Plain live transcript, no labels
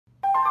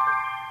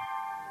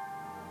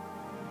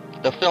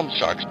the Film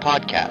Sharks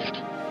podcast.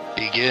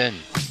 Begin.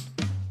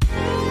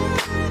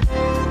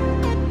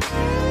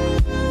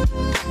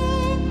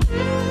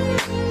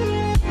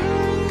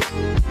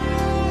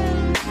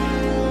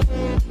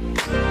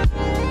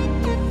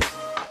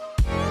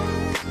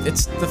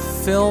 It's the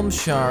Film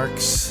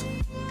Sharks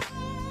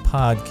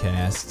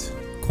podcast.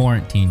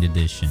 Quarantined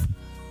edition.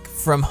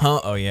 From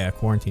home. Oh, yeah,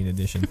 quarantine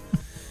edition.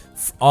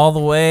 All the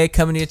way,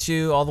 coming at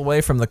you, all the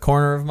way from the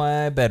corner of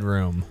my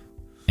bedroom.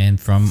 And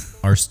from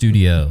our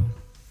studio,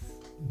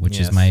 which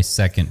Yes. is my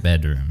second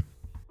bedroom.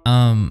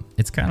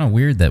 It's kind of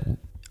weird that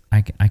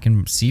I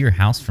can see your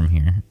house from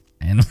here,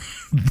 and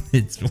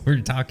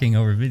we're talking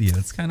over video.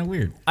 It's kind of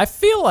weird. I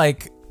feel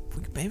like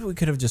maybe we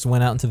could have just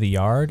went out into the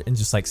yard and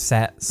just like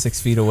sat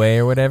 6 feet away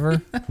or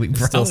whatever. We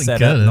Still probably set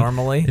could've. up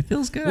normally. It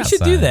feels good We outside.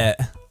 should do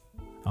that.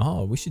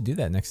 Oh, we should do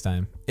that next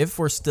time. If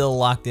we're still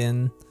locked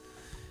in.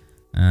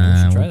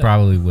 We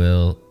probably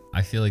will.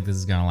 I feel like this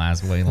is going to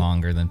last way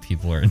longer than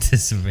people are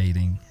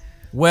anticipating.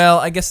 Well,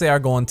 I guess they are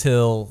going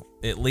till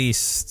at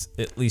least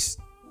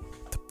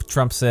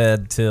Trump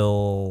said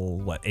till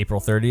what,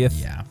 April 30th?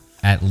 Yeah,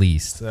 at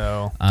least.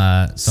 So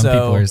some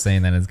people are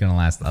saying that it's going to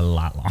last a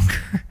lot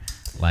longer.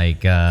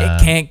 Like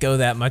it can't go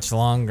that much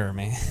longer,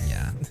 man.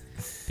 Yeah.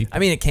 I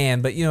mean, it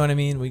can, but you know what I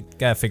mean? We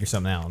got to figure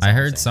something out. I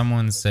heard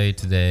someone say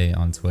today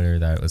on Twitter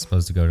that it was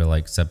supposed to go to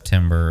like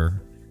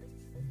September,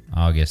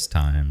 August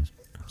times.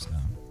 So,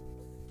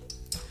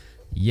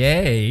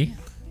 yay.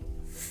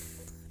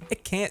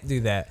 It can't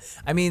do that.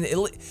 I mean,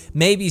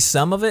 maybe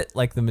some of it,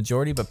 like the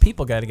majority, but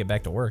people got to get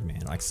back to work,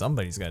 man. Like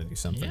somebody's got to do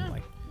something. Yeah.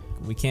 Like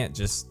we can't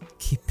just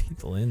keep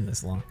people in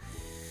this long.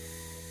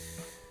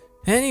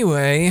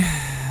 Anyway,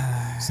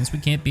 Since we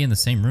can't be in the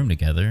same room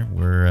together,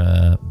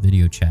 we're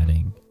video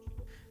chatting.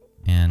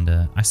 And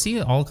I see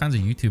all kinds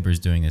of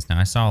YouTubers doing this now.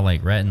 I saw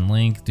like Rhett and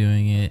Link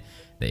doing it.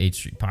 The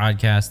H3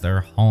 podcast, they're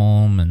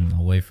home and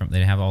away from,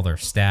 they have all their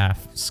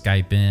staff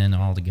Skype in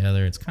all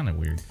together. It's kind of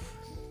weird.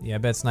 yeah, I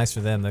bet it's nice for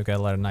them. They've got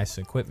a lot of nice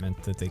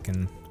equipment that they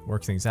can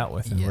work things out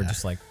with, and we're Yeah.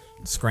 just like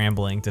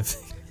scrambling to.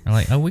 They're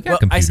like, oh, we got Well,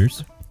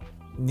 computers.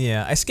 We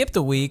skipped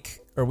a week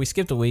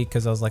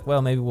because I was like,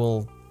 well, maybe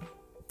we'll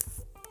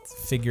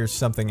figure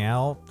something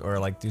out or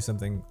like do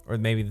something, or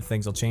maybe the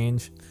things will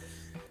change.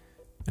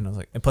 And I was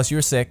like, and plus you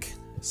were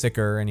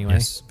sicker anyway.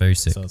 Yes, very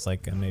sick. So it's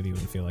like maybe you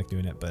wouldn't feel like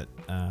doing it, but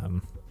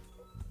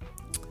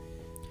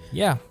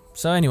yeah.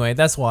 So anyway,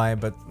 that's why.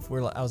 But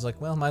I was like,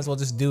 well, might as well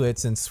just do it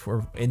since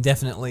we're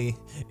indefinitely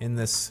in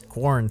this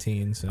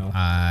quarantine. So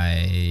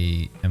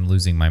I am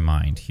losing my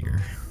mind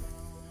here.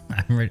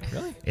 I'm ready.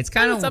 really, It's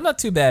kind of, I'm not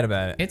too bad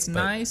about it. it's but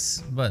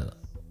nice, but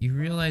you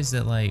realize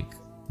that like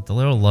the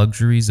little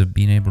luxuries of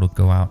being able to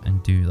go out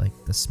and do like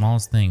the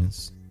smallest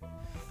things.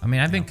 I mean,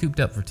 I've been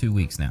cooped up for 2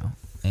 weeks now,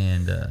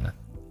 and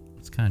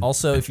it's kind of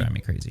Also, if you- driving me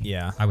crazy.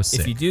 Yeah. I was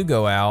sick. If you do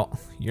go out,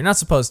 you're not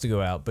supposed to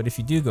go out, but if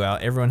you do go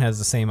out, everyone has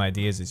the same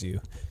ideas as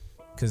you.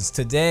 Because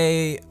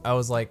today I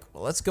was like,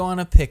 well, let's go on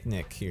a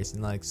picnic here.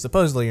 And like,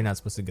 supposedly you're not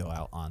supposed to go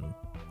out on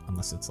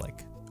unless it's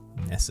like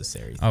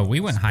necessary. Oh, we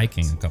went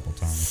hiking a couple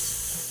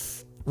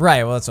times.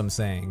 Right. Well, that's what I'm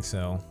saying.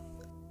 So,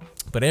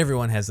 but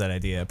everyone has that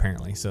idea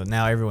apparently. So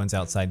now everyone's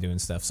outside doing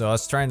stuff. So I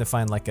was trying to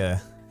find like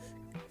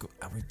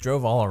we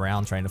drove all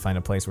around trying to find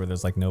a place where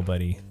there's like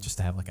nobody, just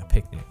to have like a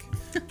picnic,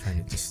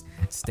 trying to just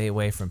stay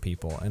away from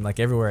people. And like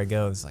everywhere I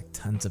go, there's like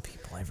tons of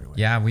people everywhere.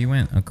 Yeah, we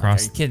went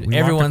across. Are you kidding? We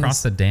walked Everyone's-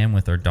 across the dam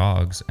with our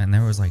dogs, and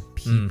there was like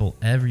people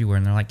everywhere.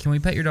 And they're like, "Can we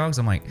pet your dogs?"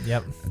 I'm like,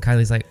 Yep.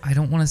 Kylie's like, "I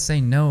don't want to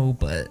say no,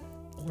 but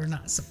we're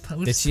not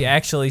supposed." Did to. she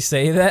actually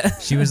say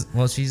that? She was.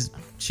 Well,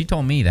 she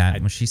told me that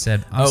when she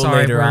said, "I'm Oh,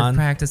 sorry, later we're on?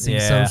 practicing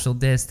Yeah. social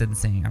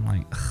distancing." I'm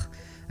like, ugh,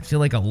 I feel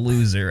like a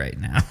loser right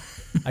now.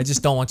 I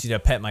just don't want you to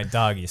pet my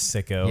dog, you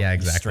sicko. Yeah, you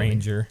exactly.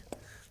 stranger.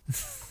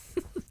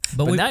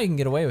 But But now you can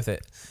get away with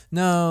it.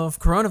 No,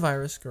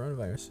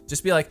 coronavirus.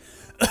 Just be like,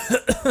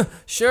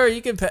 sure,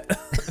 you can pet.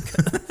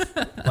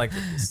 Like,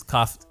 just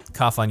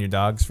cough on your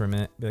dogs for a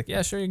minute. Be like,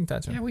 yeah, sure, you can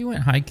touch them. yeah, we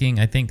went hiking.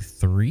 I think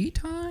 3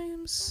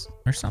 times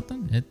or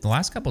something. The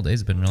last couple of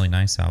days have been really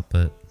nice out,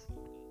 but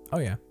Oh,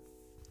 yeah.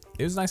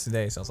 It was nice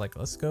today, so I was like,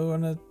 let's go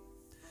on a...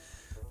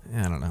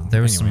 I don't know.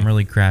 there was some Anyway.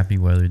 really crappy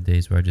weather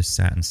days where I just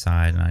sat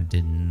inside and I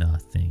did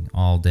nothing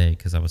all day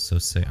because I was so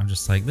sick. I'm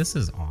just like, this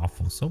is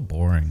awful, so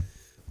boring.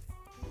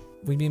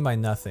 What do you mean by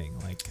nothing?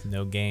 Like,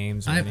 no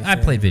games or I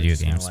anything? played Or video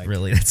just kinda games. like-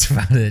 Really, that's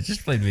about it.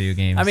 Just played video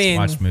games. I mean,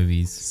 watched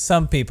movies.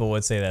 Some people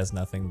would say that's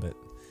nothing, but...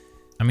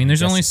 I mean,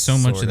 there's guess only it's so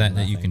much sort of that of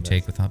that you nothing, can but-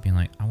 take without being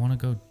like, I want to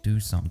go do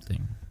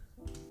something.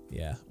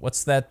 Yeah.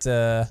 What's that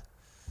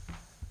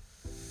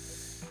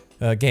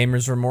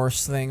gamer's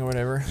remorse thing or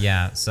whatever?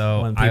 Yeah,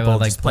 so When I people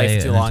would like just play play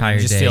for too an long and you entire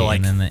just day, feel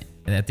like- and then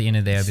at the end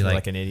of the day, I'd be Feel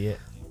like, an idiot.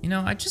 you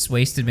know, I just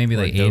wasted maybe Or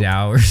like dope. 8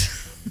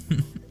 hours.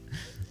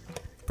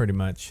 Pretty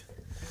much.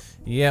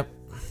 Yep.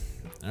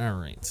 All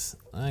right.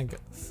 I got...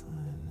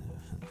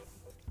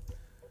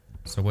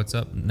 So what's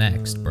up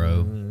next,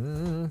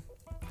 bro?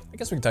 I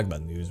guess we can talk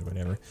about news or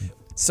whatever.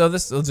 So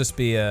this will just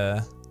be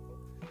it'll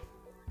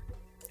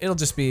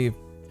just be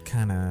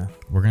kind of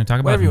We're gonna talk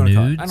about whatever you want to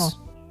call it. nudes. I don't.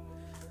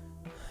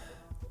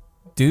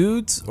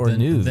 dudes or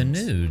nudes? The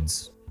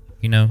nudes.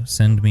 You know,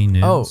 send me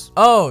nudes.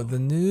 Oh, the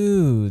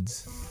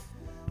nudes.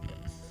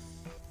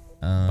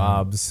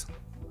 Bob's.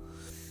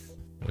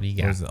 What do you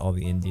got? Where's all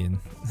the Indian?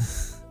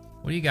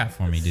 What do you got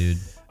for me, dude?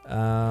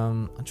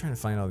 I'm trying to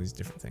find all these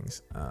different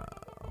things. Oh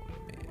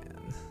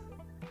man.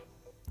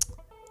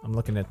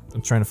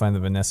 I'm trying to find the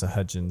Vanessa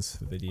Hudgens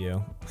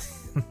video.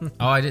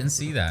 Oh, I didn't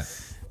see that.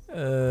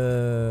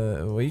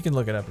 Well, you can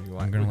look it up if you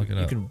want. I'm gonna look it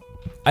up.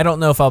 I don't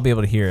know if I'll be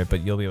able to hear it,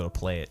 but you'll be able to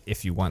play it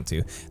if you want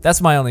to.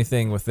 That's my only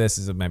thing with this,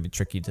 is it might be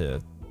tricky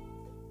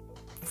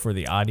for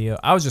the audio.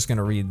 I was just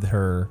gonna read.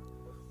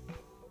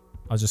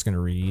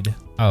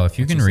 Oh, if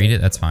you can read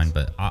it, that's fine.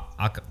 But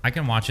I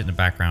can watch it in the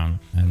background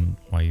and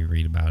while you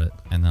read about it,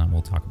 and then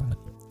we'll talk about it.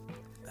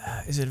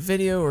 Is it a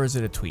video or is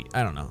it a tweet?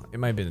 I don't know. It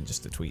might have been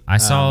just a tweet. I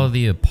saw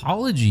the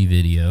apology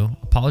video.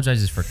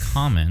 Apologizes for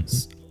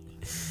comments.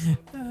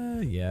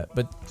 Yeah,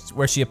 but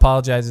where she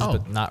apologizes,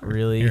 but not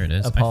really. Here it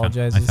is.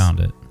 Apologizes. I found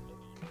it.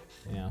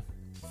 Yeah.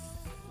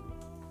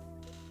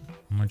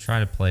 I'm gonna try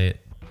to play it.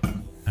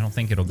 I don't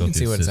think it'll go. You can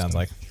see what it sounds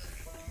like.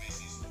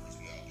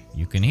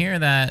 You can hear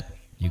that.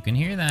 You can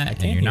hear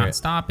that, and you're not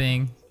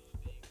stopping.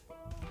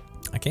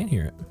 I can't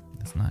hear it.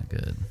 That's not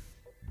good.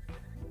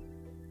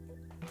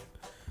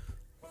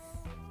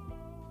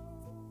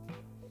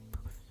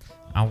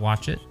 I'll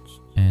watch it,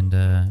 and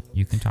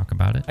you can talk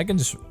about it. I can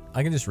just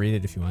read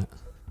it if you want.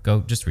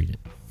 Go, just read it.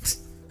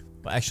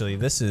 But actually,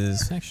 this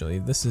is that's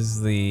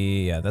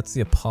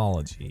the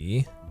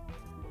apology.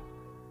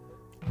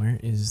 Where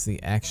is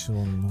the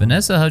actual?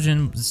 Vanessa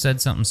Hudgens said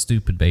something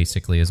stupid.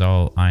 Basically, is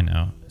all I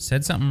know.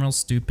 Said something real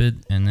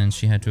stupid, and then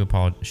she had to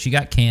apologize. She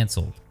got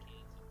canceled.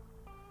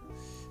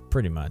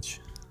 Pretty much.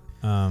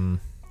 Well,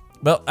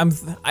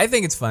 I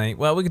think it's funny.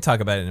 Well, we can talk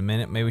about it in a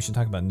minute. Maybe we should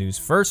talk about news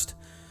first.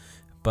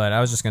 But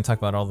I was just gonna talk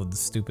about all of the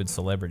stupid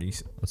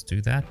celebrities. Let's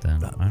do that then.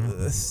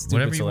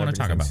 Whatever you want to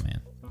talk about, man.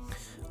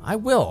 I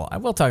will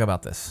talk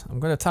about this. I'm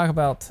going to talk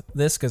about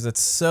this because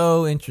it's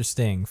so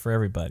interesting for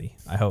everybody.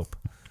 I hope.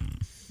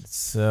 It's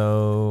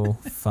so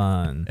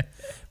fun.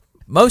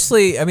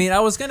 Mostly, I mean, I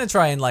was going to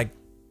try and I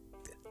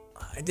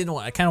kind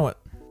of want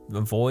to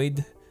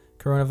avoid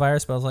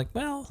coronavirus, but I was like,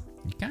 well,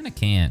 you kind of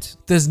can't.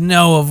 There's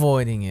no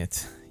avoiding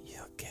it.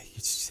 Okay,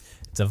 it's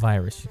a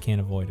virus. You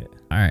can't avoid it.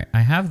 All right,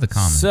 I have the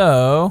comment.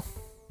 So,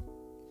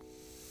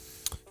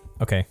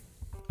 okay.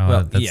 Oh,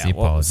 well, that's the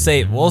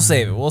apology.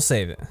 We'll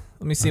save it.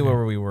 Let me see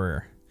where we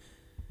were.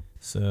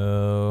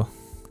 So,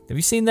 have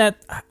you seen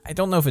that? I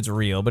don't know if it's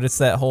real, but it's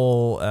that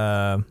whole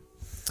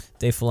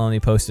Dave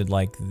Filoni posted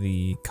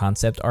the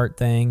concept art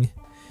thing,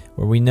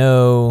 where we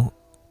know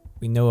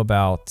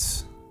about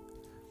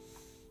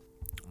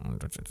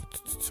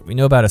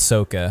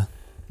Ahsoka.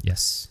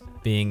 Yes.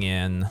 Being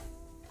in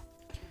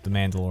The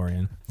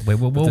Mandalorian. Wait,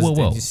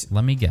 whoa.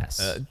 Let me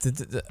guess.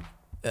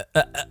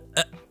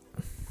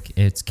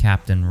 It's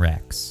Captain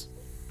Rex.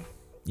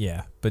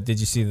 Yeah, but did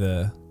you see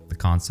the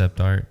concept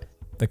art?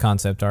 The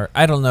concept art.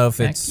 I don't know if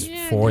it's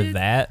for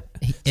that.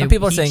 Some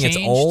people are saying it's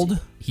old.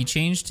 He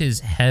changed his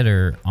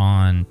header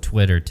on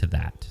Twitter to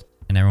that,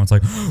 and everyone's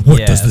like,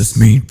 "What does this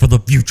mean for the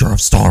future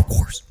of Star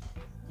Wars?"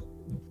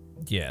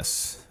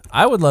 Yes,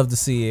 I would love to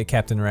see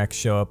Captain Rex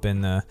show up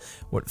in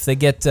what if they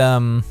get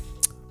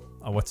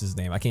what's his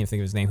name? I can't even think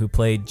of his name. Who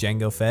played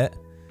Jango Fett?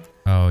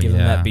 Oh, Give him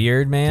that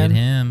beard, man. Get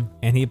him.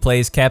 And he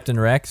plays Captain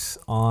Rex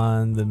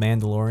on The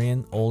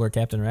Mandalorian, older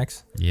Captain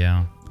Rex.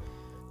 Yeah.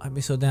 I'd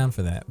be so down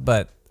for that.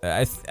 But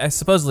I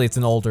supposedly it's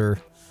older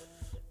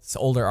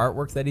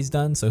artwork that he's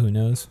done, so who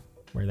knows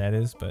where that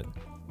is, but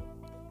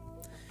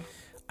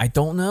I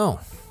don't know.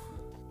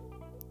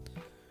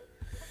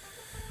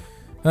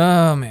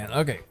 Oh man,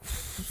 okay.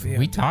 Yeah.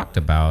 We talked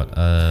about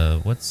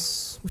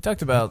we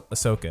talked about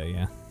Ahsoka,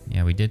 yeah.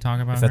 Yeah, we did talk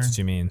about if her. That's what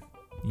you mean.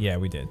 Yeah,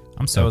 we did.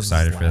 I'm so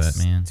excited for that,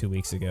 man. 2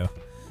 weeks ago.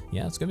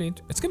 Yeah, it's gonna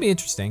be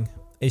interesting.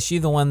 Is she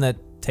the one that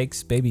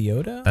takes Baby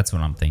Yoda? That's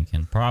what I'm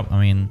thinking. I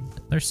mean,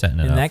 they're setting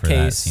it up for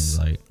that, it seems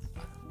like.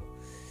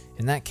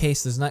 In that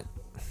case, there's not.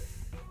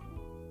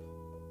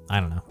 I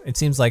don't know. It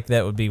seems like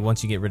that would be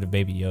once you get rid of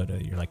Baby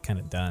Yoda, you're kind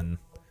of done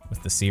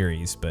with the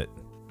series. But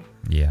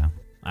yeah,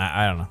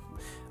 I don't know.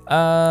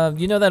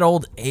 You know the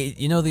old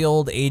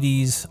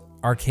 '80s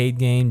arcade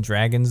game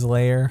Dragon's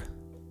Lair?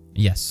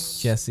 Yes,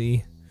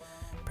 Jesse.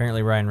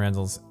 Apparently, Ryan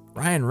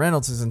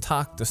Reynolds is in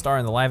talk to star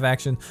in the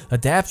live-action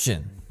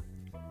adaptation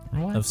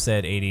of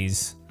said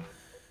 '80s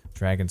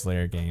Dragon's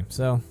Lair game.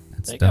 So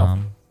that's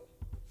dumb.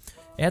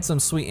 It had some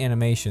sweet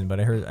animation, but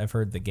I've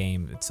heard the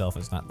game itself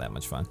is not that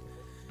much fun.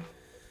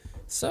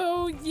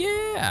 So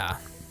yeah,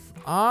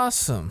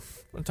 awesome.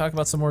 We'll talk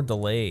about some more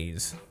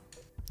delays.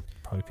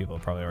 People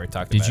have probably already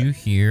talked about it. Did you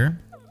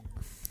hear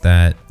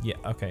that? Yeah.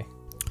 Okay.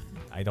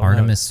 I don't.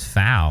 Artemis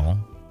Fowl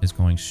is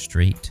going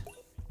straight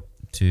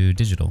to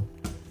digital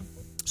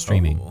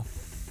streaming,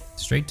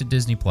 straight to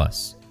Disney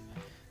Plus.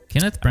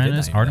 Kenneth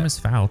Branagh's Artemis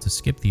Fowl to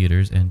skip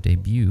theaters and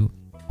debut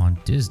on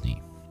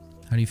Disney.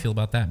 How do you feel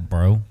about that,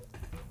 bro?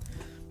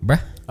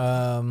 Bruh.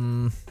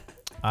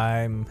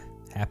 I'm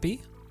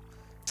happy,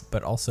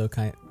 but also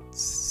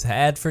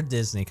sad for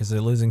Disney because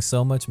they're losing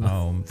so much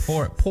money.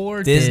 Oh,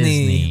 poor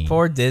Disney.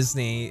 Poor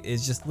Disney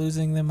is just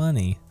losing their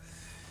money,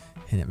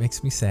 and it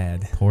makes me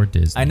sad. Poor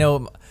Disney.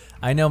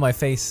 I know my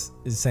face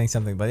is saying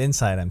something, but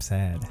inside I'm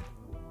sad.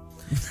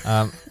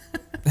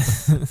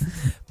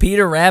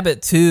 Peter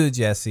Rabbit 2,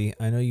 Jesse.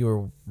 I know you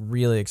were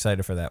really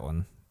excited for that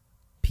one.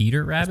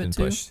 Peter Rabbit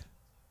 2?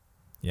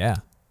 Yeah.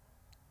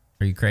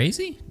 Are you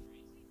crazy?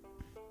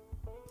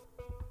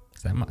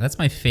 That's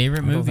my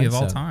favorite movie of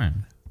all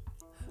time.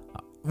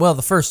 Well,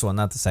 the first one,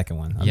 not the second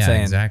one. I'm yeah,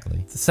 saying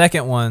exactly. The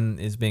second one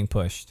is being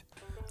pushed.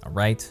 All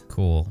right.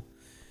 Cool.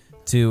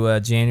 To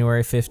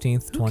January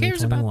 15th,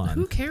 2021.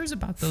 Who cares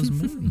about those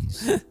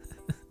movies?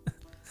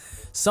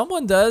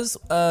 Someone does.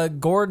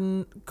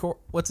 Gordon,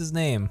 what's his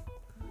name?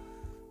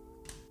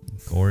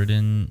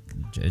 Gordon,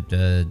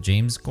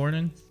 James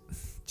Gordon?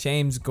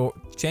 James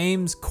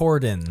Corden.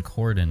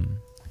 Corden.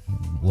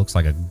 He looks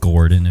like a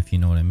Gordon, if you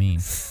know what I mean.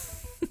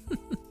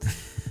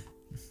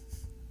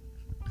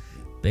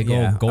 Big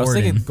old Gordon. I was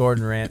thinking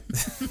Gordon Rant.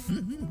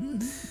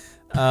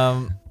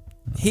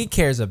 He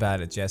cares about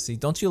it, Jesse.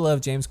 Don't you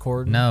love James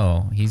Corden?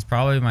 No, he's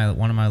probably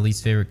one of my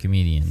least favorite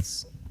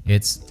comedians.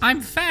 It's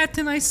I'm fat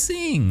and I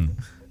sing.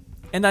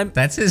 And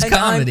that's his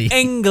comedy. I'm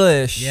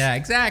English. Yeah,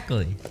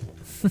 exactly.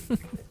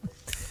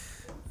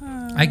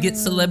 I get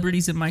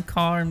celebrities in my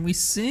car and we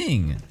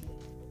sing.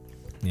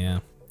 Yeah.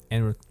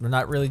 And we're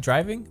not really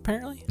driving,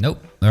 apparently?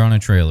 Nope. They're on a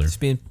trailer. Just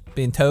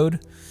being towed?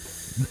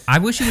 I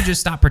wish he would just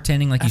stop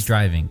pretending like he's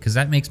driving, because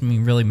that makes me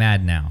really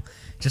mad now.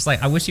 Just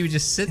like, I wish he would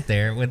just sit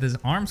there with his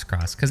arms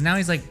crossed, because now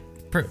he's like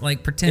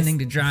pretending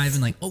to drive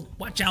and like, oh,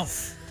 watch out.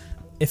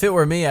 If it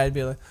were me, I'd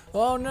be like,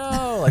 oh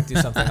no, like do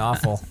something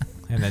awful,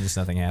 and then just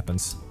nothing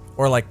happens.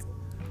 Or like,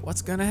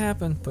 what's gonna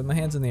happen? Put my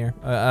hands in the air.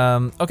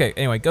 Okay,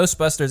 anyway,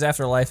 Ghostbusters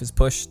Afterlife is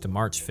pushed to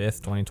March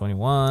 5th,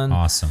 2021.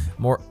 Awesome.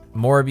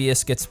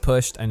 Morbius gets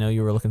pushed. I know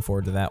you were looking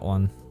forward to that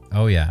one.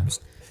 Oh yeah.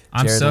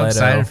 I'm Jared so Leto.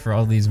 excited for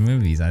all these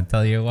movies. I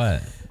tell you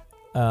what.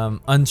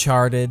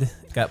 Uncharted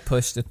got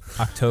pushed to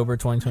October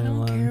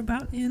 2021. I don't care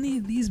about any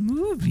of these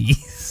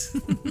movies.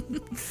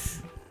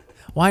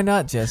 Why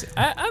not, Jesse?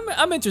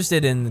 I'm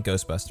interested in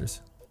Ghostbusters.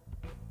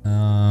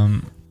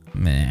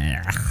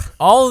 Meh.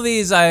 All of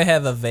these I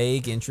have a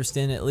vague interest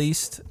in, at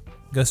least.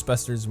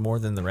 Ghostbusters more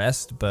than the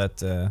rest,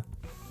 but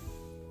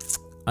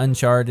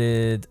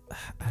Uncharted,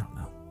 I don't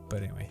know.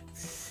 But anyway.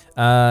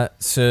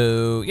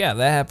 So yeah,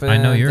 that happened. I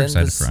know you're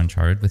excited for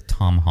Uncharted with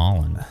Tom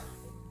Holland,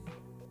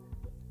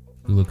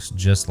 who looks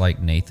just like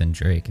Nathan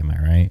Drake. Am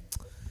I right?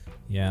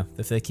 Yeah.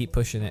 If they keep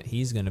pushing it,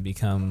 he's gonna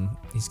become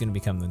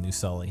the new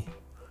Sully.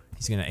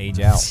 He's gonna age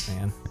out,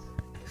 man.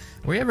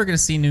 Were you ever gonna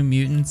see New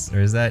Mutants,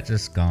 or is that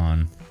just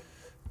gone?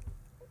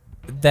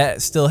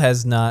 That still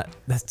does not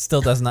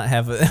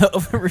have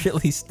a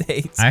release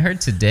date. I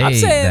heard today I'm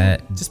saying,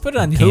 that just put it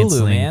on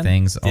Hulu, man.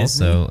 Things Disney.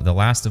 Also, The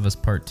Last of Us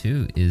Part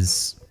 2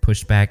 is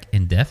pushed back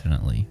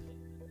indefinitely.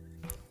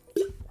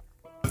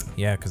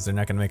 Yeah, because they're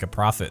not going to make a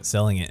profit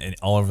selling it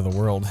all over the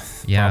world.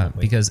 Yeah,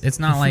 probably. because it's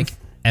not like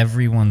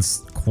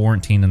everyone's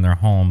quarantined in their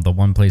home, the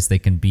one place they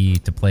can be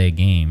to play a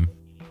game.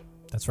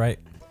 That's right.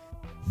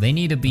 They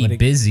need to be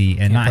busy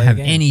and not have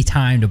any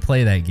time to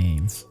play that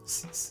game.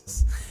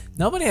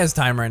 Nobody has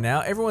time right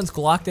now. Everyone's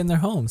locked in their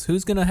homes.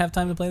 Who's going to have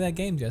time to play that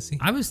game, Jesse?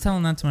 I was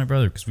telling that to my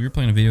brother because we were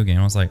playing a video game.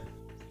 I was like,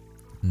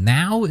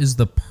 now is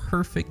the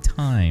perfect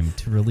time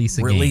to release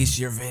a game. Release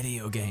your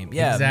video game.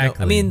 Yeah, exactly.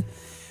 No,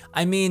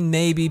 I mean,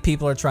 maybe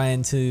people are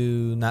trying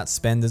to not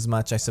spend as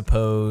much, I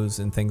suppose,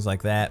 and things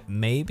like that.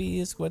 Maybe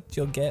is what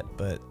you'll get,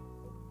 but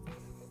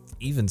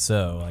even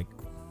so, like,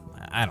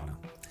 I don't know.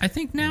 I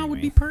think now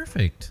would be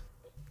perfect.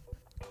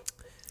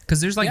 Because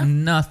there's like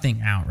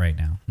nothing out right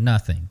now.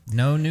 Nothing.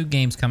 No new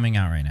games coming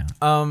out right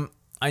now.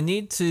 I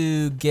need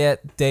to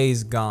get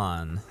Days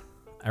Gone.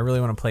 I really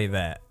want to play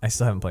that. I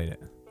still haven't played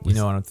it. You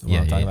know what I'm talking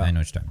about? I know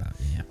what you're talking about.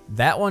 Yeah.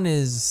 That one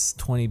is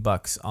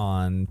 $20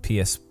 on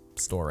PS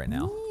Store right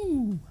now.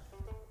 Ooh.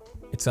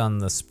 It's on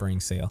the spring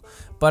sale.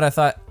 But I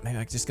thought maybe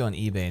I could just go on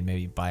eBay and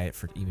maybe buy it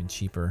for even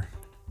cheaper.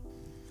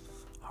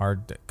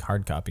 Hard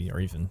copy or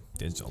even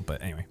digital.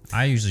 But anyway.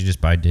 I usually just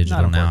buy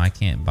digital now. I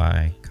can't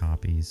buy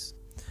copies.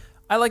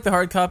 I like the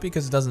hard copy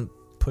because it doesn't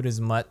put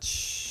as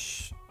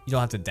much. You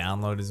don't have to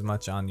download as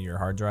much on your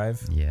hard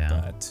drive. Yeah.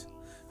 But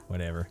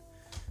whatever.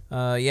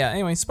 Yeah.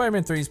 Anyway,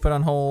 Spider-Man 3 is put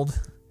on hold.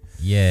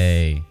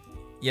 Yay.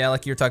 Yeah,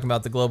 like you were talking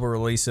about the global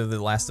release of The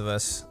Last of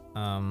Us.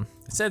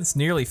 It said it's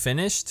nearly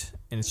finished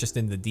and it's just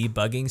in the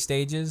debugging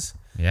stages.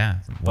 Yeah.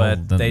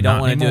 But they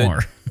don't want to do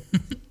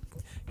it.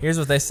 Here's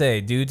what they say: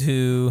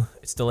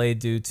 it's delayed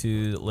due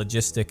to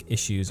logistic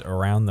issues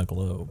around the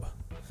globe.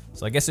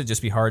 So I guess it'd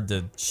just be hard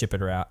to ship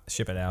it out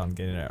and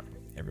get it out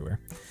everywhere.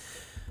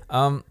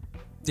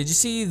 Did you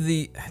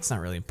see it's not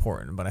really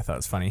important, but I thought it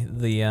was funny.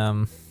 The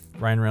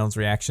Ryan Reynolds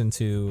reaction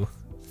to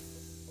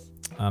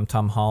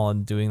Tom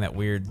Holland doing that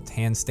weird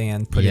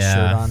handstand, put his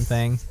shirt on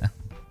thing.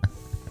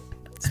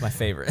 It's my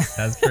favorite.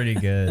 That's pretty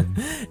good.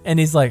 And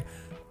he's like,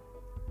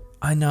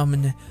 I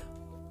nominate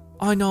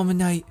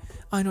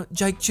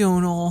Jake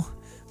Gyllenhaal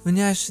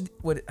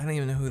What? I don't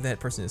even know who that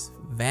person is.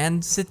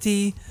 Van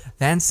City.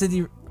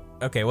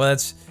 Okay, well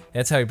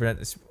that's how you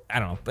pronounce it. I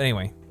don't know, but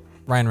anyway,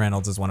 Ryan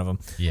Reynolds is one of them.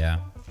 Yeah.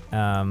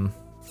 And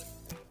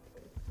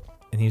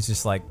he's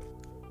just like,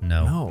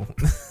 No.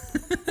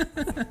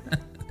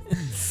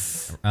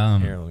 Here,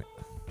 let me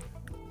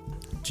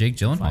Jake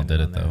Gyllenhaal find did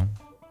it it on there. though.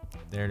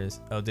 There it is.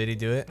 Oh, did he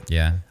do it?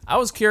 Yeah. I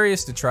was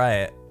curious to try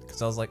it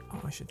because I was like,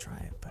 oh, I should try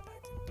it, but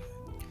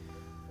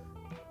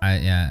I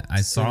didn't do it.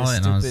 I saw it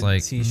and I was stupid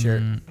like,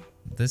 T-shirt.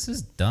 this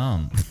is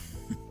dumb.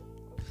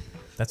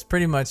 That's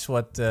pretty much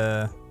what.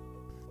 I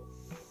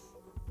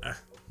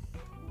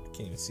can't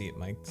even see it.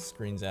 My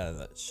screen's out of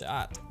the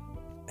shot.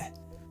 I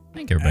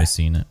think everybody's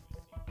seen it.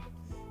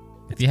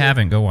 If you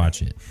haven't, go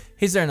watch it.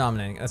 He's there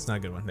nominating. That's not a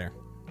good one there.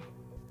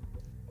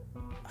 Oh,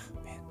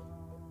 man.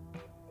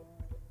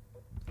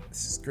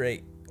 This is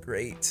great.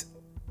 Great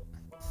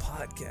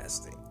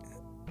podcasting.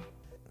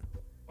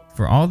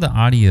 For all the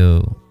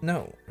audio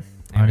No.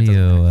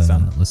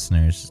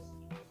 listeners,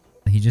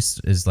 he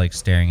just is like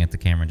staring at the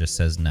camera and just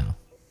says no.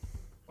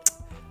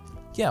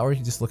 Yeah, or you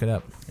can just look it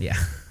up. Yeah.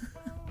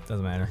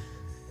 Doesn't matter.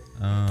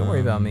 Don't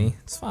worry about me.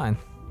 It's fine.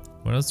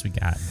 What else we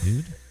got,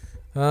 dude?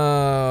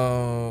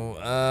 Oh,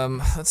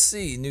 let's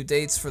see. New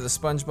dates for the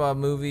SpongeBob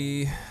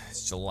movie.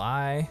 It's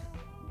July.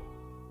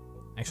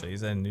 Actually,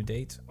 is that a new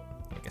date?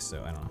 I guess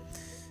so. I don't know.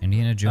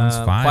 Indiana Jones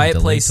 5 Quiet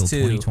delayed Place till 2.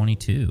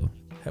 2022.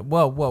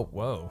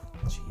 Whoa.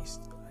 Jeez.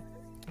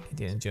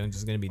 Indiana Jones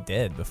is going to be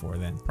dead before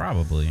then.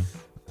 Probably.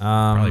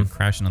 Probably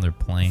crash another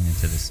plane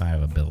into the side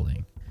of a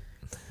building.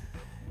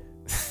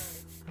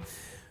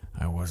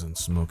 I wasn't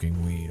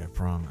smoking weed, I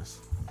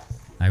promise.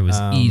 I was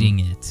eating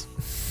it.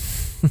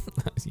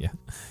 Yeah.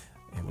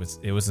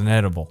 It was an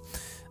edible.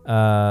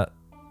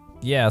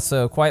 Yeah,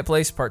 so Quiet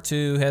Place Part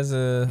 2 has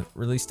a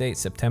release date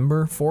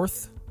September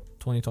 4th,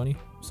 2020.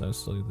 So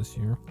still this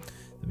year.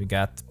 Then we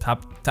got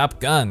Top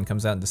Gun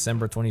comes out in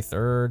December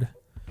 23rd.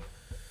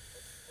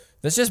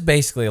 There's just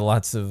basically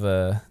lots of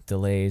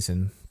delays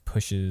and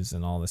pushes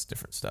and all this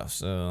different stuff.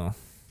 So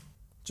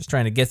just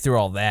trying to get through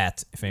all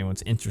that if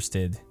anyone's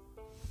interested.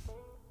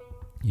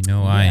 You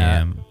know I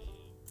am.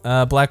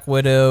 Black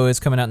Widow is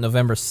coming out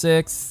November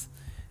 6th.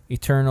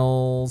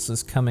 Eternals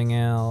is coming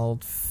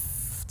out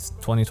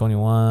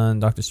 2021.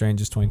 Doctor Strange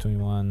is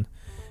 2021.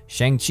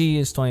 Shang-Chi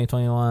is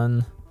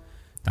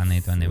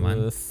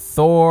 2021.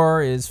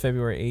 Thor is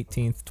February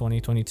 18th,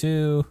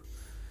 2022.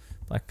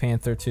 Black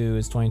Panther 2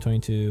 is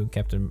 2022.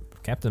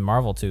 Captain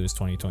Marvel 2 is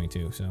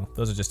 2022. So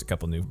those are just a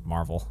couple new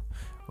Marvel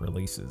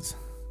releases.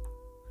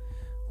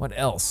 What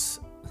else?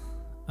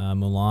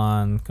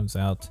 Mulan comes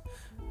out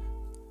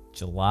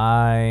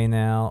July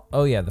now.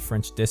 Oh yeah, The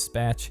French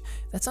Dispatch.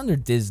 That's under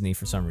Disney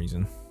for some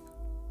reason.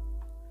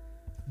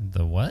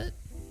 The what?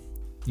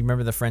 You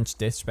remember The French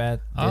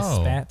Dispatch?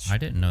 Oh, I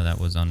didn't know that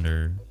was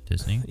under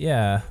Disney.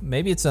 Yeah,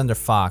 maybe it's under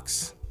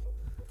Fox.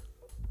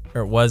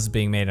 Or it was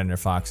being made under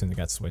Fox and it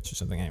got switched or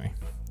something. Anyway.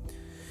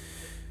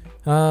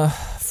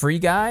 Free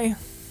Guy?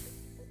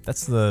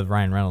 That's the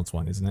Ryan Reynolds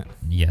one, isn't it?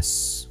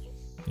 Yes.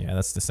 Yeah,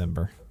 that's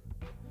December.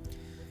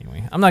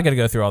 Anyway, I'm not going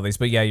to go through all these,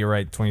 but yeah, you're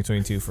right.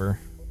 2022 for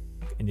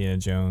Indiana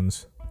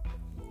Jones.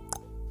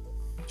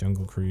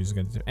 Jungle Cruise.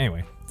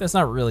 Anyway, that's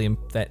not really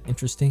that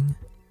interesting.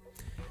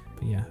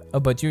 But yeah. Oh,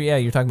 but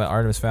you're talking about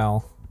Artemis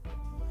Fowl.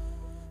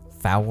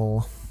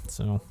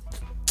 So,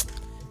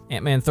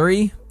 Ant-Man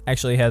 3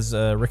 actually has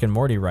a Rick and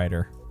Morty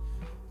writer.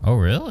 Oh,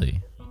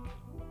 really?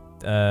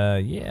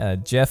 Yeah,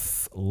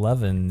 Jeff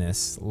loving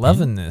this.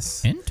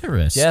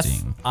 Interesting. Jeff,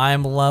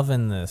 I'm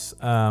loving this.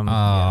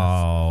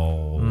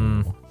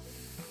 Oh.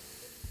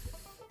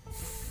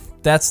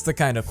 That's the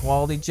kind of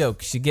quality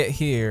jokes you get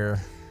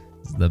here.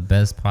 It's the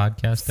best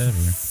podcast ever.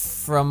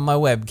 From my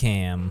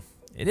webcam.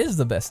 It is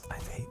the best. I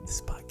hate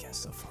this podcast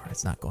so far.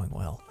 It's not going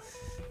well.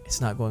 It's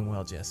not going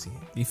well, Jesse.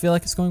 Do you feel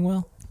like it's going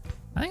well?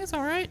 I think it's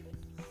all right.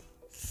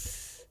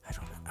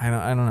 I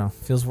don't know.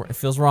 It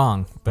feels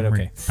wrong, but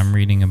okay. I'm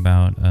reading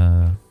about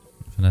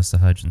Vanessa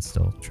Hudgens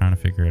still, trying to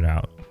figure it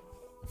out.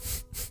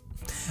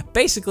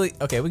 Basically,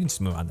 okay, we can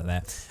just move on to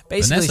that.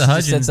 Basically, Vanessa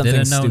Hudgens said something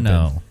didn't know stupid.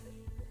 no.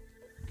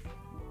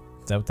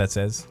 Is that what that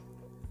says?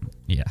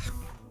 Yeah.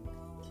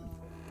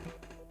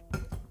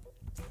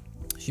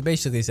 She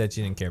basically said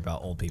she didn't care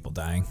about old people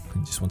dying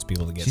and just wants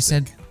people to get sick. She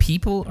said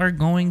people are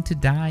going to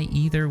die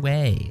either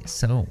way,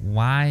 so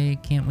why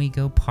can't we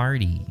go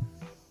party?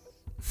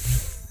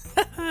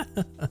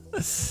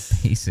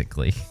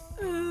 Basically.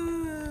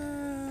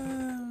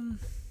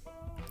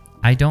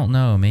 I don't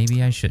know.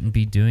 Maybe I shouldn't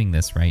be doing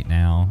this right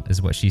now,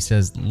 is what she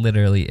says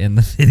literally in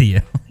the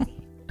video.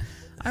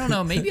 I don't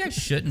know. Maybe I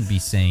shouldn't be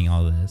saying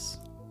all this.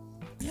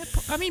 Yeah,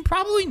 I mean,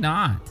 probably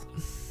not.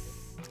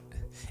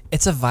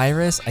 It's a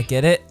virus. I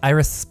get it. I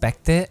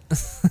respect it.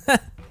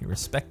 You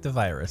respect the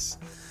virus.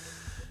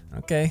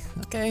 Okay.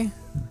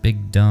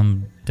 Big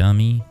dumb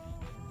dummy.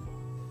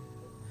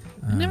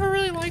 I never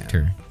really liked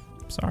her.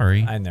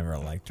 Sorry. I never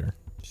liked her.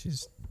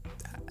 She's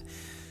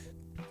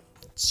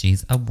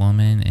a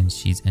woman and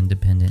she's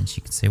independent and she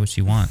can say what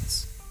she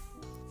wants.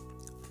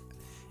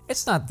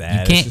 It's not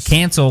that. You can't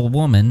cancel a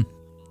woman.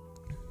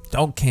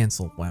 don't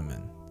cancel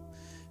women.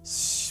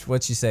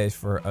 What she says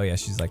for, oh yeah,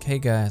 she's like, hey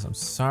guys, I'm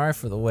sorry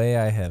for the way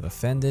I have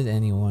offended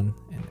anyone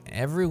and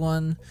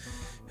everyone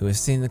who has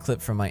seen the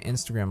clip from my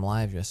Instagram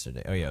live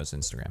yesterday. Oh yeah, it was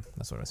Instagram.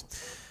 That's what it was.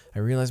 I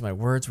realized my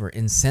words were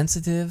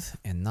insensitive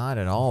and not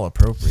at all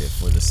appropriate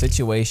for the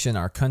situation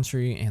our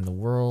country and the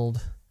world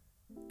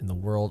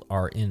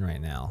are in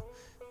right now.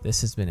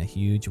 This has been a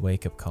huge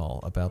wake-up call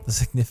about the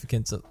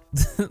significance of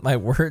my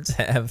words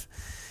have,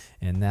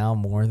 and now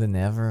more than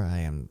ever, I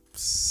am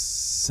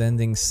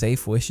sending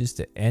safe wishes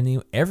to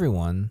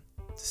everyone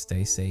to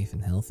stay safe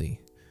and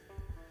healthy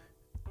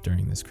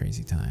during this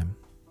crazy time.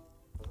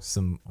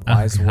 Some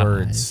wise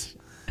words.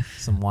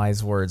 Some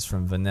wise words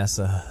from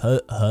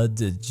Vanessa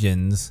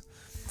Hudgens.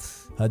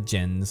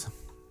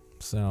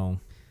 So,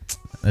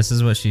 this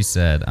is what she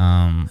said.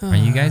 Are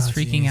you guys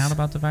freaking out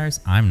about the virus?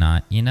 I'm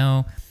not. You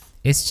know,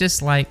 it's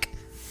just like,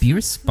 be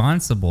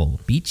responsible,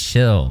 be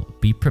chill,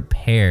 be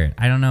prepared.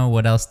 I don't know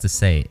what else to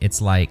say.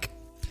 It's like,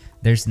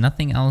 there's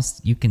nothing else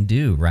you can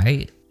do,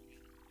 right?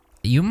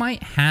 You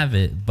might have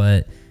it,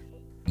 but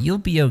you'll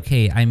be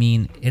okay. I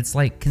mean, it's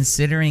like,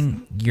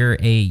 considering you're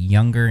a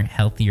younger,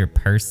 healthier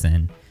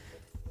person,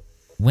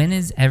 when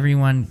is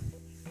everyone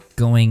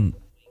going,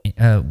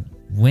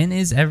 when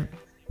is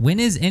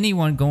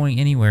anyone going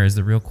anywhere is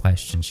the real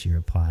question, she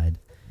replied.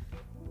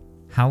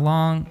 How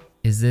long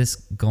is this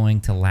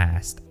going to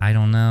last? I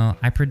don't know.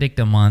 I predict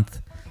a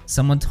month.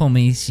 Someone told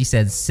me, she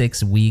said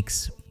 6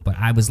 weeks, but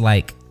I was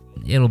like,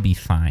 it'll be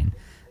fine.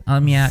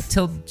 Yeah,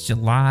 till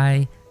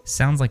July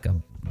sounds like a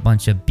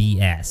bunch of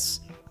BS.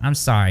 I'm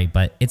sorry,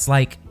 but it's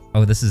like,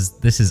 oh, this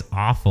is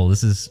awful.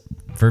 This is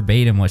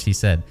verbatim what she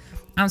said.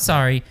 I'm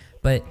sorry,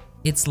 but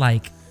it's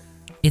like,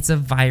 it's a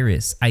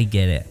virus. I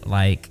get it.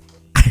 Like,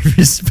 I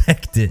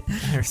respect it.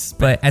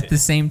 But at the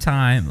same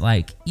time,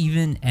 like,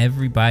 even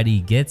everybody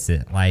gets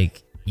it.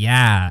 Like,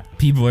 yeah,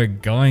 people are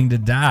going to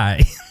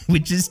die,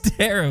 which is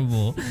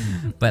terrible.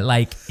 But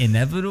like,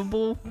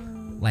 inevitable?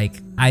 Like,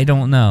 I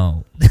don't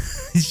know.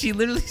 She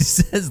literally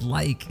says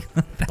like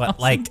but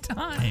like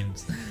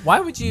times.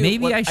 Why would you?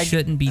 Maybe I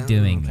shouldn't be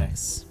doing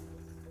this.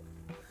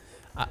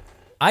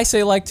 I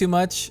say like too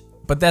much,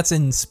 but that's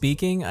in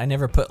speaking. I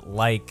never put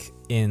like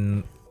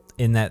in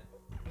that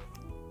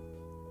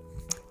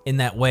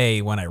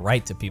way when I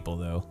write to people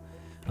though,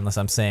 unless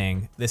I'm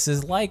saying this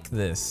is like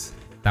this.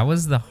 That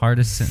was the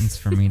hardest sentence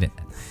for me to.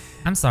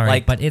 I'm sorry,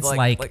 but it's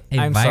like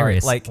a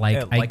virus. Sorry,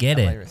 I get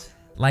it. Virus.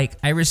 Like,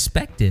 I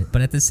respect it,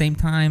 but at the same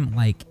time,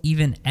 like,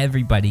 even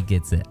everybody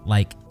gets it.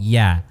 Like,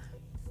 yeah,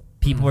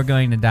 people are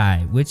going to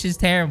die, which is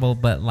terrible,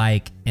 but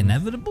like,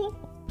 inevitable.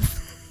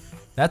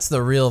 That's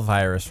the real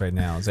virus right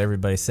now. Is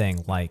everybody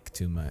saying like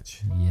too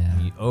much?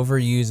 Yeah,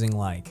 overusing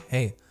like.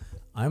 Hey,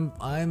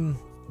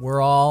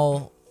 we're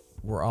all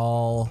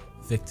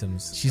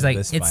victims. She's like,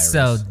 it's virus.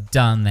 So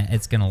dumb that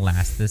it's gonna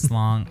last this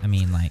long. I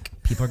mean, like,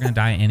 people are gonna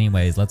die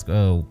anyways. Let's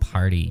go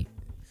party.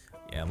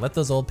 Yeah, let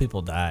those old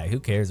people die. Who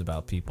cares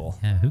about people?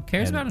 Yeah, who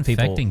cares about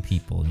infecting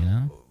people, you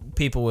know?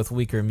 People with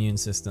weaker immune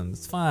systems.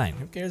 It's fine.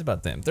 Who cares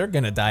about them? They're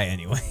gonna die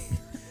anyway.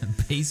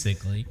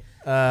 Basically.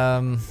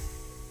 And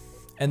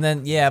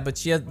then yeah, but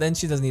she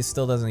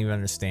still doesn't even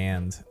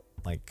understand.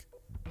 Like,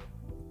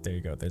 there you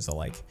go. There's a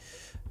like.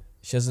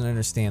 She doesn't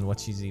understand what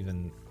she's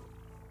even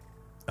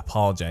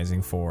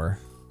apologizing for.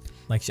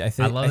 Like, I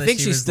think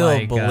she still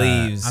like,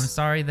 believes. I'm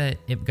sorry that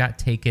it got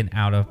taken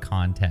out of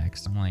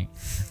context. I'm like,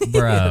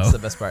 bro. That's the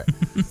best part.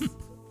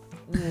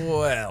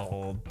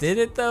 Well, did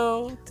it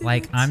though?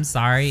 I'm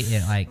sorry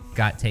it like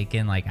got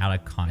taken like out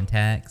of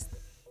context.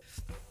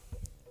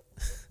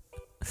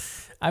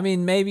 I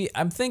mean, maybe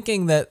I'm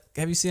thinking that.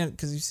 Have you seen it?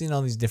 Because you've seen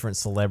all these different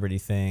celebrity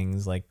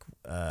things, like,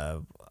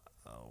 oh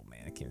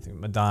man, I can't think.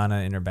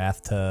 Madonna in her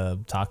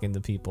bathtub talking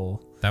to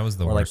people. That was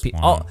the worst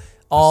one.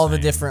 All the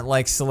different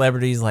like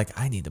celebrities, like,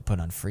 I need to put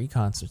on free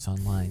concerts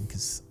online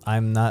because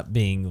I'm not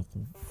being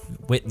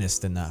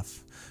witnessed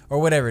enough, or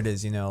whatever it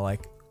is, you know,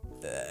 like,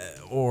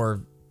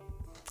 or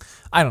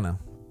I don't know,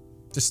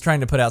 just trying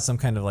to put out some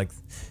kind of like,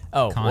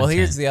 oh, content. Well,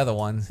 here's the other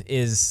one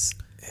is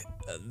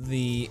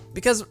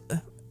because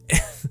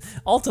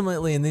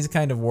ultimately in these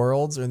kind of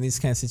worlds or in these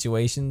kind of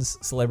situations,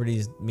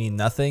 celebrities mean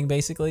nothing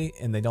basically,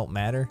 and they don't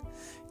matter.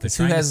 They're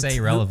trying to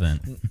stay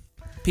relevant.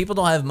 People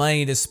don't have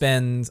money to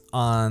spend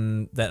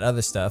on that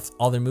other stuff.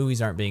 All their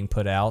movies aren't being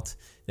put out.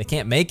 They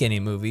can't make any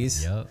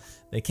movies. Yep.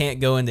 They can't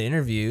go into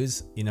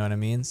interviews. You know what I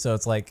mean? So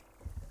it's like,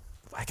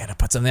 I gotta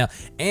put something out.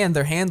 And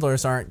their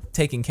handlers aren't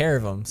taking care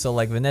of them. So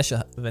like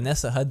Vanessa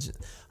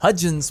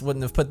Hudgens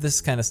wouldn't have put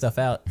this kind of stuff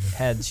out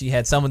had she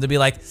had someone to be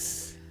like,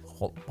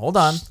 hold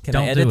on, can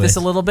I edit this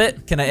a little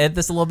bit? Can I edit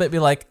this a little bit? Be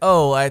like,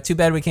 oh, too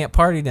bad we can't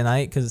party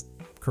tonight because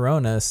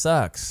Corona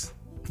sucks.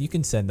 You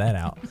can send that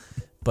out.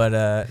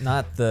 But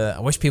not I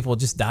wish people would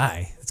just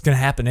die. It's going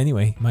to happen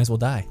anyway. Might as well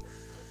die.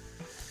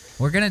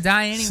 We're going to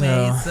die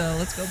anyway, so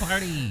let's go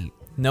party.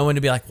 No one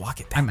to be like, walk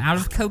it back. I'm out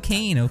of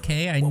cocaine,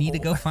 okay? I need to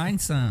go find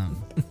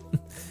some.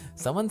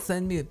 Someone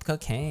send me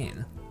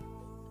cocaine.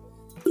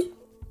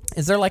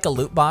 Is there like a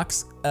loot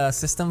box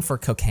system for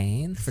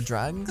cocaine, for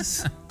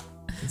drugs?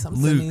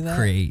 someone send me Loot that?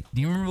 Crate.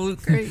 Do you remember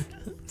Loot Crate?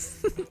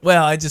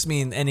 Well, I just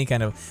mean any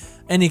kind of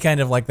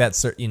like that.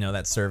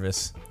 That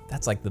service.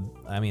 That's like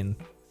maybe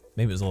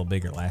it was a little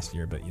bigger last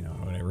year, but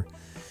whatever.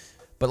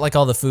 But like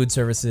all the food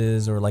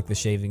services or like the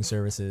shaving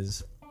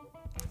services,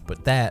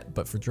 but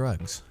for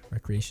drugs,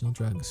 recreational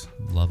drugs.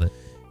 Love it.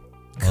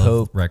 Coke.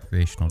 Love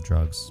recreational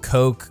drugs.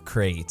 Coke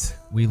Crate.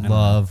 We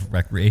love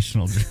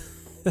recreational drugs.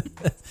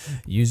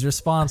 Use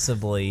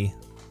responsibly,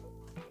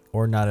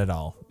 or not at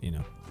all.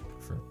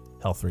 For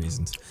health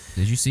reasons.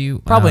 Did you see?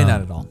 Probably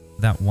not at all.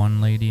 That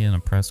one lady in a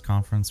press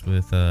conference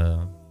with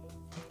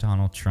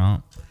Donald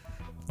Trump,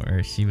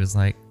 where she was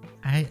like,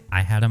 I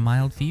had a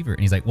mild fever.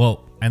 And he's like,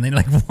 whoa. And then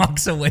like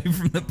walks away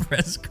from the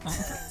press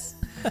conference.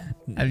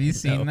 Have you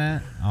seen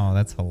that? Oh,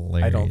 that's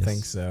hilarious. I don't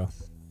think so.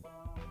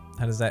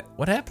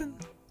 What happened?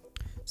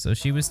 So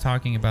she was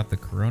talking about the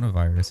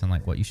coronavirus and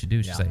like what you should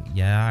do. She's like,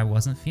 yeah, I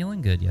wasn't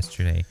feeling good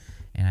yesterday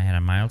and I had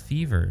a mild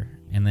fever.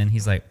 And then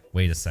he's like,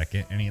 wait a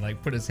second. And he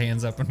like put his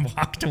hands up and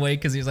walked away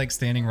because he was like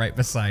standing right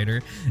beside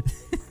her.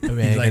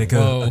 Okay, I gotta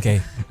go. Whoa.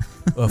 Okay.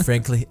 Well,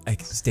 frankly, I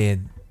can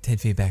stand 10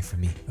 feet back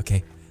from me.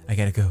 Okay, I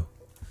gotta go.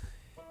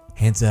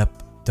 Hands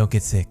up. Don't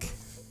get sick.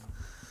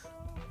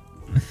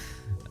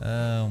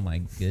 Oh my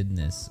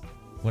goodness.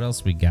 What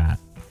else we got?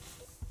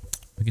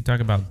 We could talk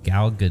about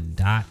Gal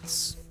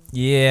Gadot's.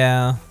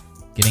 Yeah.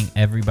 Getting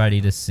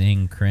everybody to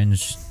sing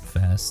Cringe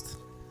Fest.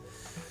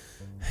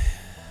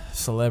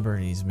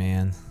 Celebrities,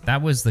 man.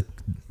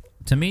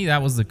 To me,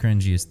 that was the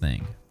cringiest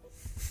thing.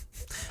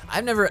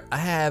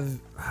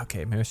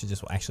 Okay, maybe I should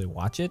just actually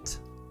watch it.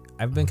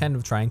 I've been kind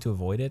of trying to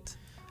avoid it.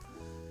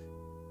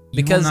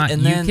 You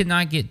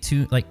cannot get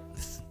too, like...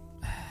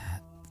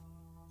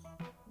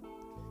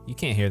 You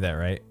can't hear that,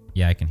 right?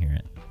 Yeah, I can hear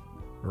it.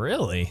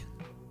 Really?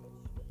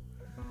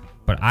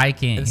 But I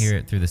can't hear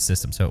it through the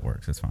system, so it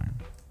works. It's fine.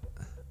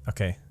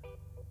 Okay.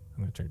 I'm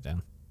going to turn it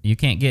down. You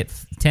can't get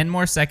 10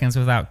 more seconds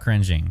without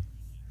cringing.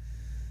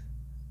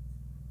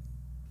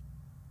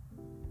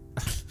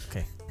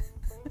 Okay.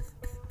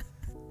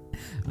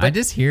 I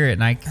just hear it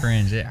and I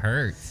cringe. It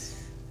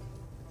hurts.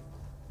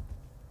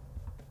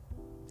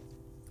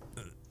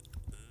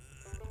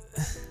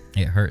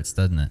 It hurts,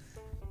 doesn't it?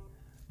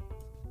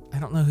 I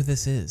don't know who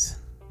this is.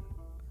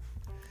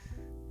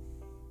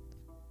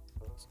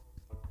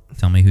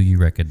 Tell me who you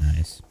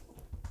recognize.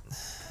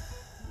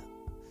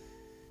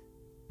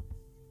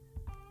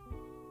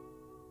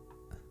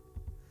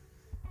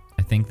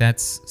 I think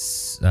that's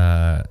Sia.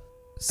 I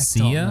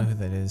don't know who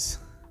that is.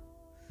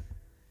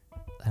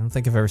 I don't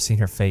think I've ever seen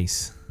her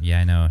face.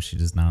 Yeah, I know. She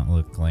does not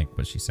look like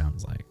what she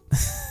sounds like.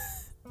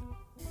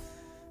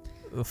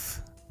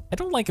 Oof. I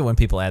don't like it when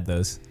people add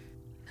those.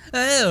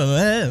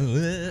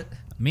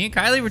 Me and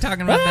Kylie were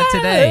talking about that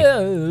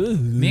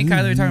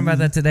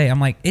today. I'm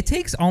like, it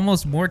takes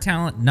almost more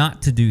talent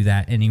not to do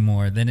that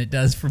anymore than it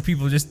does for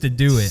people just to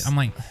do it. I'm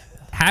like,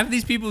 have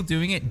these people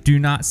doing it do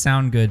not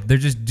sound good. They're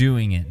just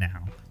doing it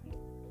now.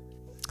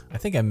 I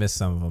think I missed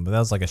some of them, but that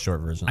was like a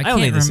short version. I don't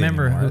can't need to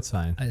remember see anymore. who. It's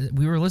fine.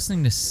 We were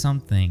listening to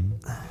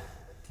something,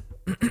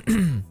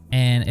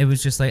 and it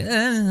was just like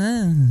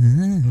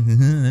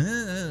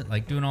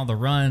doing all the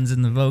runs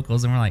and the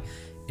vocals, and we're like,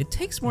 it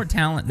takes more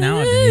talent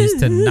nowadays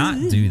to not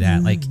do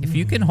that. Like, if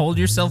you can hold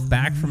yourself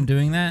back from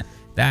doing that,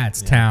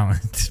 that's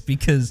talent.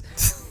 Because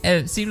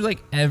it seems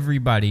like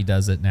everybody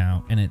does it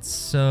now, and it's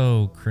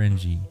so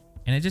cringy.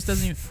 And it just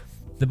doesn't even...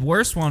 The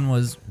worst one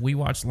was, we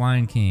watched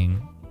Lion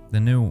King, the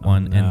new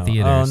one, in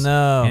theaters. Oh,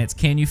 no. And it's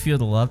Can You Feel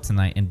the Love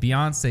Tonight? And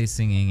Beyonce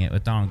singing it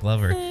with Donald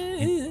Glover.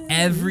 And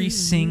every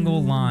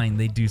single line,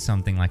 they do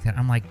something like that.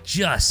 I'm like,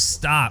 just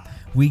stop.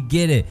 We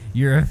get it.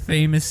 You're a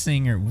famous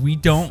singer. We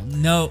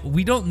don't know.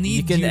 We don't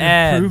need you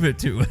to prove it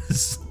to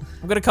us.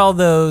 I'm gonna call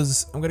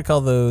those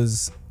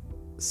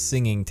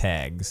singing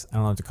tags. I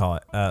don't know what to call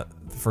it. The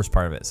first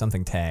part of it,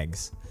 something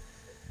tags.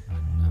 I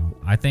don't know.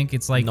 I think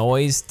it's like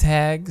noise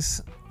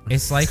tags.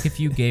 It's like if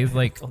you gave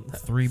like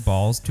 3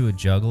 balls to a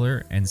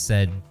juggler and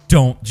said,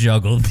 don't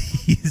juggle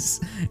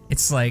these.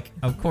 It's like,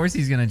 of course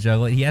he's gonna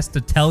juggle it. He has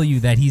to tell you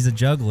that he's a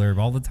juggler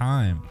all the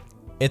time.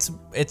 It's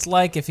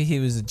like if he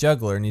was a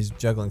juggler and he's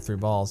juggling 3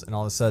 balls, and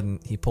all of a sudden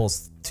he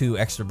pulls 2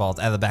 extra balls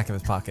out of the back of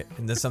his pocket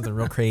and does something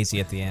real crazy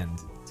at the end.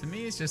 To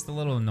me, it's just a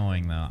little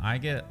annoying though. I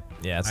get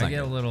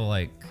a little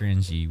like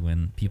cringy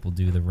when people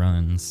do the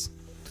runs.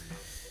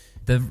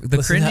 The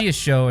cringiest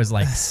show is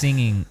like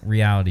singing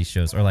reality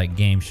shows or like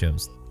game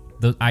shows.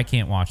 I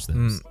can't watch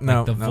those.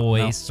 Like The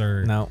Voice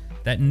or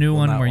that new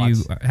one where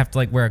you have to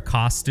like wear a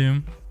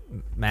costume.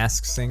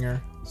 Mask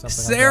Singer.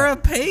 Sarah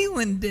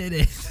Palin did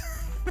it.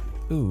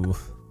 Ooh.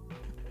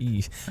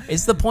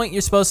 Is the point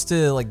you're supposed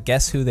to like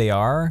guess who they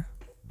are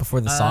before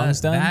the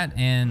song's done? That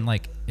and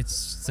like it's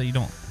so you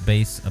don't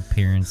base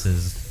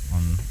appearances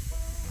on.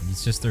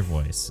 It's just their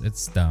voice.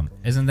 It's dumb.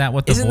 Isn't that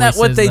what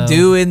they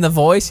do in The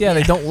Voice? Yeah,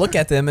 they don't look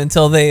at them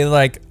until they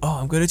like, oh,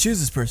 I'm going to choose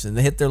this person.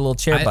 They hit their little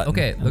chair button.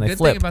 Okay, and the they good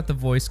flip. thing about The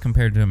Voice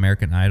compared to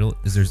American Idol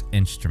is there's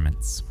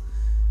instruments.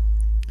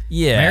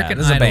 Yeah,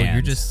 American Idol,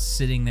 you're just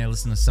sitting there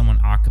listening to someone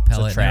a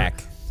cappella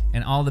track.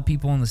 And all the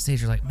people on the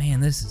stage are like,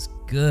 man, this is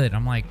good.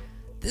 I'm like,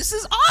 This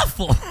is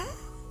awful.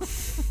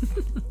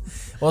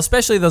 Well,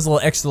 especially those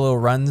extra little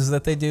runs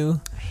that they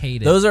do. I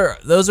hate it.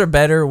 Those are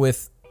better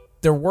with.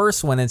 They're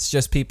worse when it's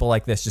just people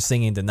like this just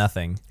singing to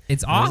nothing.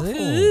 It's awful.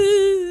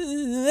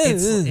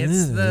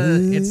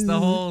 It's the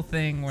whole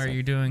thing where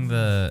you're doing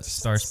the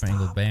Star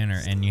Spangled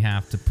Banner and you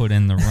have to put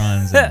in the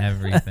runs and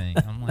everything.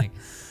 I'm like,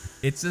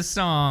 it's a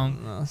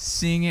song.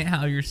 Sing it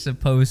how you're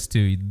supposed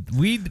to.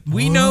 We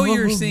know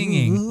you're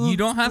singing. You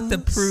don't have to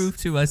prove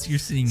to us you're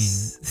singing.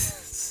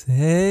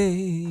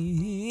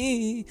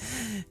 Say,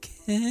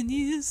 can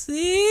you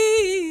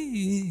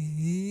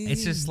see?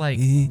 It's just like,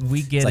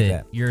 we get like it.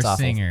 that. You're It's a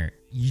awful. singer.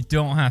 You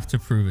don't have to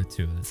prove it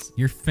to us.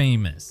 You're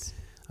famous.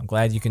 I'm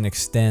glad you can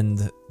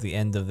extend the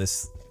end of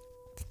this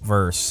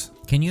verse.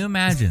 Can you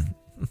imagine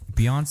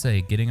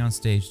Beyonce getting on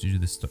stage to do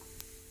the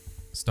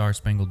Star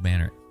Spangled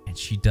Banner and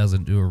she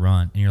doesn't do a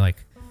run? And you're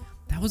like,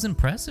 that was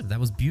impressive. That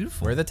was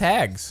beautiful. Where are the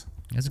tags?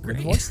 That's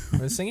great. Where are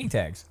the singing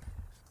tags?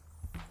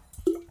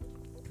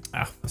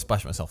 Ah, I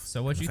splashed myself.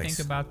 So what in you the think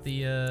face. about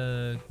the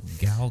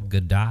Gal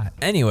Gadot?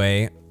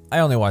 Anyway, I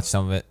only watched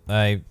some of it.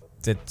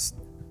 It's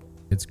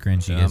It's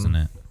cringy, Dumb. isn't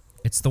it?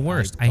 It's the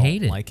worst. I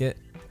hate it. Like it.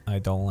 I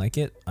don't like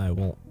it. I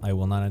will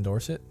not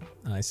endorse it.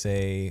 I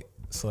say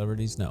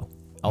celebrities no.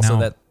 Also, Now,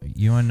 that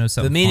you want to know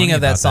something? the meaning funny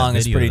of that about song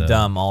is video, pretty though?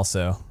 dumb.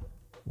 Also,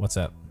 what's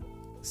up?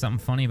 Something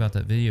funny about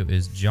that video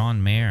is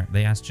John Mayer.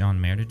 They asked John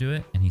Mayer to do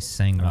it, and he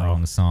sang the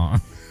wrong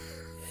song.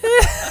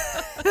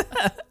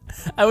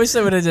 I wish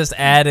I would have just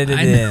added it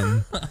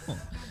in.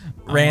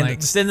 Random, like-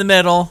 just in the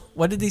middle.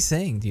 What did he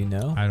sing? Do you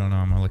know? I don't know.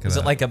 I'm gonna look at Is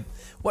that. it like a?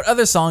 What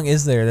other song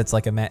is there that's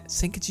like a?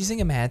 Could you sing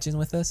 "Imagine"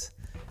 with us?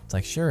 It's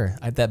like sure.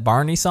 That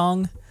Barney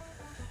song.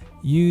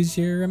 Use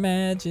your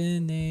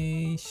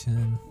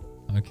imagination.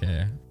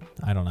 Okay.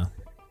 I don't know.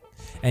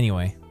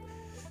 Anyway,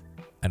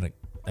 I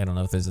don't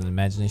know if there's an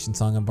imagination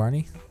song on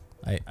Barney.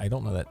 I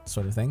don't know that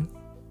sort of thing.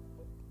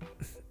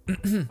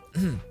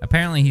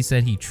 Apparently, he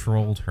said he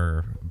trolled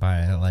her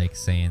by like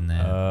saying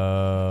that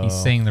he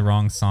sang the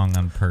wrong song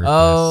on purpose.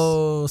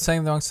 Oh,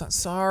 sang the wrong song.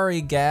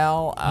 Sorry,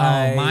 gal. Oh,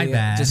 my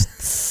bad.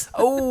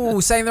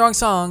 Sang the wrong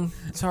song.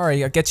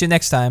 Sorry, I'll get you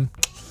next time.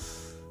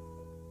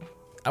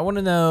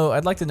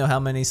 I'd like to know how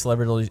many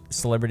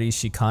celebrities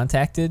she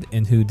contacted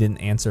and who didn't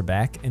answer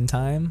back in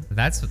time.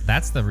 That's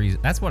the reason.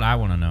 That's what I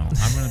want to know.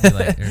 I'm gonna be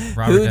like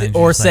Robert Who Downey did,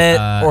 or Jr.'s said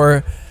like,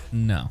 or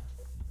no.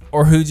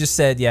 or who just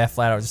said yeah,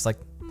 flat out, just like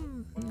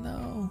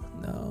no.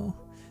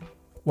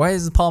 Why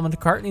is Paul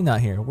McCartney not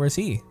here? Where's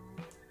he?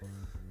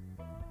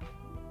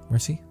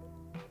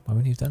 Why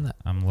would he have done that?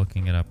 I'm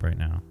looking it up right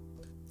now.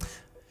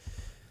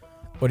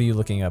 What are you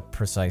looking up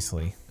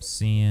precisely?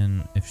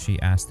 Seeing if she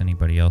asked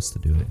anybody else to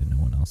do it and no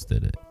one else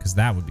did it, because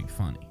that would be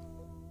funny.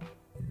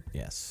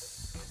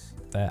 Yes.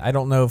 I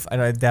don't know if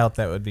I doubt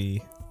that would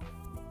be.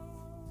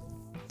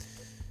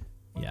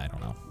 Yeah, I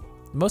don't know.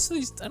 Most of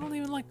these I don't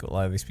even like a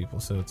lot of these people,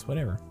 so it's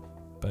whatever.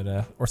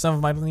 But or some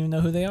of them I don't even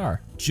know who they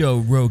are. Joe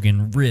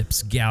Rogan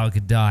rips Gal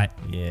Gadot.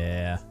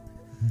 Yeah.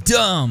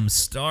 Dumb,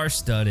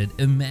 star-studded.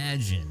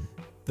 Imagine.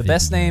 The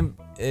best name,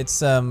 it's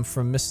from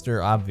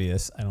Mr.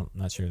 Obvious.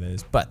 Not sure who that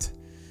is, but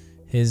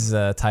his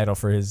title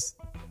for his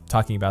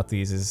talking about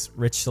these is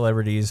 "Rich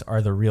celebrities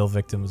are the real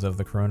victims of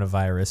the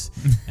coronavirus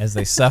as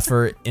they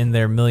suffer in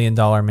their $1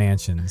 million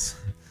mansions."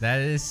 That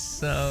is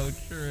so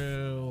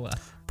true.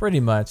 Pretty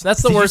much.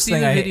 That's the Did you worst see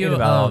thing the I hate video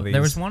about all of- these.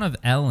 There was one of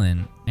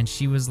Ellen, and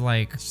she was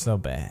like, so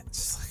bad.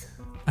 It's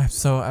like,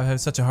 I've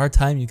had such a hard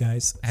time, you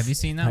guys. "Have you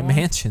seen that My one?"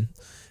 mansion.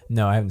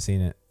 No, I haven't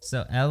seen it.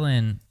 So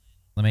Ellen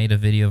made a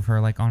video of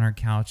her like on her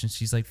couch, and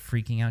she's like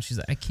freaking out. She's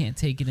like, "I can't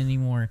take it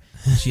anymore."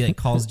 And she like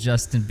calls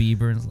Justin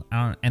Bieber,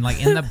 and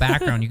like in the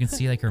background you can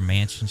see like her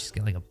mansion. She's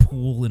got like a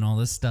pool and all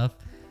this stuff.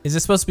 Is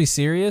it supposed to be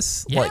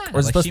serious? Yeah, Or is it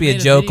like, supposed she to be a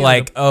made a joke video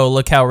like, oh,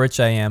 look how rich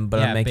I am,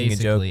 but Yeah, I'm making a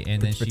joke basically,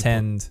 and then she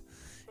pretend.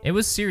 It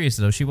was serious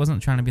though. She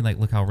wasn't trying to be like,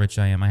 "Look how rich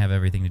I am. I have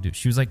everything to do."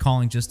 She was like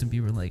calling Justin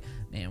Bieber like,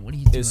 "Man, what are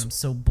you doing? I'm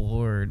so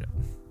bored."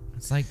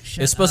 It's like,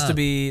 shut It's supposed to up.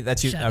 be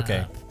that you... Shut okay.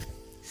 up.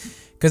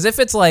 Because if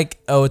it's like,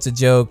 oh, it's a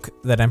joke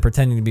that I'm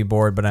pretending to be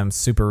bored, but I'm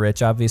super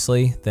rich,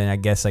 obviously, then I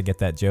guess I get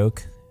that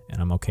joke,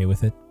 and I'm okay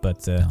with it.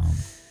 But,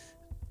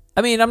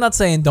 I mean, I'm not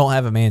saying don't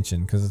have a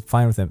mansion, because it's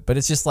fine with it, but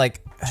it's just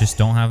like... Just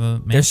don't have a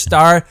mansion.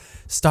 They're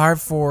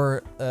starved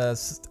for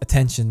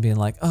attention, being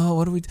like, oh,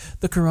 what do we...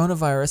 The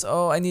coronavirus.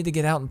 Oh, I need to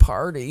get out and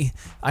party.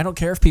 I don't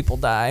care if people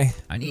die.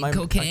 I need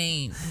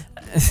cocaine.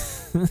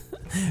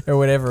 Or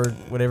whatever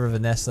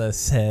Vanessa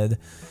said.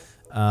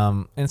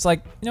 And it's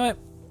like, you know what?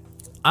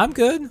 I'm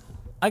good.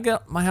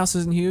 My house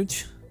isn't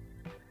huge,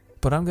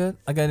 but I'm good.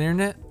 I got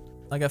internet.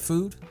 I got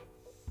food.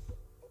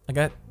 I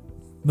got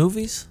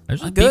movies.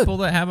 There's I'm people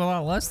that have a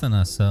lot less than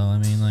us, so I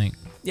mean, like,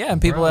 Yeah,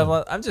 and people Bro. have a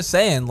lot. I'm just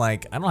saying,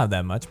 like, I don't have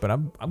that much, but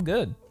I'm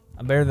good.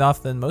 I'm better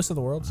off than most of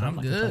the world, so I'm I'm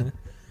not good. complaining.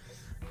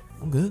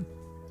 I'm good.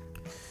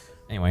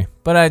 Anyway,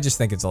 but I just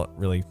think it's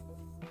really,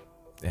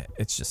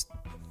 it's just,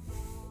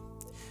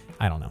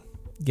 I don't know.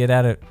 Get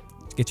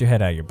your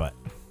head out of your butt.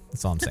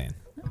 That's all I'm saying.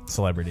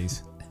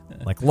 Celebrities,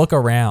 like, look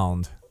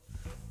around.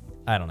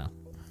 I don't know.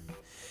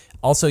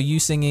 Also, you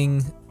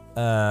singing,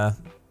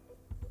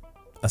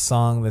 a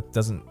song that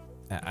doesn't.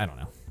 I don't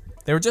know.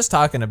 They were just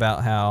talking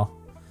about how.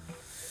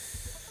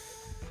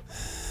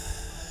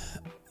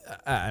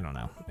 I don't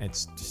know.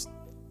 It's just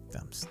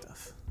dumb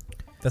stuff.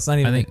 That's not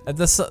even.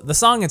 The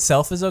song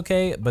itself is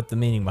okay, but the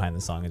meaning behind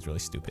the song is really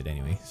stupid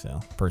anyway. So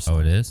personally.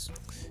 Oh, it is.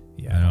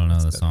 Yeah, I don't know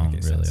the song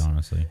really,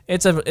 honestly.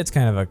 It's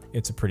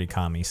a pretty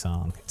commie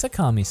song. It's a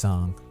commie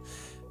song,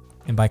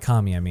 and by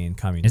commie I mean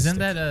communistic. Isn't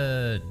that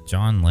a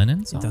John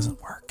Lennon song? It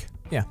doesn't work.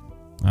 Yeah.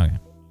 Okay.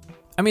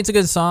 I mean, it's a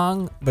good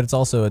song, but it's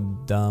also a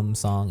dumb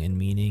song in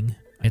meaning.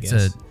 It's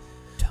a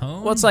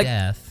tone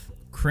deaf,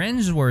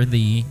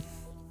 cringeworthy.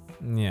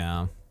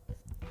 Yeah.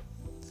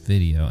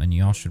 Video, and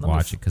y'all should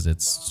watch it because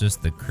it's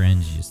just the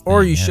cringiest.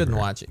 Or you shouldn't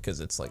watch it because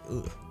it's like,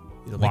 ugh.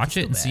 Watch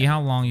it and see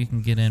how long you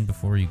can get in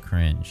before you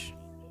cringe.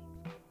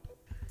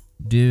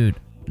 Dude,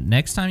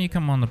 next time you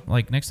come on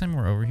next time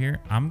we're over here,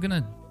 I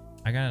got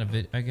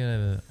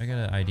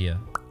an idea.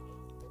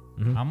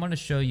 Mm-hmm. I'm gonna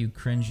show you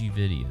cringy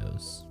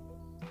videos,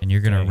 and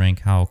you're gonna rank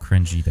how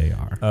cringy they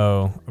are.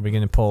 Oh, are we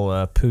gonna pull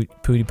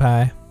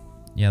PewDiePie?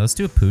 Yeah, let's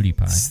do a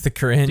PewDiePie. It's the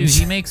cringe. Dude,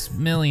 he makes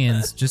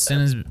millions just in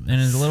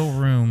his little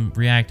room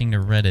reacting to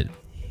Reddit.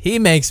 He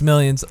makes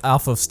millions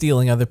off of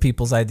stealing other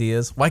people's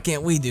ideas. Why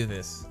can't we do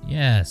this?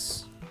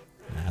 Yes.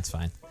 Nah, that's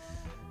fine.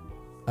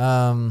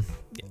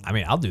 I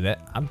mean, I'll do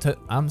that.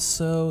 I'm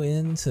so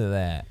into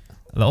that.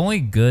 The only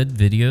good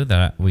video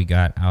that we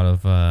got out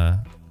of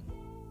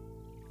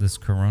this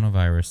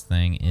coronavirus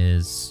thing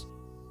is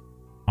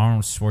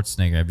Arnold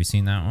Schwarzenegger. Have you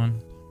seen that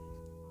one?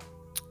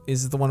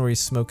 Is it the one where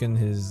he's smoking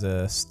his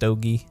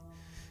stogie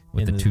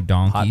with the two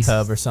donkeys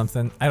hot tub or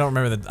something? I don't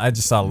remember I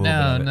just saw a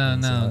little bit of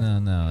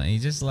it. No. He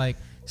just like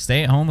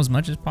stay at home as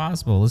much as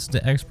possible. Listen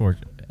to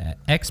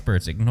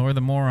experts. Ignore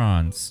the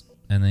morons.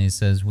 And then he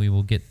says, "We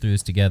will get through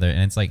this together."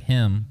 And it's like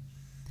him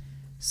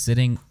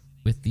sitting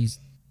with these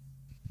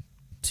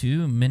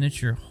two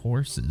miniature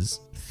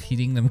horses,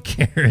 feeding them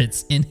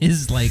carrots in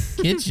his like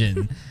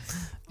kitchen.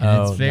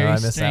 And it's very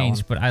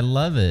strange, but I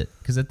love it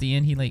because at the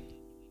end he like.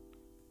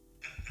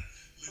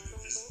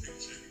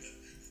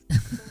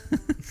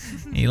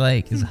 He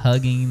like is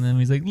hugging them.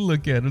 He's like,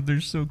 "Look at them,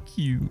 they're so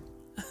cute."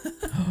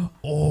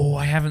 Oh,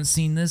 I haven't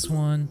seen this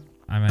one.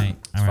 I might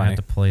have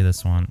to play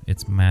this one.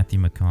 It's Matthew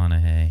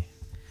McConaughey.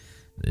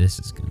 This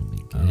is gonna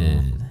be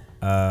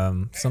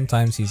good.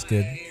 Sometimes he's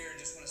good.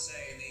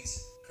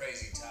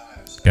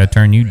 Gotta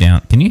turn you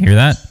down. Can you hear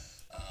that?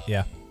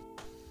 Yeah.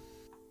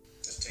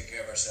 Let's take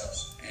care of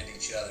ourselves and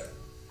each other.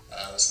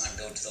 Let's not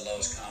go to the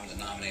lowest common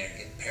denominator,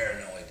 get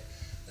paranoid.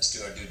 Let's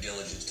do our due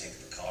diligence, take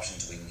the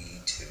precautions we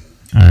need to.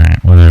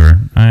 Alright, whatever.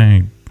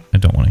 I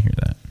don't want to hear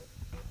that.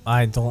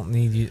 I don't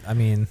need you. I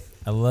mean,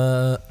 I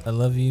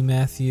love you,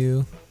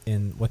 Matthew,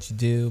 in what you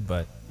do,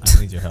 but I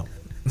need your help.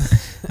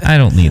 I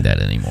don't need that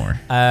anymore.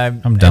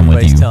 I'm done with you.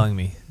 Everybody's telling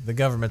me. The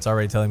government's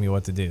already telling me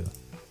what to do.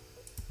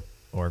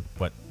 Or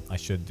what I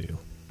should do.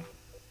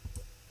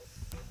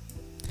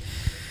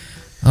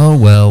 Oh,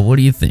 well, what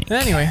do you think?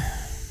 Anyway.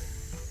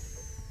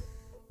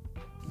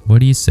 What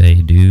do you say,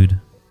 dude?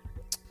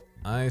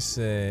 I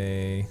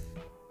say...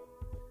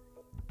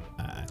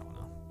 I don't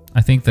know.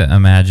 I think the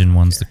Imagine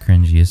one's the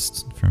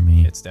cringiest for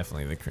me. It's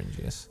definitely the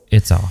cringiest.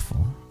 It's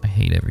awful. I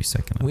hate every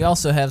second of it. We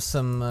also have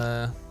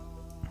some...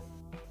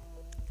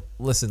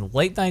 Listen,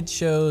 late night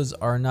shows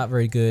are not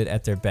very good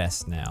at their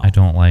best now. I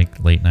don't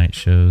like late night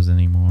shows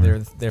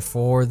anymore. They're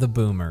for the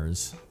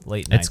boomers.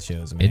 Late night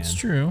shows, man. It's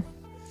true.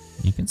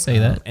 You can say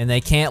that. And they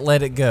can't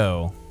let it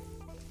go.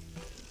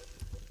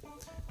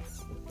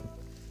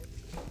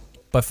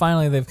 But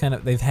finally,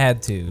 they've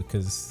had to,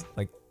 because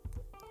like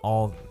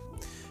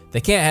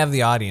they can't have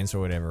the audience or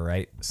whatever,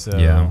 right? So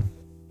yeah.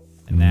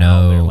 And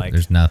now they're like,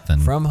 there's nothing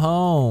from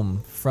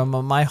home, from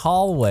my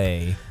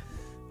hallway.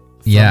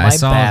 Yeah, I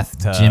saw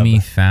bathtub.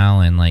 Jimmy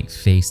Fallon like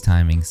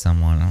FaceTiming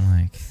someone. I'm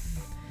like,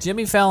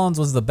 Jimmy Fallon's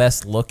was the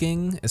best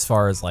looking as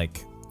far as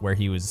like where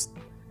he was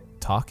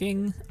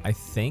talking, I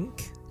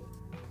think.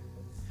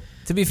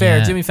 To be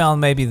fair, Jimmy Fallon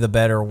may be the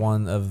better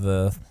one of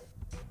the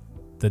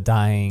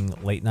dying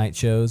late night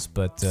shows,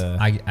 but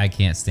I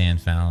can't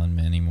stand Fallon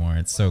anymore.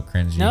 It's so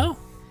cringy. No,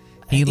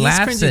 he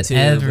laughs at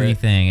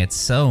everything. It's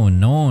so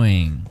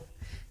annoying.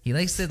 He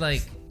likes to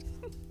like.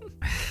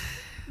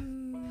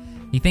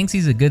 He thinks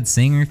he's a good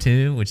singer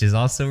too, which is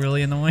also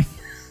really annoying.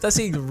 Does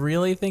he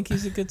really think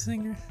he's a good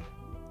singer?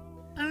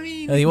 I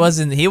mean, he was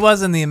in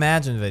the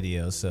Imagine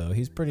video, so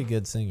he's a pretty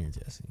good singer,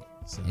 Jesse.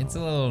 So. It's a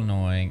little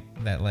annoying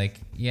that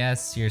like,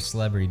 yes, you're a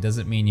celebrity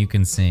doesn't mean you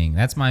can sing.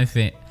 That's my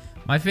favorite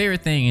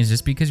thing is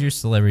just because you're a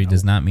celebrity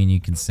does not mean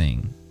you can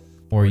sing,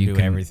 or you do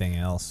can everything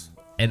else.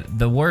 And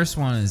the worst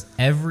one is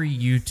every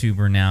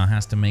YouTuber now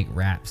has to make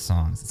rap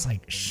songs. It's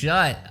like,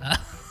 shut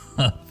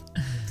up.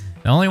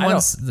 The only one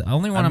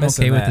I'm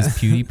okay with is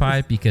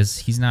PewDiePie because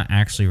he's not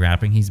actually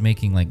rapping. He's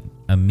making like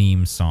a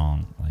meme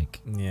song. Like,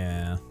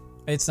 yeah,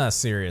 it's not a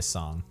serious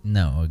song.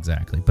 No,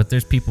 exactly. But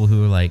there's people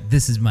who are like,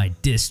 this is my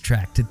diss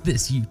track to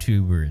this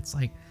YouTuber. It's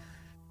like,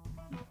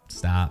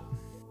 stop.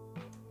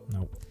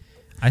 Nope.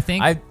 I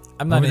think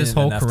I'm not over this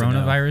whole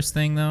coronavirus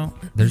thing though,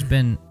 there's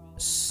been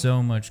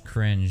so much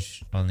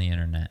cringe on the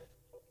internet.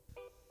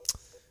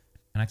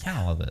 and I kind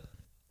of love it.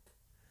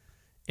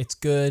 It's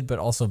good, but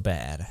also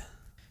bad.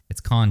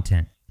 It's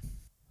content.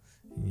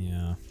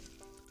 Yeah.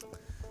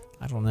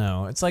 I don't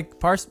know. It's like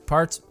part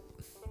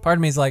of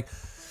me is like,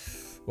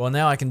 well,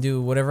 now I can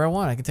do whatever I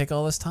want. I can take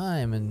all this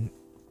time and,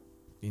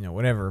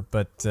 whatever.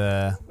 But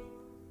it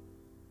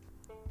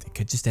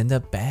could just end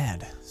up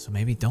bad. So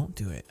maybe don't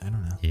do it. I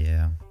don't know.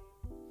 Yeah.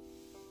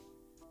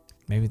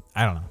 Maybe,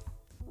 I don't know.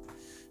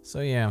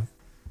 So yeah.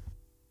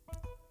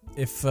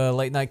 If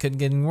late night couldn't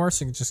get any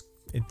worse,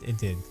 it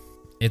did.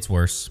 It's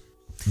worse.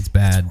 It's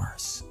bad. It's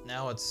worse.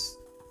 Now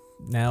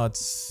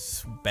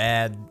it's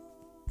bad.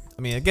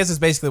 I mean, I guess it's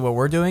basically what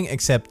we're doing,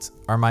 except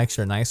our mics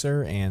are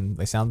nicer and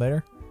they sound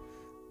better.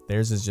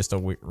 Theirs is just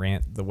a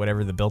rant,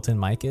 whatever the built-in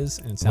mic is,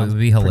 and it sounds What would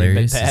be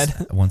hilarious bad.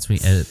 is once we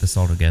edit this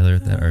all together,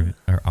 that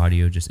our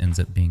audio just ends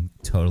up being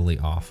totally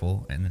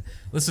awful. And then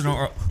listen to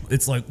our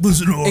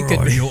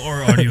audio.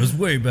 Our audio is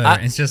way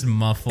better. It's just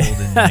muffled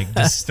and like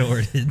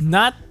distorted.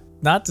 Not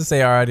to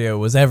say our audio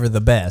was ever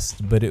the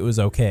best, but it was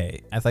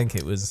okay. I think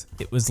it was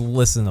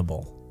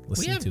listenable.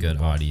 We have good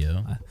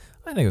audio.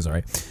 I think it was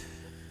alright.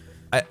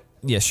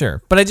 Yeah,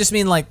 sure. But I just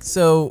mean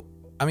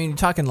you're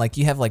talking like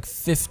you have like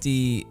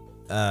 50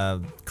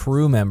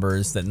 crew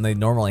members that they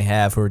normally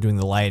have who are doing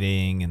the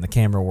lighting and the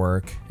camera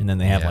work, and then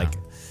they have like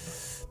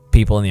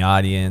people in the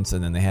audience,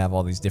 and then they have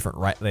all these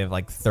different they have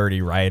like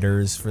 30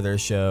 writers for their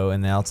show,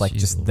 and now it's like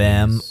just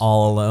them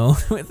all alone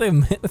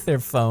with their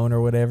phone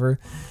or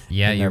whatever.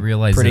 Yeah, you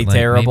realize pretty that,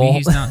 terrible. Maybe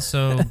he's not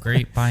so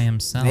great by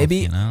himself.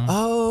 Maybe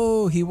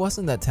he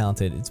wasn't that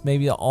talented. It's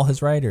maybe all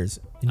his writers.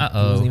 He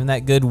Uh-oh. wasn't even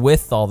that good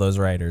with all those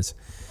writers.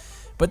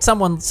 But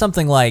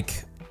something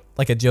like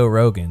a Joe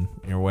Rogan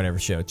or whatever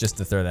show, just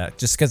to throw that,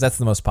 just because that's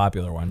the most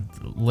popular one.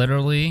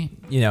 Literally,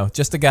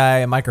 just a guy,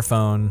 a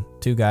microphone,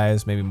 two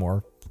guys, maybe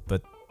more,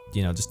 but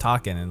just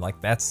talking, and like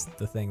that's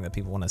the thing that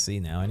people want to see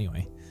now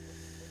anyway.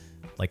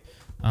 Like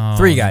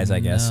three guys,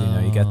 I guess.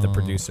 You got the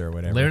producer or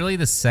whatever. Literally,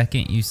 the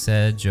second you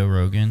said Joe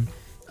Rogan,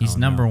 he's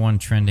number one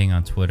trending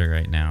on Twitter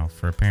right now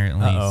for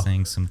apparently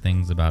saying some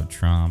things about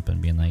Trump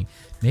and being like,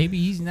 maybe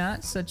he's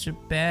not such a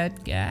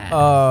bad guy.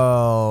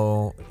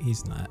 Oh,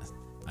 he's not.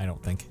 I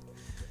don't think.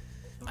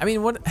 I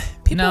mean, what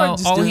people are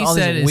just doing all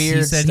this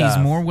weird stuff. He's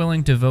more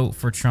willing to vote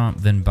for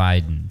Trump than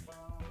Biden.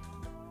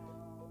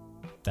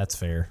 That's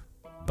fair.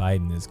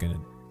 Biden is gonna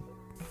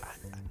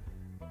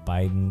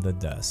Biden the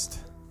dust.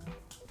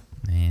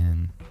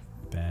 Man,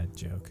 bad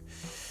joke.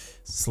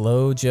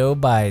 Slow Joe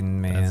Biden,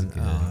 man. That's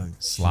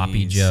good.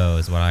 Sloppy Joe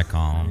is what I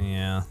call him.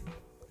 Yeah.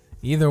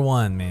 Either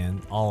one,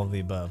 man. All of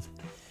the above.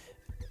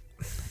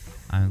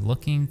 I'm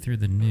looking through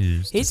the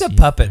news. He's a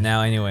puppet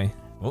now, anyway.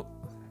 Oh,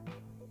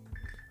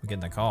 we're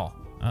getting a call.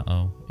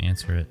 Uh-oh.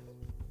 Answer it.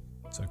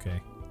 It's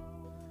okay.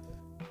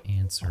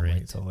 Answer it.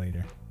 Wait till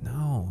later.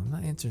 No, I'm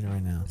not answering it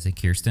right now. Is it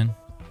Kirsten?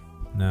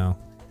 No.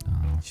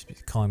 Oh.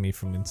 She's calling me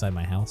from inside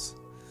my house.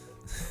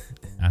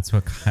 That's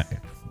what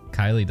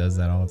Kylie does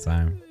that all the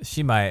time.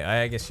 She might.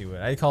 I guess she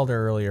would. I called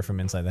her earlier from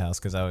inside the house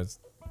because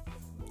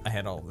I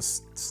had all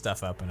this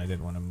stuff up and I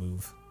didn't want to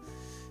move.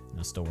 I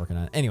was still working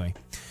on it. Anyway.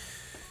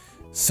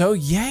 So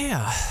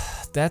yeah,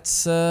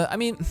 that's. I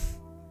mean,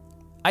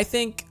 I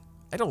think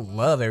I don't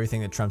love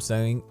everything that Trump's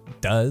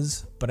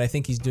does, but I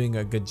think he's doing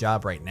a good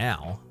job right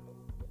now.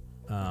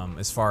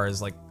 As far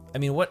as like, I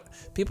mean, what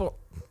people,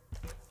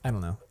 I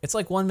don't know. It's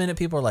like 1 minute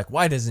people are like,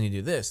 why doesn't he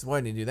do this?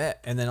 Why didn't he do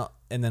that? And then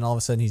all of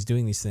a sudden he's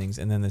doing these things,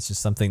 and then it's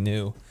just something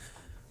new,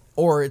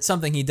 or it's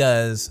something he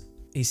does,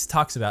 he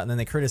talks about, and then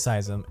they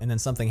criticize him, and then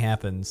something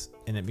happens,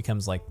 and it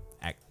becomes like,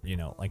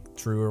 like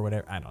true or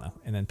whatever. I don't know.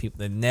 And then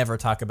they never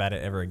talk about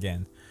it ever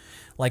again.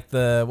 Like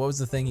what was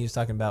the thing he was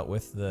talking about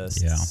with the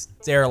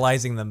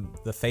sterilizing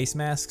the face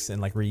masks and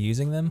like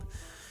reusing them,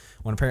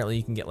 when apparently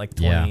you can get like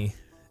 20,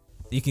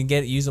 you can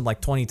use them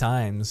like 20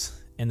 times.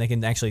 And they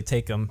can actually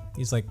take them.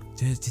 He's like,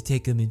 just to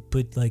take them and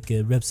put like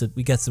reps of.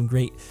 We have some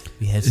great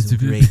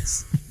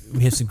liquids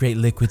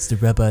to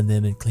rub on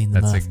them and clean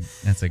them off.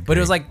 But it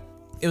was like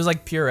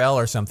Purell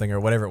or something or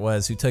whatever it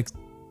was, who took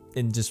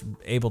and just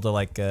able to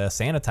like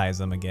sanitize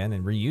them again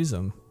and reuse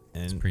them.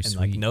 And pretty and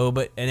sweet.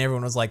 like and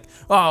everyone was like,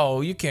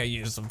 oh, you can't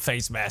use some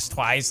face mask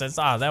twice.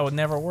 That would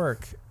never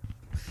work.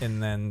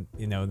 And then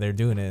they're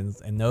doing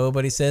it and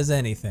nobody says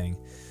anything.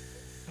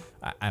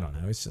 I don't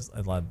know. It's just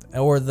a lot.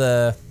 Or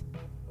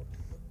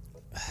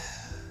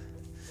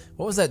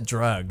what was that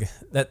drug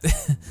that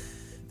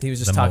he was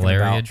just talking about? The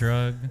malaria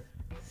drug?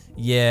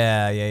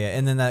 Yeah.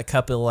 And then that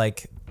couple were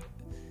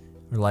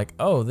like,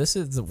 oh, this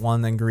is the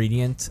one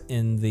ingredient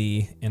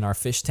in our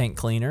fish tank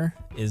cleaner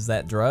is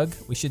that drug.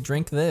 We should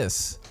drink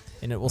this,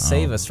 and it will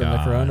save us from the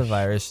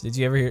coronavirus. Did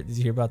you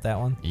hear about that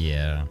one?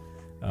 Yeah.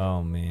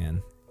 Oh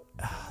man.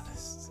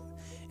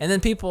 And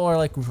then people are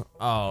like,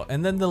 oh,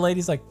 and then the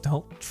lady's like,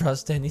 don't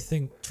trust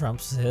anything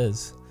Trump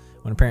says.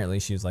 When apparently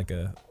she was like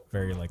a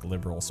very like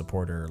liberal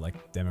supporter,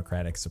 like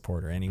Democratic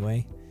supporter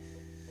anyway.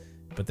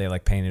 But they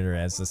like painted her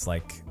as this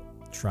like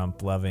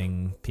Trump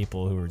loving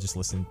people who were just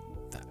listening.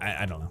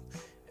 I don't know.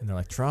 And they're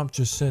like, Trump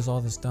just says all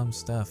this dumb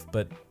stuff.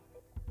 But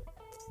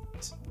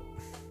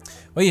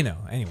Well,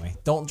 anyway,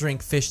 don't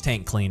drink fish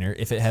tank cleaner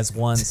if it has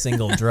one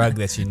single drug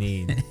that you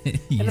need. And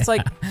it's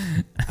like,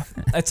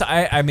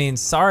 I mean,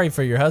 sorry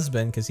for your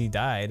husband because he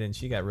died and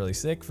she got really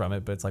sick from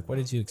it. But it's like, what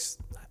did you?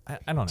 I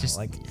don't know. Just,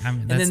 like,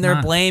 and then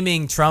they're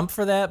blaming Trump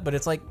for that. But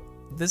it's like,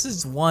 this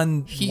is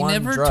one. He one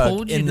never drug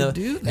told you in to the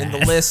do that. in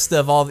the list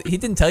of all. He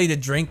didn't tell you to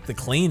drink the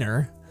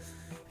cleaner.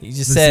 He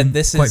just said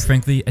this quite is. Quite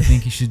frankly, I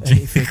think you should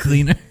drink the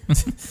cleaner.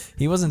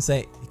 He wasn't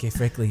saying. Okay,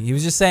 frankly, he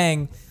was just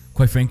saying.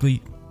 Quite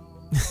frankly.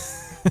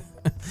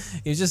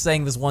 He was just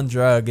saying this one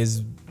drug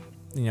is,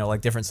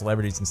 like different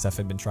celebrities and stuff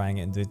have been trying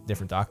it, and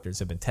different doctors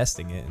have been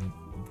testing it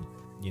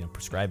and,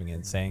 prescribing it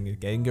and saying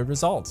getting good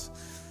results.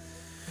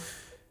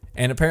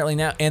 And apparently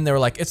now, and they were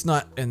like, it's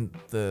not in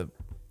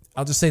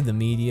I'll just say the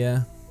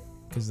media,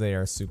 because they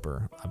are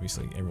super,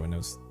 obviously everyone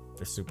knows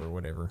they're super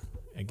whatever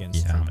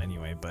against Trump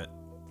anyway, but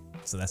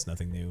so that's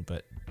nothing new.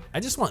 But I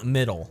just want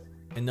middle,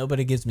 and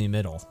nobody gives me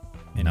middle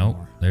anymore.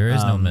 Nope, there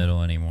is no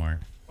middle anymore.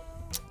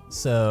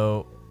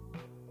 So,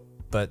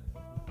 but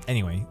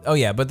anyway,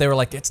 but they were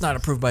like, it's not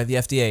approved by the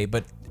FDA,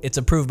 but it's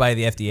approved by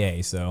the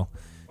FDA, so,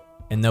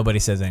 and nobody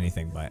says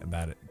anything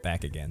about it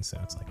back again, so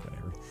it's like,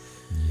 whatever.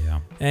 Yeah.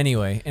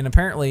 Anyway, and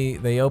apparently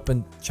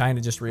China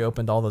just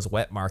reopened all those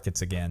wet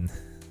markets again.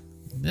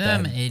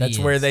 Them idiots. That's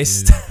where they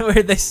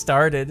where they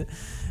started.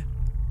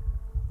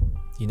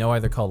 You know why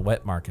they're called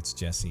wet markets,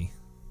 Jesse?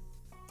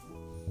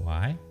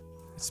 Why?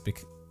 It's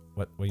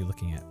what are you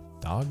looking at?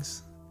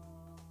 Dogs?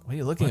 What are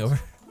you looking over?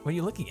 What are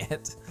you looking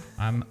at?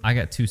 I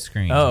got two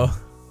screens. Oh,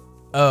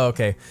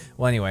 okay.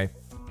 Well, anyway,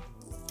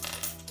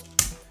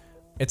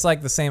 it's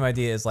like the same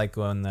idea as like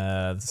when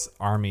this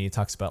army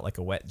talks about like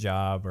a wet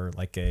job or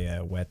like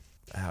a wet,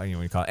 how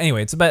you call it.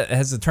 Anyway, it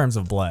has the terms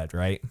of blood,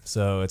 right?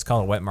 So it's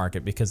called a wet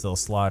market because they'll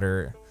just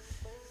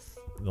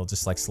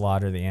like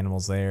slaughter the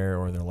animals there,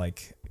 or they're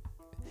like,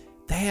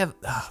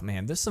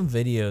 there's some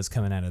videos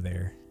coming out of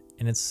there,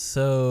 and it's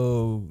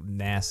so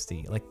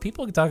nasty. Like,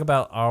 people can talk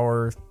about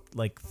our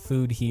like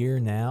food here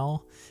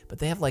now, but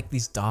they have like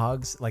these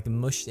dogs like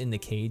mushed into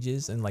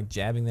cages and like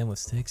jabbing them with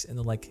sticks, and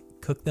they'll like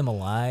cook them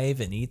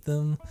alive and eat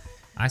them.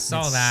 I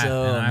saw It's that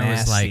so and I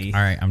was nasty. like,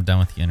 all right, I'm done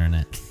with the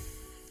internet.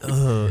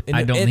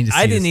 I don't need to see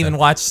I didn't this even stuff.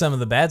 watch some of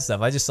the bad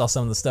stuff. I just saw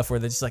some of the stuff where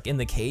they're just like in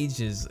the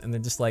cages and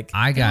they're just like,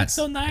 they look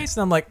so nice,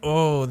 and I'm like,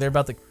 they're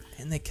about to,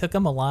 and they cook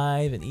them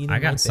alive and eat them. I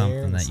got right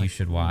something there, that you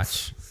should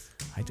watch.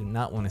 I do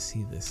not want to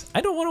see this.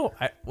 I don't want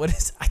to.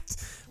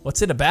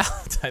 What's it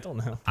about? I don't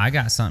know. I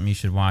got something you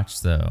should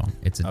watch though.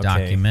 It's a Okay.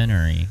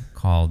 documentary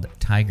called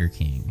Tiger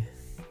King.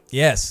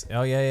 Yes.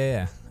 Oh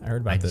yeah. I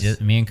heard about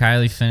this. Me and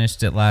Kylie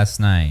finished it last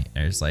night.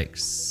 There's like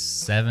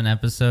 7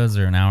 episodes,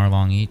 or an hour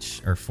long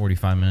each, or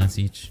 45 minutes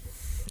each.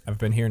 I've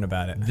been hearing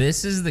about it.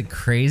 This is the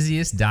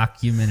craziest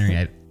documentary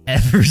I've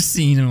ever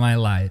seen in my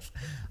life.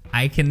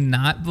 I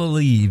cannot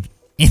believe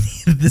any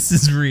of this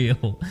is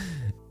real.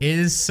 It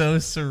is so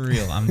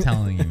surreal. I'm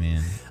telling you,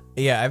 man.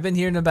 Yeah, I've been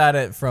hearing about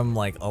it from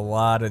like a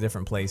lot of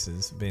different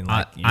places, being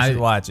like, you should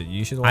watch it.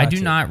 You should watch it. I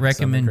do not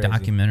recommend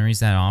documentaries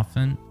that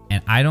often,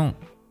 and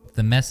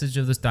the message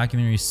of this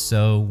documentary is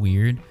so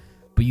weird,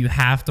 but you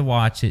have to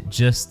watch it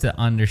just to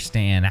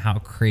understand how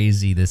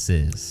crazy this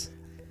is.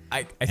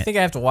 I think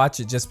I have to watch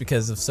it just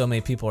because of so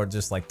many people are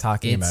just like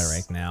talking about it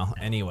right now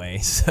anyway,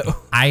 so.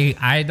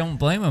 I don't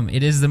blame them.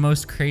 It is the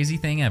most crazy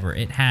thing ever.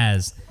 It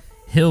has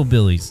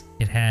hillbillies.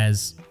 It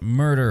has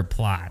murder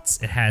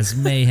plots. It has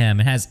mayhem.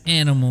 It has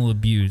animal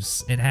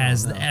abuse. It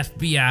has the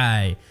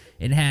FBI.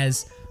 It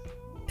has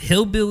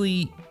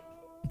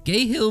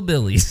gay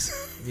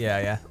hillbillies.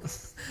 Yeah.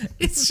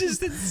 It's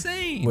just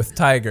insane. With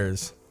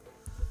tigers.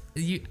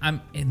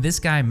 And this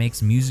guy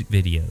makes music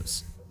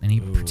videos, and he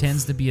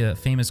pretends to be a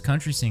famous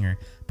country singer,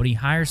 but he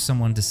hires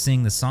someone to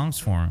sing the songs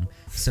for him.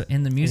 So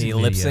in the music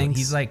video, lip syncs?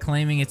 he's like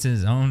claiming it's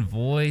his own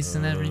voice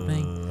and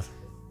everything. That's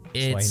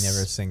why he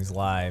never sings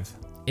live.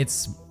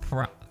 It's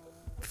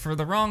for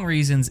the wrong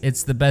reasons.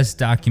 It's the best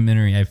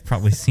documentary I've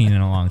probably seen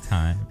in a long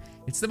time.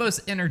 It's the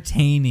most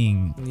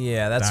entertaining.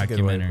 Yeah, that's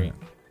documentary. a good way to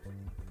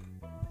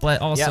put it.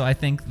 But also, I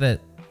think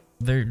that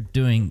they're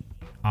doing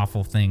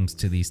awful things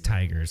to these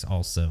tigers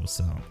also.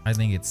 So I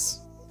think it's.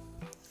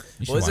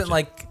 Well, isn't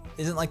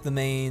like the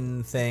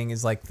main thing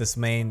is like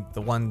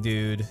the one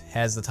dude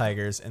has the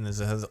tigers, and there's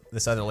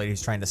this other lady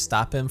who's trying to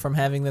stop him from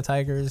having the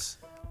tigers,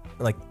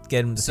 or like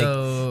get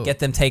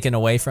them taken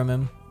away from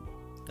him.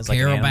 It's like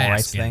Carol an animal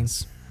rights thing.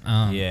 Baskins.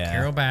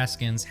 Carol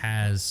Baskins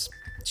has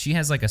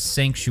like a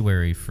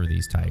sanctuary for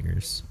these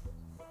tigers.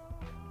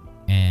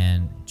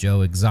 And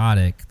Joe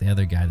Exotic, the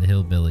other guy, the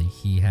hillbilly,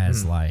 he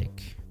has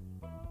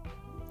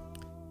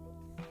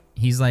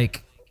he's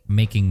like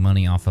making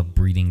money off of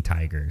breeding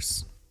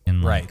tigers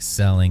and like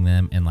selling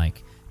them, and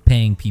like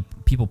paying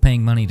people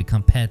paying money to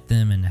come pet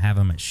them and have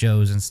them at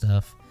shows and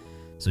stuff.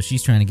 So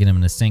she's trying to get him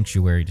in a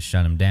sanctuary to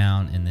shut him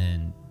down, and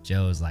then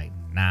Joe's like,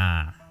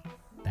 nah,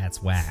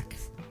 that's whack.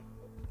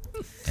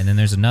 And then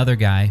there's another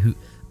guy who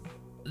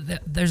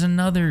there's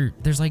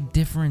like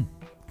different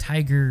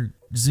tiger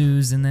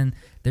zoos, and then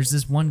there's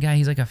this one guy,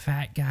 he's like a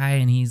fat guy,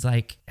 and he's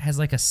like has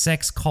like a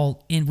sex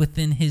cult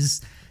within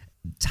his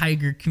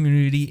tiger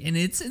community, and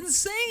it's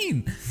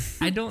insane.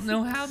 I don't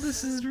know how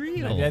this is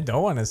real. Maybe I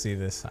don't want to see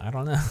this. I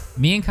don't know.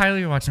 Me and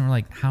Kylie are watching. We're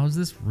like, how is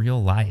this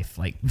real life?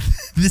 Like,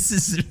 this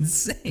is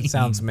insane. It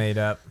sounds made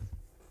up.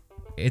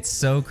 It's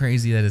so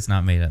crazy that it's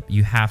not made up.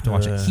 You have to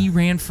watch it. He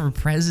ran for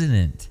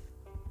president.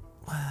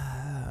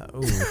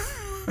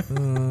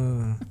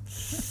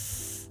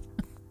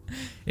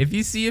 If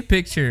you see a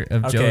picture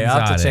of Joe Okay, I'll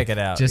have to Exotic, check it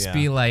out, just yeah.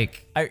 be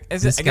like,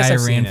 this I guess guy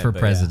I've seen ran it, for but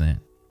yeah. president.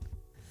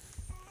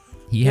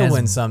 He He'll has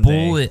win someday.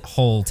 bullet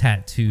hole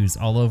tattoos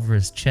all over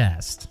his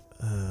chest.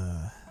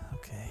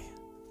 Okay.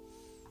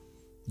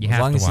 You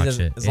have to watch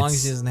it. As long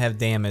as he doesn't have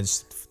damage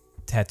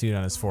tattooed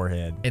on his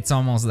forehead. It's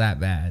almost that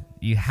bad.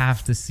 You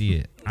have to see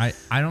it.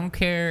 I don't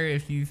care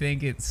if you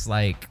think it's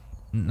like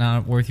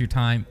not worth your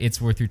time. It's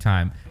worth your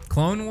time.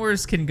 Clone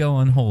Wars can go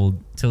on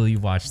hold till you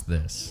watch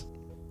this.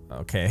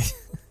 Okay.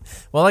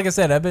 Well, like I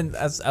said,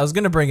 I was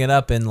gonna bring it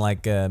up in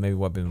like maybe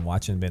what I've been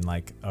watching. Been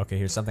like, okay,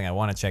 here's something I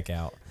want to check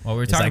out. Well,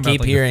 we're Is talking I about keep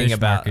like hearing the fish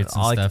about markets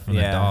and all stuff and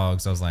the yeah.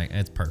 dogs. I was like,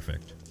 it's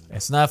perfect.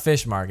 It's not a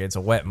fish market. It's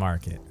a wet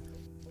market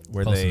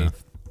where Close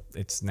enough.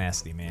 It's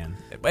nasty, man.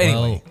 But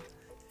anyway, Well,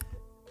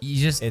 you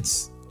just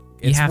it's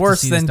have to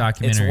worse see this than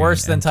documentary, it's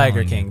worse than I'm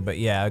Tiger telling you. King. But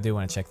yeah, I do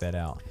want to check that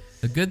out.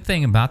 the good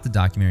thing about the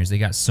documentary is they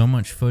got so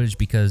much footage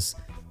because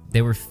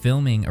they were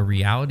filming a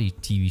reality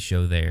TV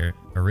show there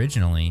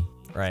originally,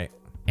 Right.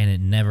 and it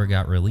never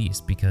got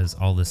released because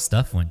all this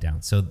stuff went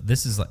down. So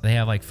this is like they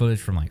have like footage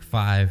from like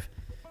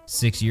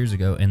 5-6 years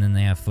ago, and then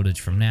they have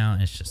footage from now.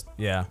 And it's just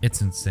Yeah.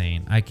 it's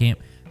insane. I can't.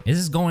 This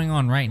is going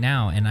on right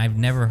now, and I've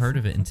never heard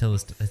of it until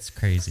it's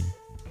crazy.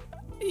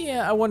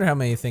 Yeah, I wonder how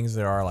many things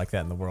there are like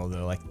that in the world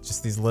though. Like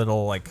just these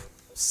little like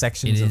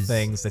sections It of is-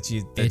 things that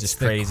they're It's just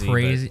the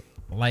crazy.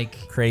 but like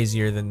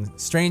stranger than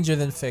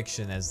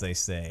fiction, as they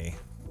say.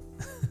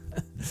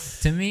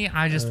 to me,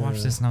 I just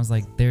watched this and I was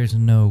like, "There's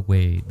no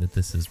way that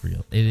this is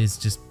real." It is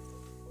just,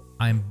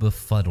 I'm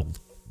befuddled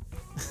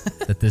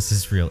that this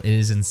is real. It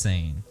is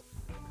insane.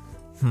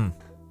 I'll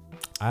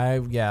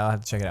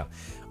have to check it out.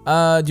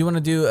 Do you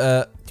want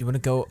to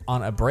go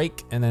on a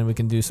break and then we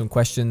can do some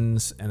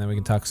questions and then we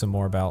can talk some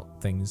more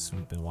about things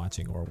we've been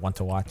watching or want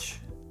to watch?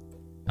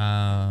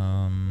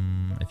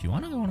 If you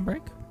want to go on a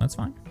break, that's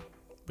fine.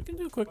 We can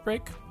do a quick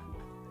break.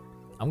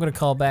 I'm gonna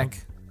call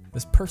back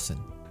this person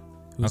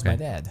who's Okay. my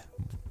dad.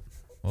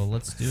 Well,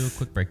 let's do a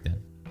quick break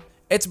then.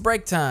 It's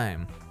break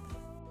time.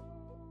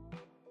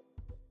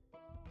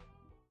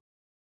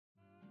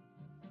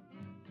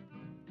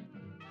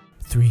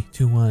 Three,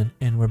 two, one,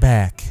 and we're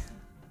back.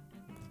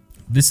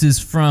 This is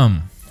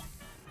from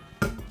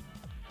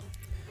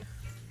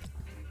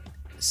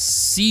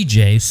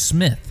CJ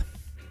Smith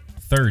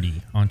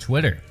 30 on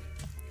Twitter.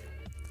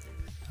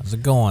 How's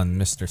it going,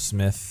 Mr.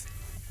 Smith?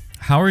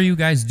 How are you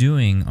guys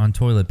doing on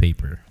toilet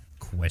paper?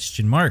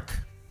 Question mark.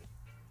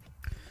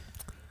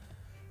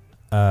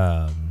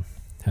 How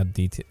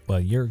detailed? Well,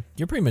 you're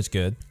pretty much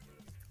good.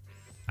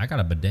 I got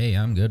a bidet.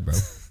 I'm good, bro.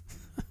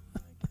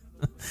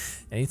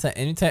 Anytime,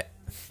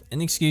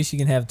 any excuse you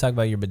can have to talk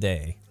about your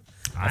bidet.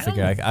 I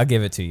figure I'll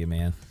give it to you,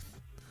 man.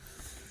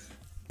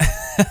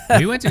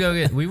 we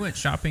went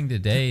shopping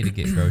today to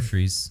get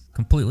groceries.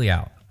 Completely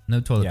out. No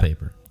toilet Yeah.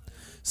 paper.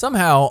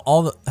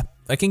 Somehow,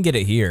 I can get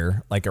it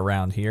here, like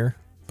around here,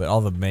 but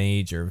all the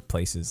major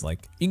places, like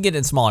you can get it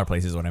in smaller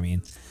places. What I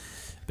mean,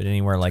 but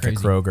anywhere like a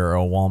crazy. Kroger or a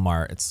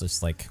Walmart, it's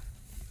just like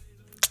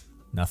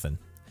nothing.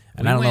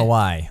 And I don't know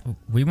why.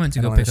 We went to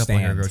I go don't pick up like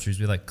our understand. groceries.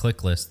 We like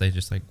click list. They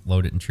just like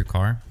load it into your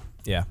car.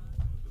 Yeah,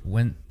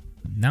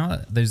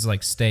 Now there's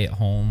like stay at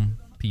home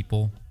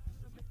people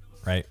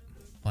right.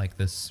 like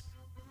this,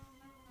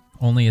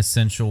 only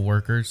essential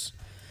workers.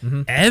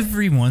 Mm-hmm.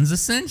 Everyone's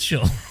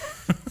essential.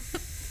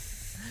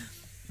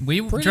 We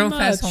Pretty drove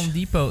past much. Home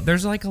Depot.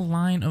 There's like a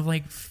line of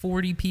like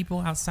 40 people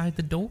outside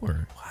the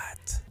door.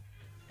 What?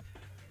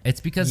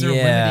 It's because they're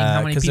limiting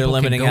how many 'cause people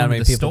they're can limiting go how into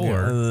many the people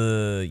store.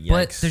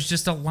 But yikes. there's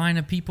just a line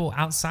of people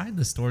outside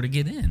the store to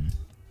get in.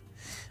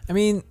 I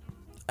mean,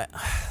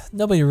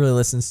 nobody really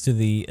listens to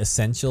the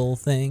essential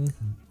thing.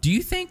 Do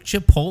you think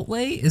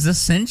Chipotle is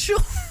essential?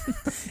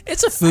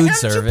 It's a food Have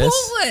service.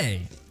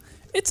 Chipotle.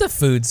 It's a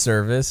food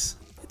service.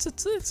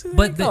 It's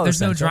But they call it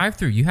there's no essential.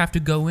 drive-through. You have to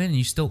go in and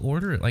you still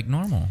order it like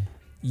normal.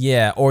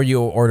 Yeah, or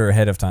you order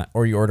ahead of time,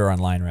 or you order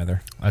online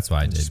rather. That's what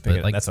I did. Just pick But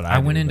it- like, that's what I I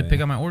went do, in to but pick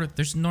yeah. up my order.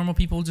 There's normal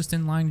people just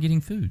in line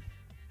getting food.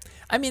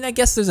 I mean, I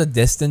guess there's a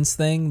distance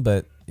thing,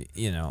 but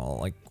you know,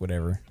 like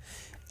whatever.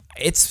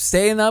 It's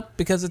staying up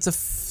because it's a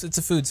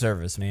food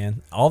service,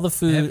 man. All the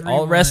food, all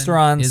Everyone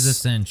restaurants is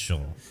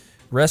essential.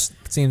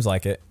 seems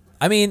like it.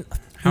 I mean,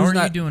 How who's are you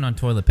not- doing on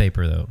toilet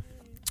paper though?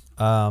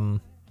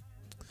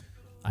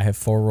 I have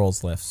 4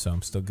 rolls left, so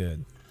I'm still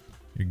good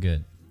You're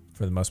good.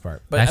 for the most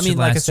part. But That I mean, should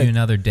like I last said, you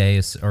another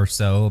day or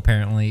so,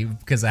 apparently,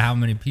 because of how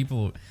many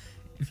people.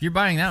 If you're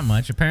buying that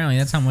much, apparently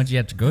that's how much you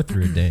have to go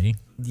through a day.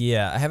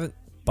 yeah,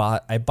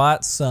 I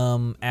bought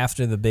some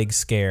after the big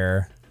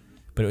scare,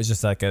 but it was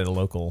just like at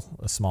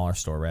a smaller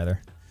store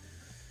rather.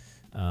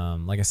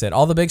 Like I said,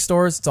 all the big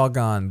stores, it's all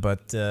gone.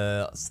 But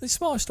the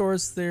smaller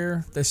stores,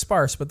 they're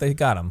sparse, but they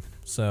got them.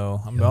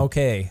 So I'm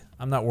okay.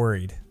 I'm not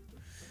worried.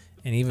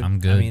 And even I'm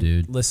good,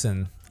 dude.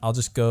 Listen, I'll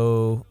just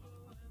get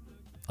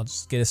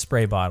a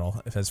spray bottle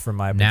if it's for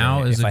my bidet,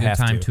 Now is a good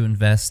time to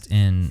invest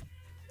in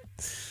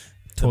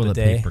toilet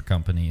paper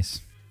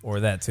companies.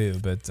 Or that too,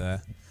 but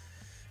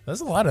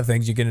there's a lot of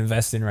things you can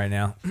invest in right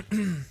now.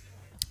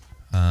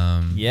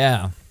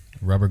 Yeah.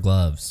 Rubber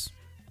gloves,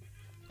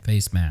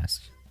 face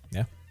masks.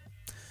 Yeah.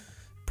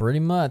 Pretty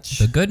much.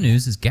 The good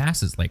news is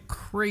gas is like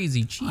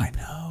crazy cheap. I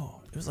know.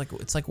 It's like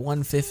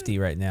 $1.50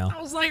 right now.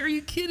 I was like, are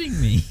you kidding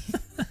me?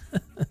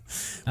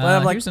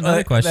 But here's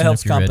another question. That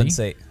helps if you're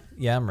compensate. Ready.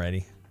 Yeah, I'm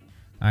ready.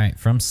 All right,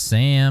 from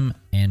Sam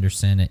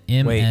Anderson at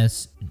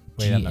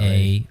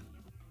MSGADAY.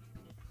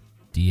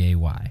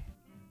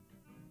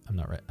 I'm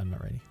not ready.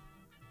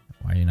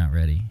 Why are you not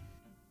ready?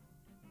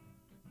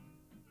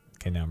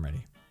 Okay, now I'm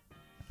ready.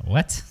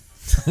 What?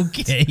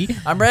 Okay.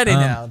 I'm ready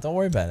now. Don't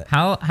worry about it.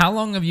 How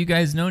long have you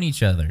guys known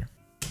each other?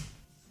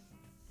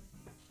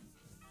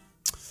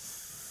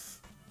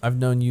 I've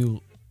known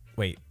you.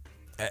 Wait.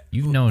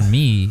 You've known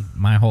me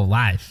my whole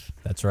life.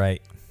 That's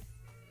right.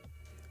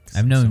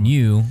 I've known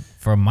you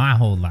for my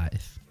whole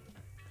life.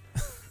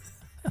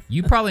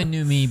 You probably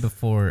knew me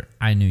before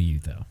I knew you,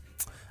 though.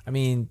 I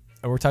mean,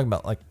 are we talking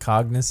about like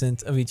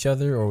cognizant of each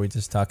other, or are we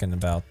just talking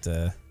about?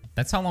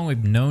 That's how long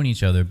we've known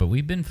each other, but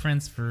we've been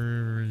friends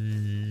for.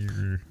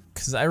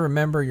 Because I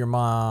remember your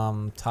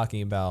mom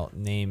talking about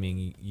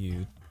naming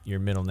your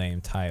middle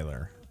name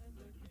Tyler.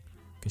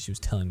 Because she was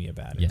telling me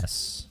about it.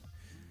 Yes.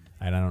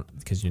 I don't,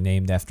 because you're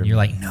named after You're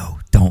me. like, no,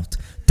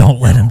 don't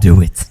let him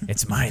do it.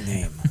 It's my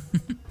name.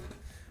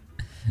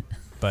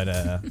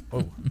 But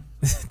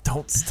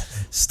don't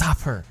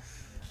stop her.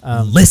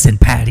 Listen,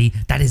 Patty,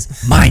 that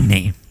is my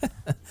name.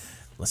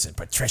 Listen,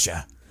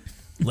 Patricia.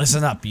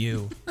 Listen up,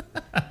 you.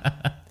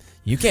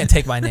 You can't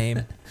take my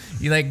name.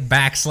 You like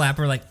backslap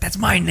her like, that's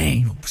my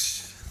name.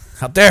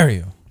 How dare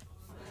you?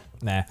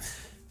 Nah.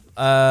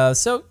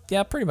 So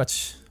yeah, pretty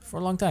much for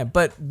a long time.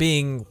 But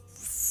being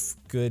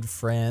good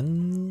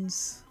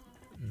friends,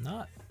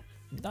 not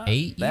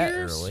 8 that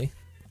years? early.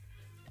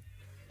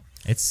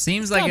 It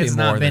seems It's like gotta it's be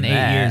not more been than 8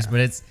 that. years,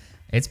 but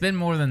it's been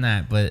more than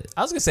that. But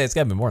I was gonna say it's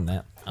gotta be more than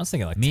that. I was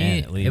thinking like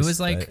 10 at least. it was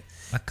like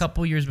a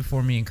couple years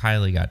before me and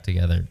Kylie got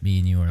together. Me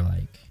and you were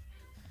like,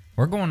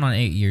 we're going on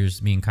 8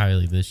 years. Me and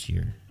Kylie this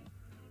year.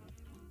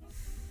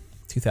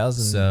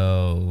 2009.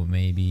 So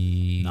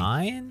maybe.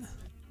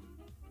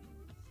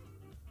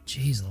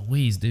 Jeez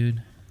Louise,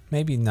 dude.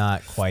 Maybe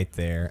not quite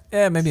there.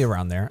 Yeah, maybe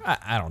around there.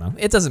 I don't know.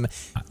 It doesn't.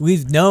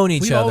 We've known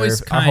each We've other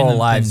always our kind whole of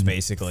lives, been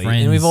basically,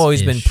 and we've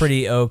always been friends-ish.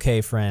 pretty okay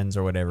friends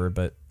or whatever.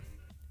 But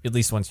at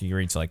least once you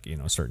reach like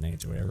a certain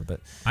age or whatever. But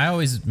I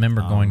always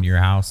remember going to your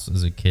house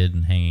as a kid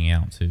and hanging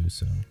out too.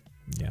 So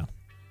yeah.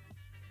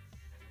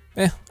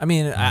 Yeah, I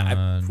mean,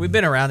 we've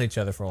been around each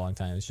other for a long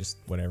time. It's just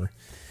whatever.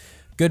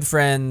 Good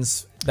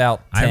friends.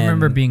 About 10, I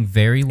remember being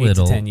very 8 to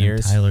little 10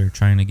 years. and Tyler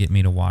trying to get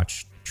me to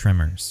watch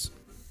Tremors.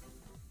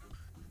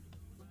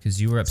 Because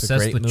you were It's a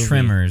obsessed great with movie.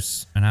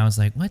 Tremors, and I was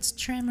like, "What's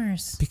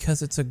Tremors?"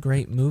 Because it's a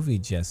great movie,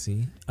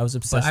 Jesse. I was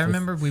obsessed. But I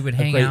remember we would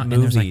hang great out, and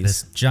there's like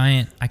movies. this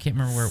giant. I can't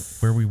remember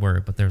where we were,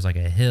 but there was like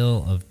a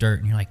hill of dirt,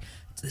 and you're like,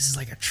 "This is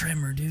like a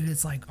tremor, dude."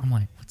 It's like I'm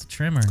like, "What's a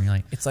tremor?" And you're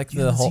like, It's like "You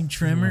the haven't whole seen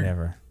Tremor."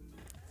 Whatever.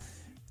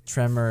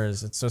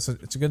 Tremors. It's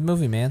a good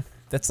movie, man.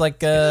 That's like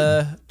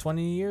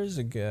 20 years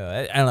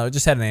ago. I don't know. It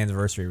just had an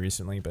anniversary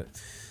recently, but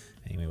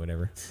anyway,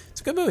 whatever. It's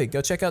a good movie.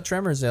 Go check out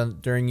Tremors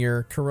during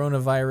your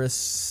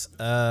coronavirus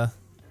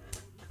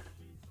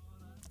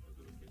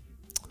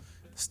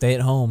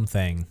stay-at-home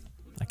thing.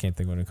 I can't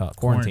think what to call it.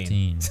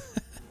 Quarantine.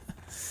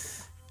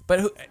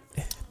 But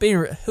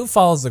who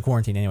follows the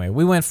quarantine anyway?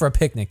 We went for a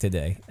picnic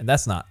today, and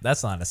that's not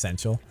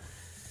essential.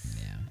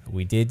 Yeah.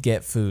 We did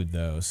get food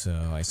though, so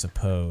I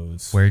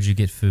suppose Where'd you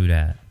get food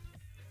at?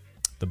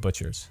 the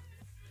butchers.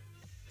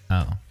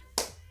 Oh,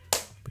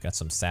 We got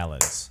some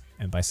salads,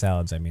 and by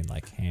salads I mean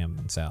like ham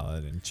and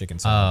salad and chicken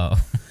salad.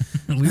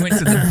 oh, we went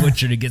to the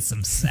butcher to get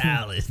some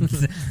salad.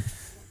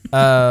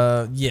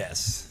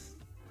 Yes.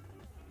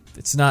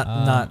 It's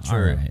not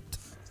true. All right.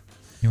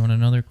 You want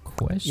another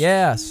question?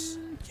 Yes.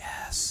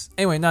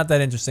 Anyway, not that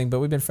interesting, but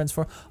we've been friends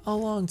for a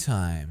long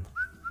time.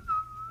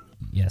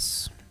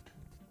 Yes.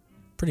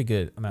 Pretty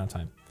good amount of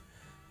time.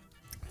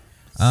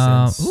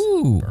 Since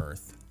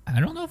birth. I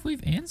don't know if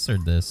we've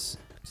answered this.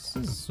 This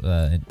is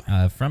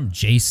from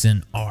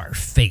Jason R.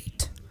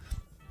 Fate.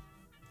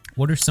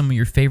 What are some of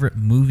your favorite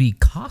movie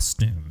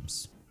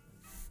costumes?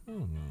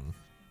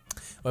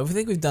 Well, we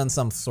think we've done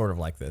some sort of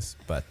like this,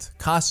 but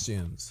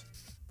costumes.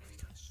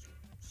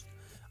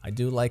 I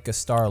do like a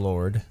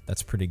Star-Lord.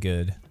 That's pretty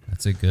good.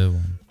 That's a good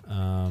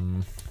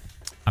one.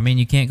 I mean,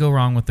 you can't go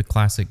wrong with the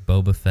classic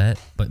Boba Fett,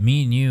 but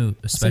me and you,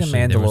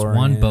 especially, there was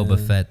one Mandalorian,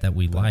 Boba Fett that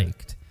we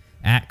liked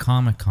at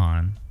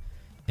Comic-Con.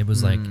 It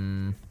was like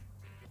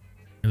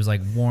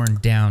worn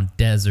down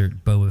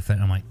desert Boba Fett.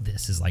 I'm like,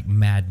 this is like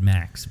Mad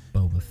Max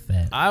Boba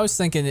Fett. I was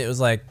thinking it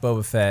was like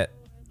Boba Fett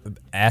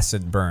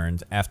acid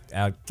burned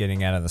out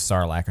getting out of the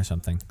Sarlacc or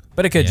something.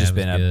 But it could just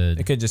been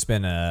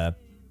a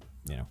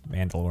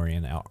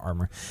Mandalorian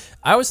armor.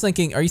 I was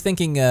thinking, are you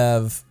thinking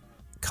of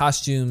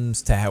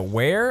costumes to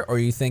wear, or are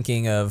you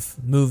thinking of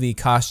movie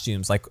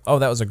costumes? Like, oh,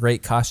 that was a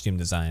great costume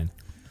design.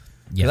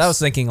 Yes. I was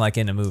thinking like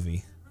in a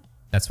movie.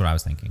 That's what I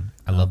was thinking.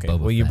 I love Boba Fett.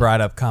 Well, you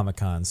brought up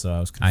Comic-Con, so I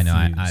was confused.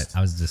 I know.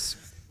 I was just...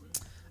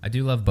 I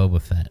do love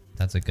Boba Fett.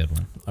 That's a good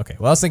one. Okay.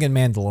 Well, I was thinking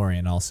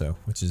Mandalorian also,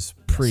 which is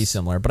pretty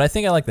similar. But I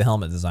think I like the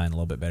helmet design a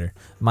little bit better.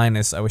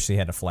 Minus, I wish he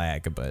had a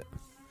flag, but...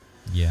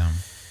 Yeah.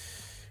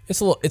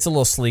 It's a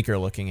little sleeker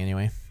looking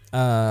anyway.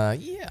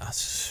 Yeah.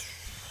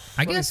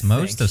 I guess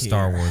most of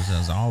Star Wars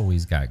has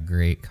always got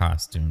great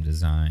costume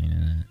design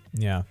in it.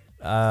 Yeah.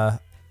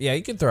 Yeah,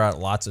 you can throw out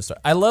lots of stuff.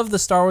 I love the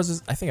Star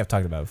Wars. I think I've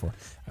talked about it before.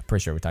 I'm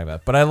pretty sure we talked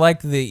about it. But I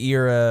like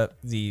the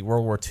the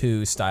World War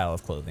II style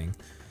of clothing.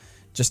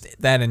 Just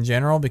that in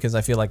general, because I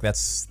feel like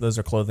those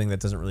are clothing that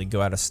doesn't really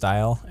go out of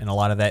style. And a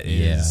lot of that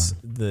is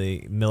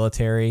the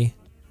military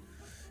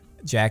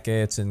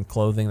jackets and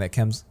clothing that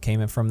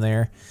came in from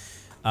there.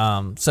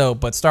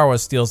 But Star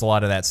Wars steals a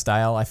lot of that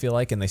style, I feel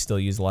like, and they still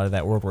use a lot of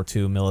that World War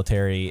II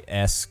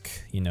military-esque,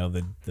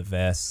 the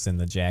vests and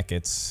the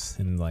jackets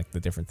and like the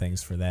different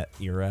things for that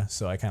era.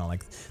 So I kind of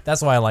like,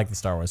 that's why I like the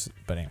Star Wars.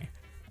 But anyway,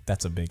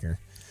 that's a bigger.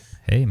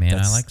 Hey man,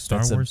 I like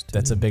Star Wars too.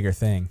 That's a bigger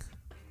thing.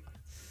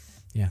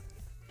 Yeah,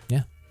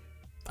 yeah,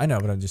 I know,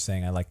 but I'm just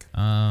saying I like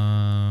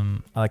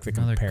the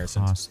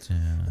comparisons.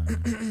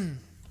 Costume.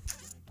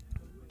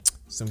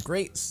 Some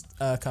great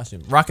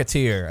costume.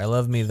 Rocketeer. I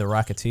love me the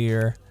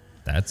Rocketeer.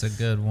 That's a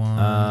good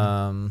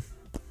one.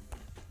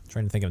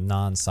 Trying to think of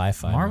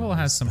non-sci-fi. Marvel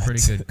has some pretty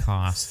good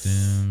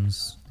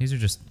costumes. These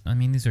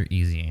are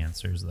easy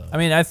answers though. I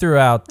mean, I threw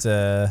out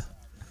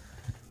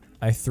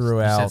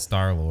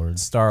Star-Lord.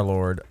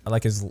 Star-Lord. I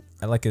just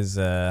like his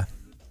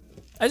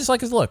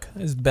look.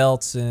 His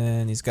belts,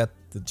 and he's got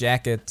the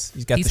jacket.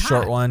 He's got the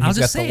short one. He's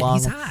got the long one.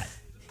 He's hot.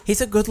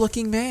 He's a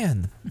good-looking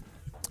man.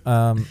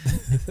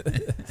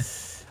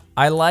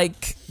 I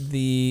like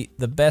the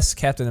best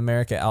Captain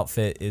America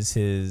outfit is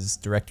his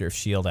Director of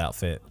S.H.I.E.L.D.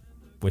 outfit,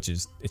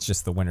 it's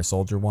just the Winter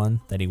Soldier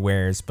one that he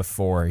wears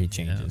before he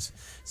changes.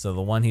 Yeah. So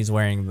the one he's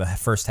wearing the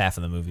first half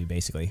of the movie,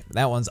 basically.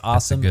 That one's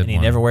awesome, and he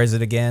never wears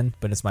it again,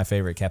 but it's my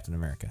favorite Captain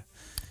America.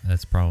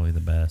 That's probably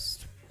the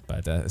best.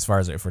 But as far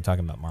as if we're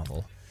talking about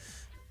Marvel.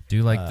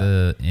 Do like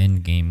the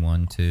Endgame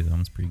one, too. That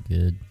one's pretty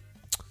good.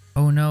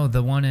 Oh, no,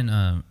 the one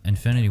in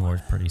Infinity War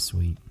is pretty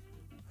sweet.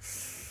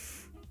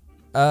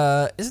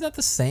 Isn't that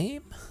the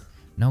same?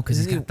 No, because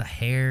he's got the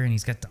hair and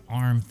he's got the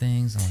arm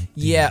things. I'm like,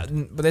 yeah,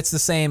 but it's the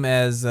same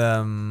as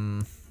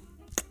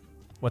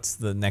what's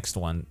the next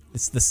one?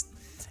 It's this.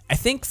 I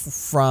think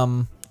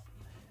from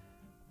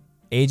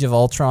Age of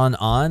Ultron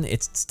on,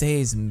 it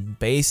stays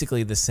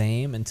basically the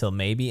same until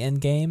maybe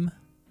Endgame,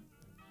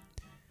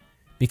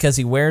 because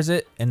he wears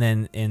it, and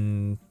then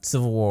in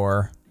Civil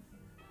War,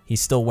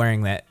 he's still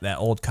wearing that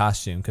old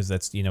costume because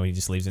that's he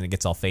just leaves it and it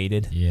gets all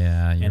faded.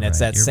 Yeah, and it's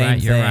that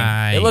same thing.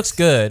 Right. It looks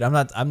good.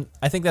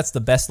 I think that's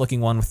the best looking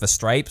one with the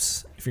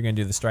stripes. If you're gonna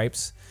do the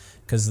stripes,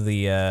 because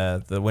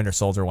the Winter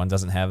Soldier one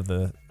doesn't have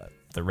the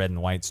red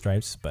and white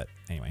stripes. But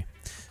anyway,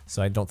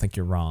 so I don't think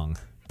you're wrong.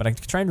 But I'm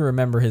trying to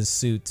remember his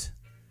suit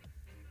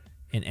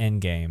in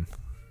Endgame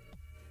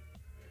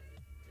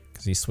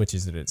because he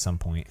switches it at some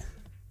point.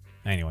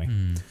 Anyway,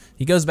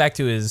 he goes back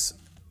to his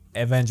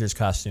Avengers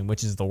costume,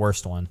 which is the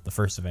worst one, the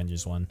first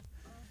Avengers one.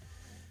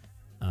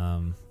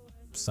 And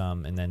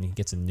then he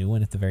gets a new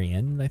one at the very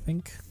end, I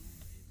think.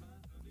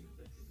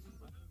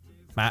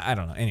 I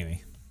don't know.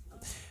 Anyway,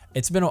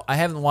 I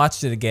haven't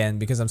watched it again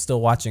because I'm still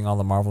watching all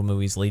the Marvel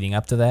movies leading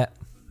up to that.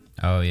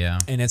 Oh yeah.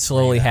 And it's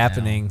slowly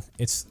happening.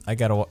 Age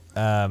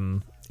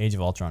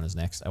of Ultron is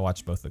next. I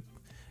watched both the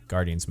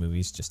Guardians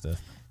movies just to.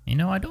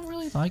 I don't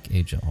really like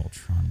Age of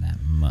Ultron that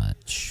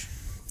much.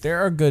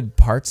 There are good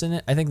parts in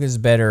it. I think there's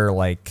better,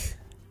 like,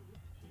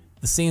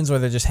 the scenes where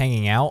they're just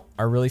hanging out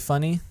are really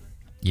funny.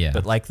 Yeah.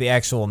 But, like, the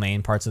actual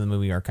main parts of the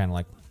movie are kind of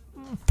like...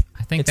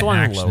 I think the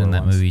action in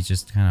that movie is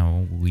just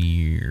kind of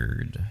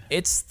weird.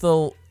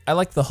 I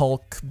like the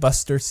Hulk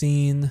Buster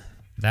scene.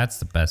 That's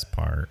the best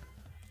part.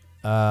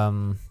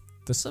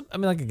 There's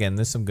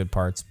some good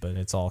parts, but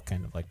it's all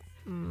kind of like...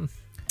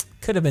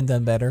 could have been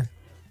done better,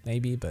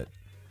 maybe, but...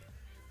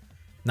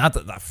 Not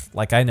that,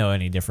 like, I know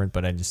any different,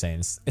 but I'm just saying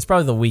it's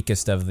probably the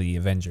weakest of the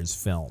Avengers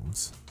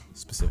films,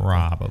 specifically.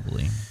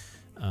 Probably.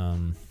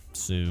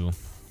 So,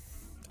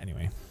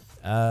 anyway,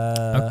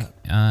 okay.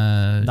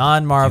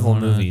 non-Marvel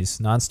movies,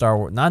 non-Star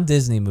Wars,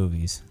 non-Disney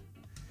movies.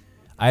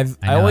 That's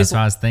what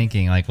I was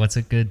thinking. Like, what's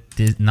a good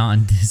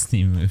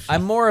non-Disney movie?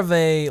 I'm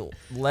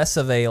less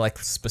of a like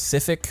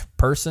specific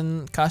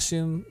person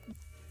costume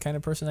kind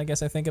of person, I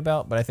guess I think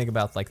about, but I think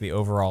about like the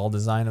overall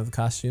design of the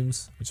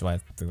costumes, which is why I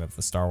think about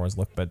the Star Wars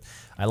look. But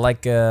I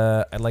like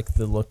the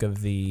look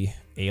of the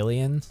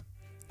alien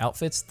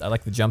outfits. I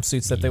like the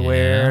jumpsuits that they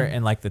wear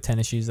and like the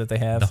tennis shoes that they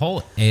have. The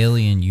whole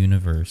alien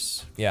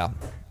universe. Yeah,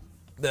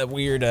 the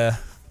weird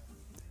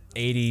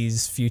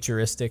 80s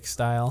futuristic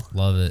style.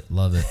 Love it.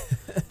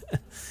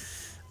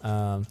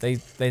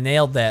 They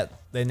nailed that.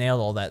 They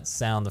nailed all that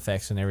sound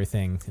effects and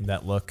everything,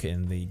 that look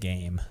in the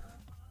game,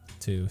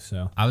 too.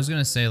 So I was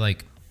gonna say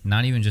like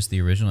not even just the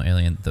original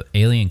Alien, the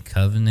Alien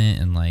Covenant,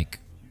 and like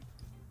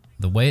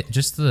the way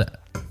just the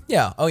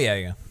yeah, oh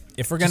yeah.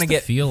 If we're gonna just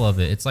get the feel of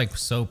it, it's like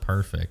so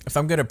perfect. if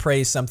I'm gonna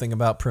praise something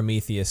about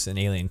Prometheus and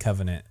Alien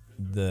Covenant,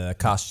 the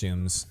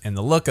costumes and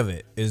the look of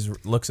it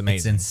looks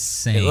amazing. It's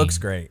insane. It looks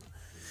great.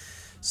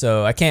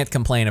 So I can't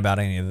complain about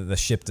any of the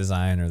ship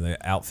design or the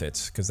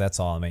outfits because that's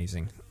all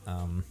amazing.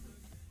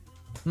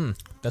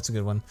 That's a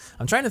good one.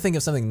 I'm trying to think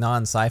of something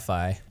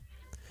non-sci-fi.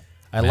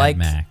 I like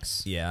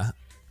Max. Yeah.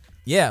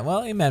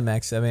 Well, in Mad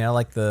Max, I mean, I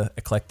like the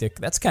eclectic.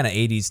 That's kind of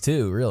 80s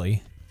too,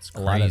 really. It's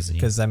A lot of crazy.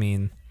 because I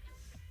mean,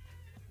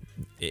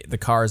 the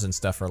cars and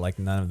stuff are like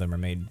none of them are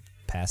made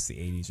past the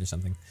 80s or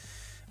something.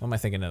 What am I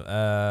thinking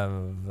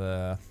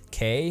of?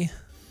 K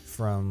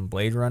from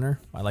Blade Runner.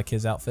 I like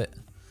his outfit.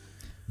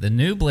 The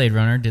new Blade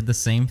Runner did the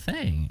same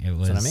thing. It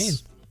was That's what I mean.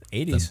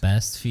 80s. the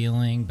best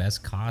feeling,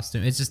 best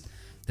costume. It's just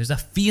there's a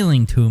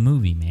feeling to a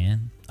movie,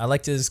 man. I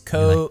liked his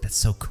You're like, coat. that's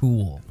so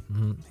cool.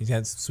 He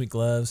had some sweet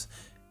gloves.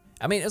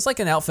 I mean, it's like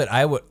an outfit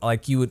I would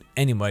like.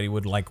 Anybody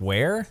would like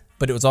wear,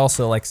 but it was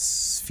also like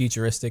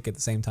futuristic at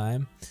the same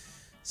time.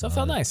 So it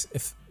felt nice.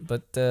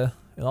 But it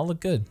all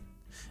looked good.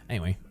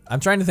 Anyway, I'm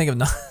trying to think of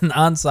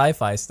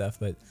non-sci-fi stuff,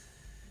 but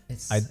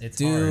It's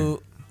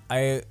do.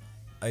 hard.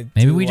 I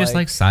Maybe do we just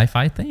like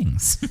sci-fi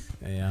things.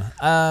 Yeah.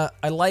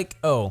 I like.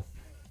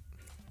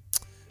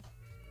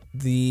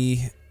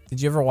 Did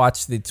you ever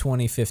watch the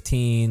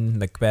 2015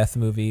 Macbeth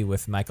movie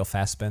with Michael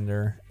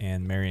Fassbender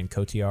and Marion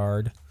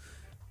Cotillard?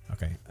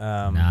 Okay.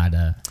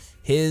 Nada.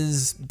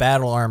 His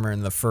battle armor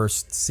in the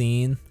first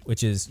scene,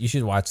 which is you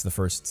should watch the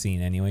first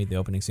scene anyway, the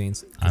opening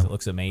scenes, because it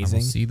looks I amazing.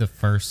 will see the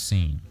first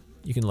scene.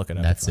 You can look it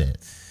up. That's if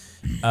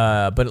you it.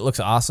 want. But it looks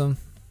awesome.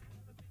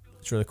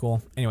 It's really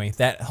cool. Anyway,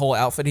 that whole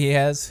outfit he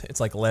has, it's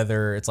like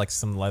leather. It's like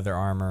some leather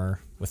armor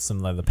with some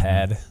leather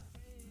pad,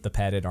 the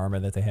padded armor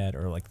that they had,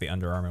 or like the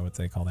under armor, what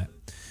they call that.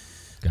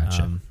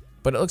 Gotcha.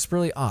 But it looks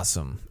really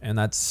awesome, and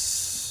it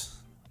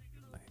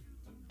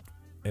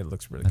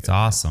looks really That's good.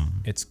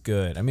 awesome. It's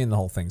good. I mean, the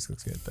whole thing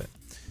looks good, but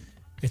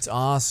it's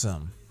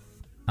awesome.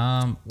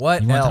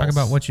 What You you want to talk else?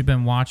 about what you've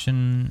been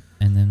watching,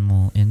 and then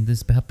we'll end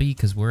this puppy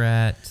because we're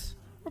at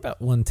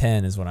About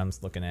 110 is what I'm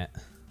looking at.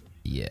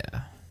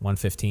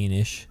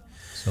 115-ish.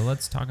 So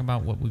let's talk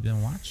about what we've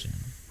been watching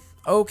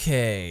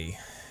Okay.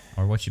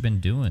 or what you've been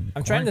doing.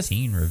 I'm trying to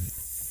Quarantine review.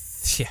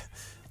 Yeah.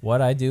 What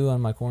I do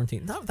on my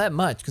quarantine. Not that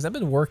much, because I've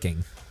been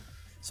working.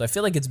 So I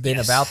feel like it's been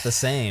about the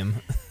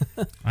same.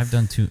 I've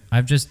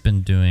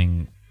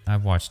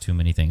watched too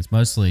many things,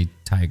 mostly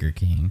Tiger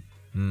King.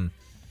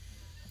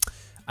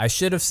 I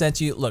should have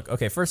sent you. Look,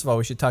 okay, first of all,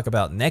 we should talk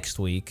about next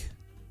week.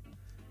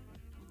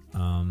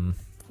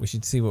 We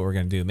should see what we're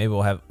going to do. Maybe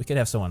we could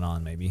have someone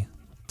on, maybe.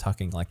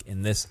 Talking like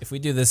in this. If we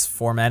do this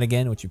format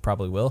again, which you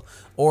probably will.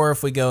 Or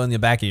if we go in the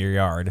back of your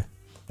yard.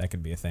 That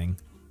could be a thing.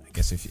 I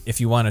guess if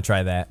you want to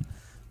try that.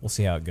 We'll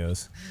see how it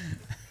goes.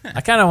 I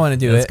kind of want to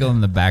do Let's it. go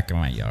in the back of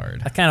my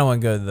yard. I kind of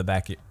want to go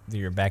to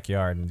your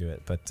backyard and do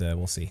it, but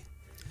we'll see.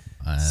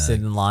 Sit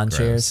in lawn gross.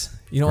 chairs.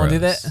 You don't want to do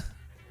Gross. that?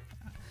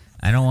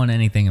 I don't want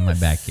anything in my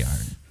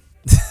backyard.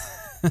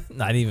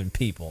 Not even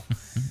people.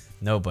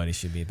 Nobody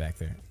should be back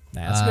there.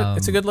 Nah, it's good.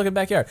 It's a good looking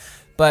backyard.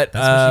 But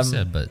That's what she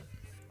said, but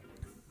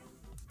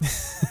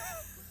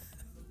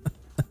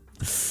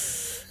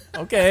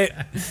okay.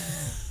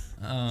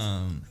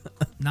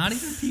 not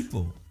even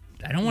people.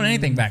 I don't want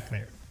anything back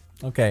there.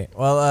 Okay.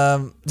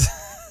 Well,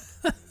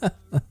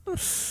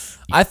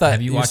 I thought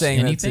Have you were watched saying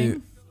anything? that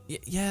too.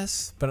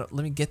 Yes, but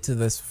let me get to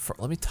this.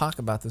 Let me talk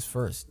about this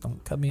first.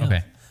 Don't cut me off.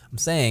 Okay. I'm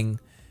saying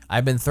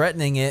I've been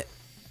threatening it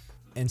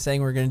and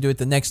saying we're going to do it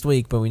the next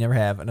week, but we never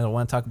have. And I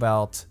want to talk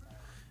about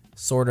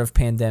sort of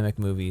pandemic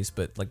movies,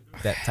 but like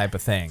that type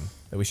of thing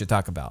that we should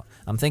talk about.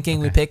 I'm thinking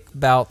we pick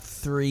about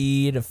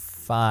 3 to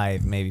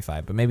 5, maybe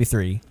 5, but maybe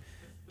 3.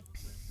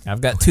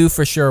 I've got 2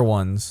 for sure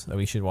ones that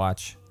we should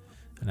watch,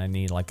 and I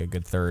need like a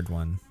good third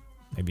one,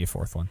 maybe a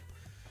fourth one.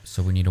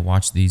 So we need to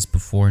watch these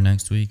before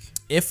next week.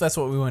 If that's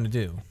what we want to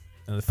do.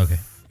 Okay.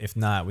 If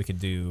not, we could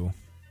do,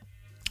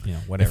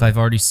 whatever. If I've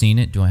already seen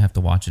it, do I have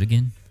to watch it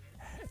again?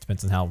 It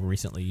depends on how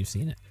recently you've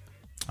seen it.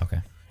 Okay.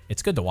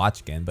 It's good to watch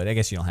again, but I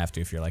guess you don't have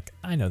to if you're like,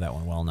 I know that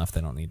one well enough.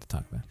 They don't need to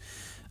talk about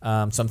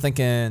it. So I'm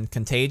thinking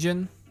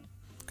Contagion,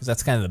 because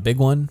that's kind of the big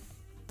one.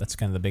 That's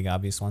kind of the big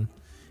obvious one.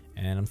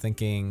 And I'm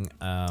thinking,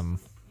 I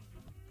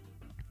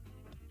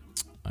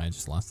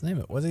just lost the name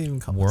of it. What's it even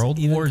called? World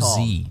War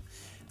Z.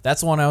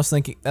 That's one I was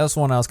thinking. That was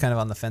one I was kind of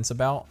on the fence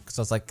about because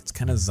I was like, it's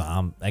kind of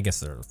zombie. I guess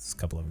there's a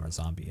couple of them are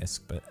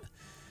zombie-esque, but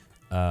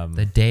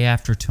The Day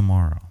After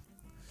Tomorrow.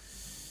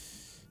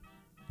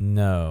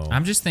 no.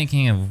 I'm just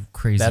thinking of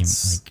crazy.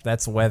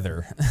 That's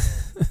weather.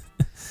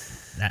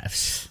 That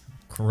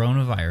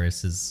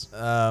coronavirus is.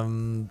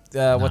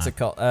 What's it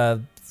called?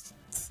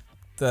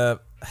 The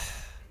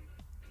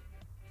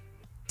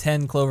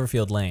 10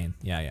 Cloverfield Lane.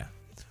 Yeah.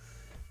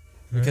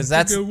 Because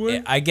that's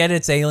I get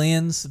it's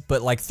aliens,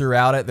 but like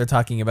throughout it, they're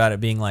talking about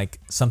it being like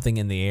something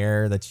in the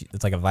air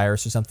it's like a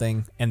virus or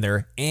something, and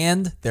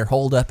they're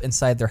holed up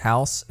inside their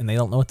house and they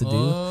don't know what to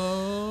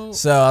do.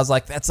 So I was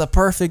like, that's the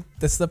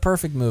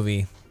perfect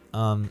movie,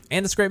 and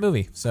it's a great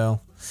movie.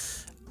 So,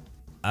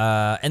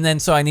 and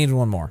then so I needed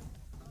one more.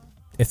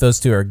 If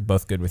those two are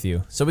both good with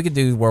you, so we could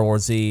do World War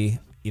Z,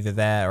 either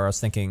that or I was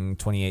thinking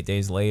 28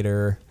 Days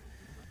Later.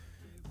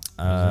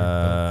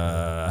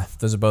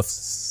 Those are both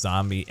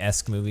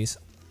zombie-esque movies,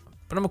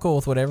 but I'm cool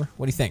with whatever.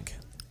 What do you think?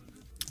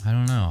 I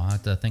don't know. I'll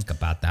have to think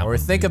about that. Or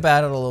think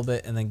about it a little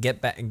bit and then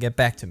get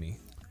back to me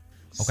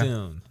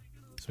soon,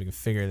 so we can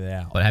figure it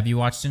out. But have you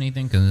watched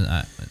anything? Because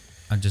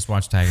I just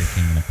watched Tiger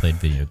King and I played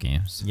video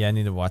games. Yeah, I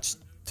need to watch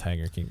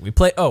Tiger King. We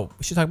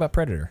should talk about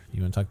Predator.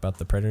 You want to talk about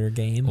the Predator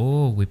game?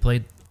 Oh, we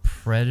played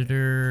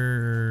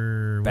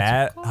Predator.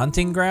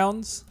 Hunting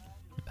Grounds.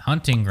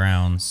 Hunting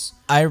Grounds.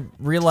 I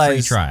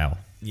realized Free trial.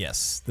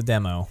 Yes, the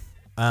demo.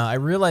 I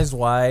realized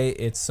why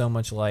it's so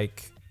much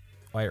like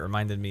why it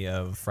reminded me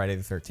of Friday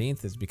the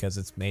 13th is because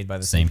it's made by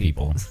the same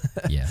people.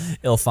 Yeah.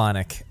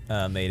 Ilphonic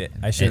made it.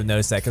 I should have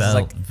noticed that because it's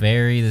like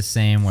very the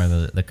same. Where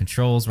the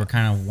controls were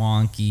kind of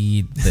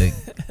wonky.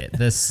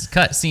 The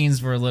cut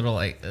scenes were a little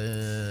like.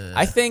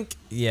 I think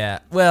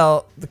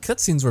Well, the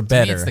cutscenes were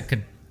better.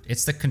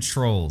 It's the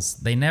controls.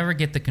 They never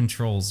get the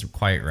controls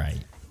quite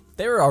right.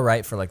 They were all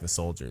right for like the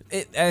soldiers.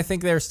 I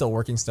think they were still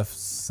working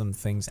some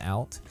things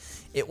out.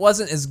 It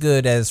wasn't as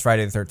good as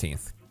Friday the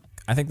 13th.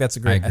 I think that's a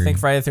great. I think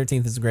Friday the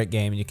 13th is a great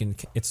game,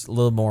 and it's a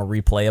little more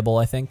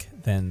replayable, I think,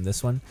 than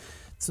this one.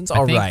 This one's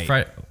all right.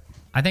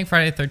 I think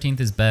Friday the 13th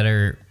is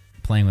better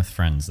playing with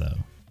friends, though.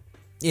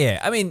 Yeah,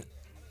 I mean,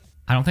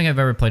 I don't think I've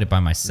ever played it by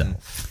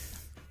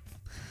myself.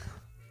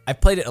 I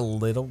played it a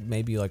little,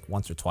 maybe like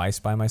once or twice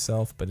by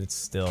myself, but it's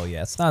still,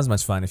 it's not as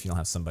much fun if you don't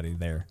have somebody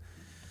there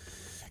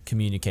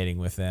communicating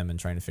with them and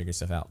trying to figure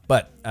stuff out.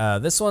 But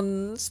this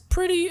one's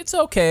it's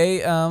okay.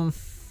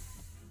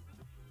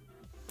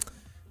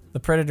 The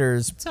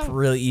Predator's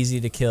really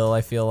easy to kill, I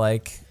feel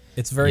like.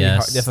 It's very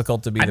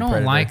difficult to be the Predator. I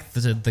don't like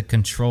the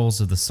controls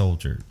of the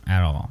soldier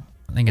at all.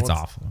 I think it's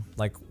awful.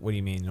 Like, what do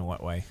you mean, in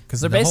what way? Because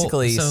they're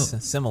basically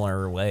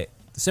similar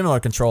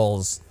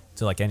controls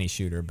to like any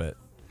shooter, but...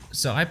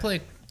 So I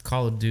play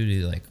Call of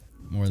Duty like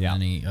more than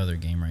any other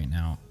game right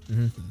now.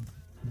 Mm-hmm.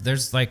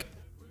 There's like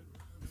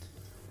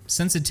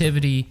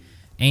sensitivity,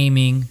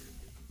 aiming,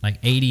 like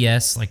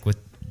ADS, like with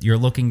you're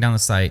looking down the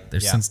sight,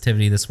 there's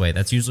sensitivity this way.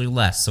 That's usually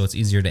less, so it's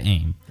easier to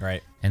aim.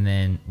 Right. And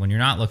then when you're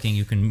not looking,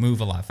 you can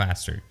move a lot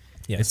faster.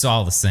 Yes. It's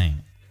all the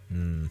same.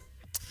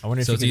 I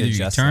wonder if so you it's could either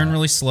adjust you turn that.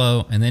 really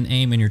slow and then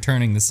aim, and you're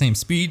turning the same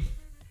speed.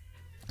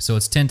 So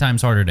it's 10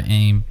 times harder to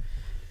aim.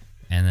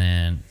 And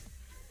then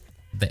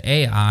the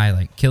AI,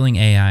 like killing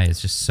AI, is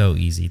just so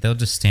easy. They'll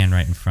just stand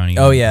right in front of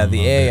you. Oh yeah,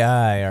 the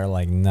AI are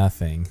like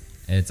nothing.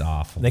 It's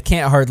awful. They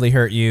can't hardly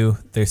hurt you.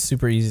 They're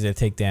super easy to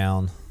take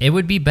down. It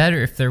would be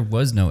better if there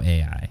was no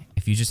AI.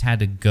 If you just had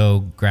to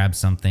go grab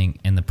something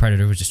and the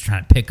Predator was just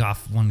trying to pick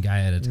off one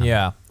guy at a time.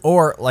 Yeah.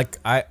 Or like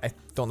I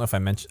don't know if I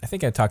mentioned. I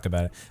think I talked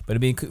about it, but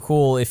it'd be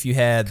cool if you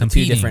had the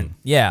two different.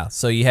 Yeah.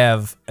 So you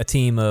have a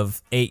team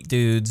of 8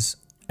 dudes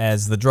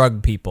as the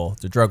drug people,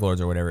 the drug lords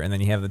or whatever, and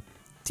then you have the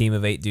team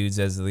of 8 dudes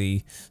as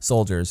the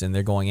soldiers, and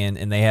they're going in,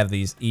 and they have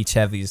each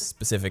have these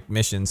specific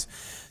missions.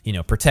 You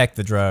know, protect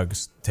the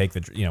drugs, take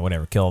the,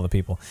 whatever, kill all the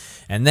people.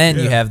 And then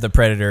you have the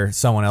Predator.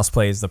 Someone else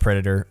plays the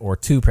Predator, or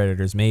 2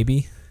 Predators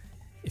maybe,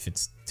 if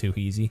it's too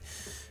easy.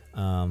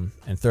 And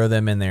throw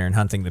them in there and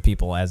hunting the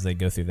people as they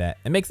go through that.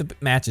 And make the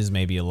matches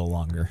maybe a little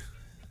longer.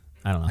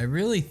 I don't know. I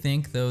really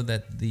think, though,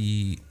 that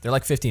they're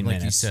like 15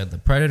 minutes. Like you said, the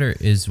Predator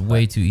is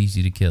way too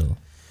easy to kill.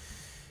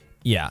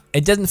 Yeah,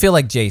 it doesn't feel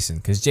like Jason,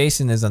 because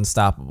Jason is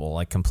unstoppable,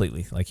 like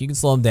completely. Like you can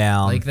slow him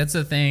down. Like that's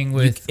the thing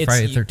with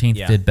Friday the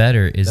 13th did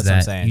better is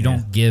that you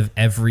don't give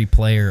every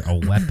player a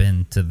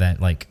weapon to that.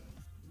 Like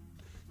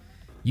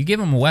you give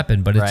him a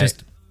weapon, but it's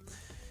just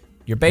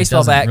your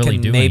baseball bat really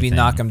can maybe anything.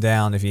 knock him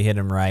down if you hit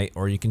him right,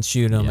 or you can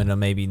shoot him and it'll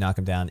maybe knock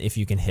him down if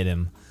you can hit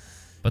him.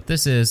 But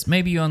this is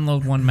maybe you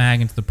unload one mag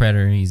into the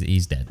Predator and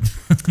he's dead.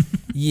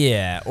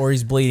 Yeah, or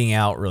he's bleeding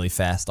out really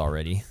fast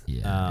already.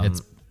 Yeah,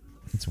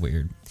 it's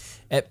weird.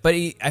 But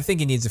I think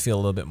he needs to feel a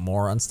little bit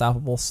more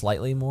unstoppable,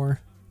 slightly more,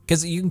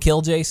 because you can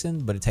kill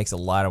Jason, but it takes a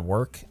lot of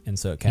work, and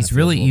so it kind of he's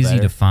really easy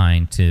to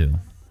find too.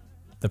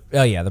 The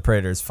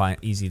Predator is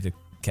easy to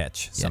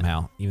catch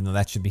somehow, even though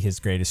that should be his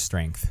greatest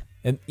strength.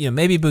 And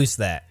maybe boost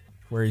that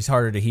where he's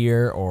harder to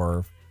hear,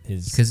 or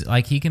because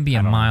like he can be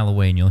a mile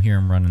away and you'll hear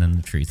him running in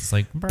the trees. It's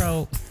like,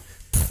 bro.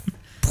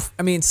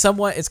 I mean,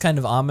 somewhat it's kind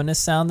of ominous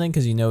sounding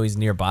because he's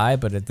nearby,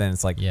 but then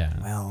it's like,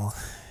 well.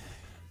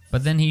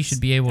 But then he should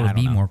be able to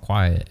be more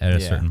quiet at a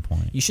certain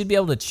point. You should be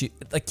able to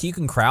like you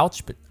can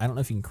crouch, but I don't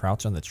know if you can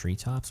crouch on the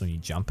treetops when you're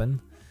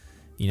jumping.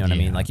 You know what I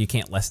mean? Like you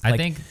can't I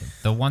think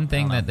the one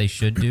thing that they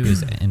should do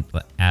is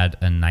add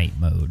a night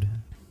mode.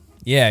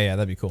 Yeah,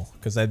 that'd be cool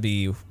because that'd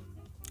be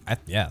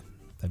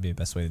the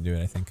best way to do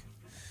it. I think.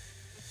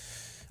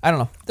 I don't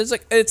know. There's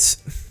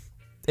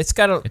It's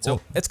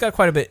got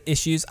quite a bit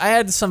issues. I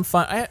had some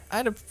fun. I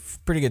had a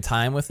pretty good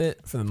time with it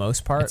for the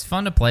most part. It's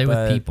fun to play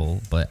with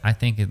people, but I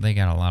think they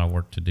got a lot of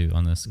work to do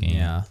on this game.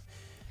 Yeah.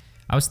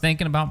 I was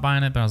thinking about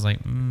buying it, but I was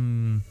like,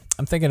 I'm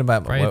thinking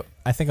about.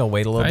 I think I'll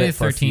wait a little bit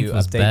for a few 13th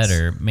was updates.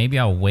 better. Maybe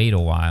I'll wait a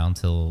while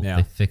until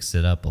they fix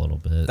it up a little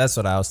bit. That's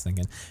what I was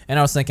thinking. And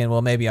I was thinking,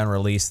 well, maybe on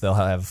release they'll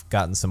have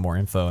gotten some more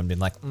info and been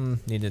like,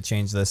 need to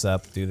change this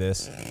up, do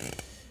this,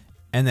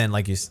 and then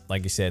like you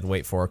said,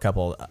 wait for a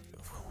couple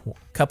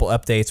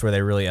updates where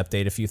they really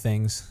update a few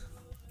things.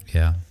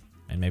 Yeah.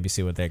 And maybe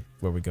see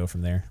where we go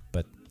from there.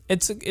 But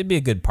it'd be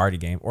a good party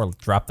game, or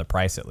drop the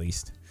price at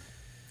least.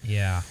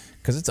 Yeah.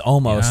 Because it's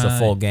almost a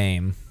full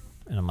game.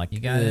 And I'm like, you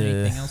got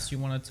anything else you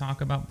want to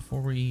talk about before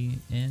we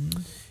end?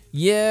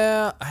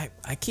 Yeah,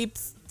 I keep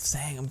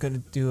saying I'm going to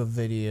do a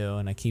video,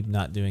 and I keep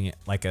not doing it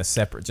like a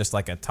separate, just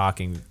like a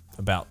talking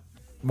about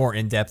more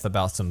in depth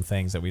about some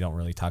things that we don't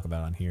really talk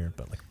about on here,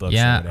 but like books.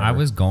 Yeah, or whatever. I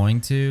was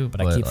going to,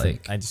 but I keep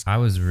like, I I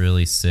was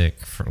really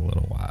sick for a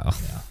little while.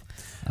 Yeah.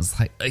 I was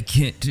like, I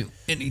can't do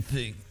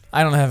anything.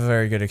 I don't have a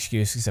very good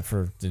excuse except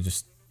for to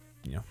just,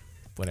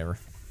 whatever.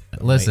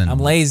 Listen, I'm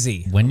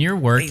lazy. When you're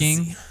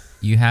working,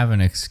 you have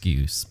an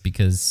excuse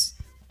because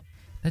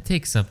that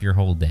takes up your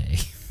whole day.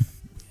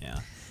 Yeah.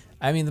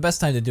 I mean, the best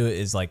time to do it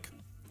is like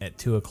at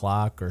 2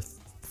 o'clock or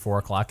 4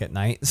 o'clock at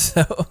night.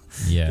 So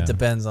yeah, it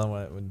depends on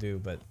what it would do.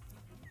 But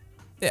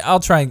yeah, I'll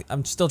try.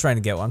 I'm still trying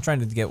to get one. I'm trying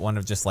to get one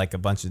of just like a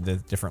bunch of the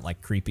different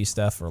like creepy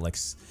stuff or like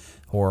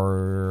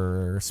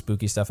horror,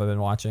 spooky stuff I've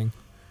been watching.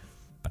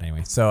 But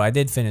anyway, so I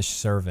did finish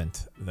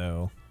Servant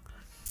though.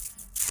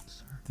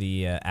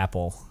 The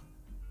Apple.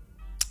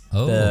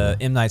 Oh. The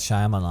M. Night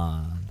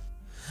Shyamalan.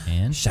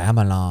 And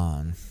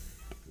Shyamalan.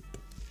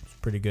 It's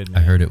pretty good,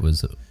 man. I heard it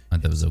was. I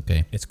thought it was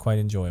okay. It's quite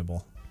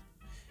enjoyable.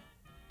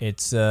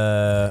 It's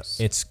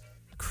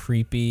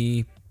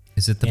creepy.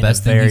 Is it the in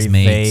best a thing very he's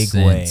made vague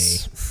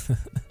since? way.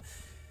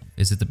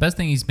 Is it the best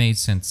thing he's made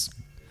since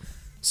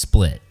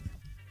Split?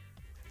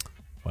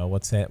 Well,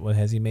 what's that? What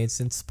has he made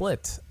since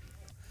Split?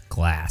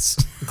 Glass.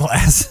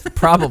 Glass,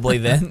 probably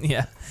then.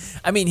 Yeah,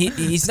 I mean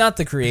he's not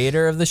the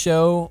creator of the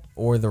show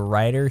or the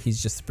writer. He's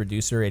just the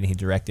producer, and he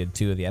directed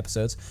 2 of the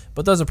episodes.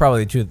 But those are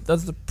probably the 2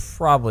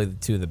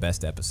 of the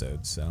best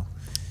episodes. So,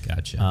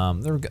 Gotcha. I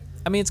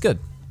mean, it's good.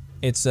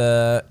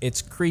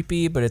 It's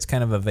creepy, but it's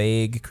kind of a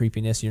vague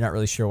creepiness. You're not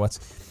really sure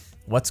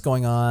what's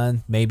going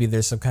on. Maybe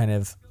there's some kind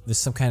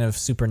of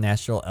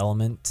supernatural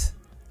element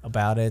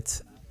about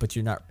it, but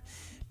you're not.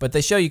 But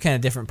they show you kind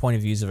of different point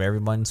of views of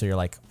everyone, so you're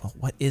like, well,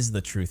 what is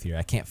the truth here?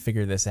 I can't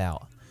figure this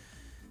out.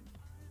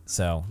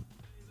 So,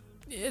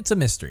 it's a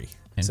mystery.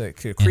 It's a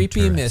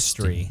creepy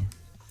mystery.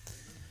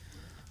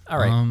 All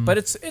right, but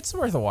it's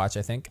worth a watch,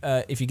 I think.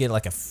 If you get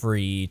like a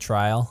free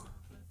trial,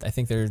 I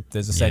think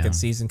there's a second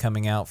season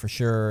coming out for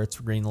sure. It's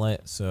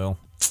greenlit, so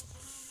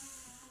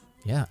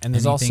yeah. And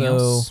there's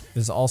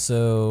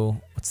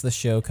also what's the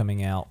show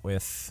coming out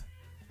with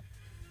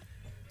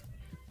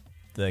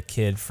the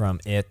kid from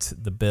It,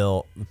 the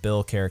Bill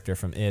character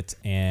from It,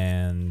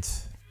 and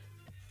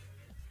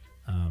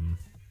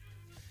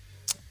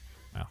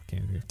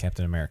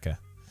Captain America.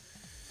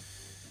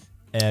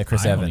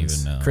 Chris Evans.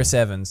 Don't even know. Chris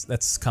Evans.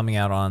 That's coming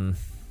out on.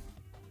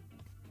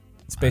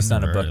 It's based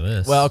on a I've book. never heard of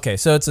this. Well, okay,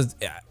 so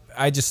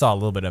I just saw a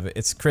little bit of it.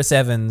 It's Chris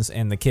Evans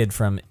and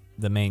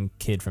the main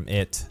kid from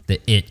It. The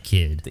It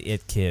Kid. The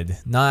It Kid,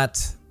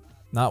 not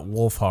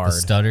Wolfhard. The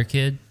Stutter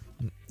Kid.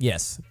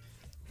 Yes,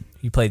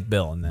 he played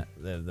Bill in that.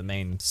 The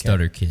main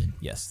Stutter character. Kid.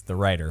 Yes, the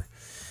writer.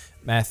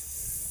 What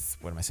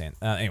am I saying?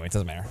 Anyway, it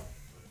doesn't matter.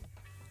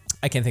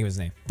 I can't think of his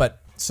name.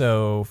 But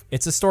so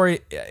it's a story.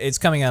 It's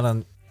coming out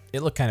on.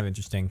 It looked kind of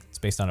interesting. It's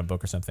based on a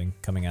book or something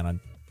coming out on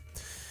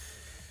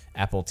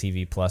Apple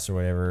TV Plus or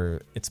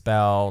whatever. It's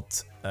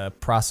about a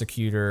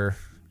prosecutor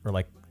or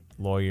like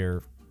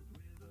lawyer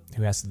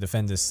who has to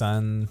defend his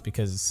son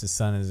because his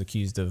son is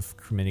accused of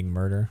committing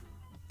murder.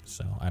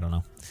 So I don't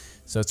know.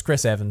 So it's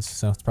Chris Evans.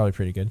 So it's probably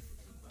pretty good.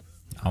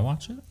 I'll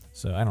watch it.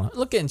 So I don't know.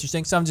 Look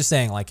interesting. So I'm just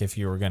saying, like, if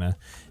you were gonna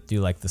do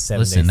like the 7-day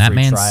Listen, that free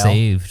man trial,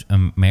 saved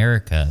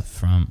America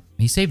from.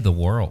 He saved the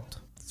world.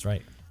 That's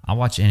right. I'll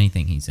watch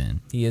anything he's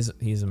in. He's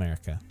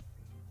America.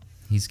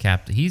 He's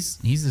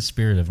He's the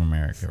spirit of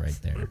America right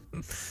there.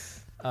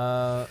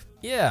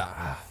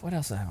 Yeah. What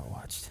else have I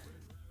watched?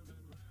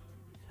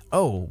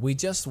 Oh, we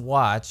just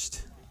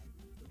watched.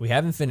 We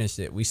haven't finished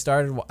it. We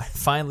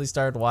finally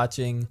started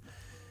watching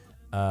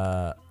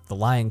The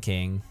Lion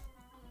King,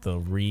 the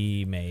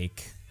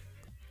remake,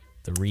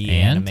 the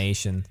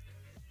reanimation.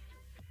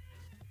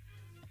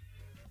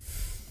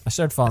 I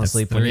started falling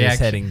asleep when he was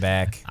heading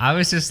back. I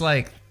was just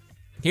like,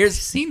 I've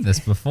seen this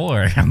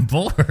before. I'm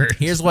bored.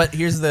 Here's what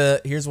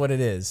it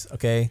is.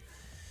 Okay,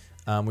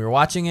 we were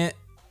watching it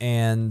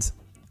and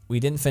we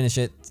didn't finish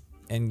it,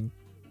 and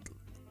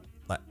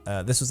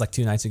this was like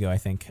 2 nights ago. I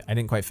think I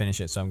didn't quite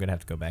finish it, so I'm gonna have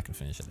to go back and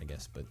finish it, I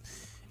guess.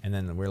 And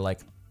then we're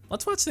like,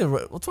 let's watch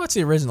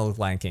the original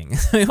Lion King.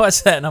 We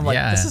watched that, and I'm like,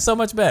 this is so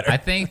much better. I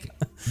think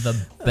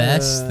the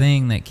best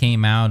thing that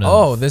came out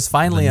of there's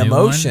finally the new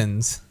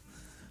emotions.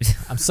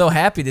 I'm so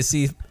happy to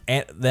see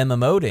them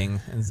emoting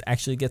and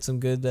actually get some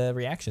good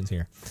reactions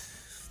here.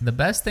 The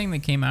best thing that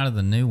came out of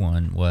the new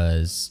one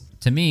was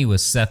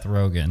Seth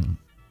Rogen.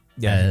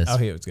 Yeah, as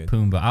he was good.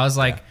 Pumbaa. I was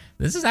like,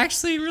 this is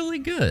actually really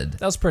good.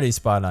 That was pretty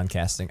spot on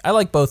casting. I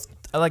like both.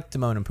 I like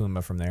Timon and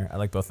Pumbaa from there. I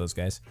like both those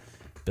guys.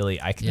 Billy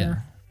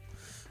Eichner.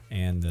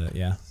 And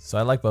so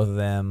I like both of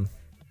them.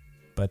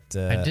 But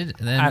I did.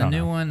 Then I the don't new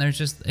know. one, it's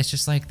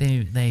just like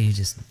they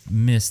just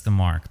missed the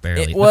mark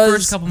barely. It The was-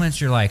 first couple minutes,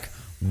 you're like,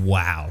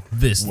 wow,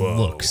 this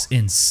looks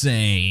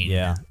insane.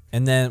 Yeah,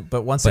 and then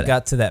once it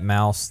got to that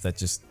mouse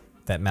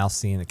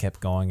scene that kept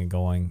going and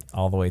going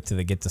all the way to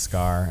the get to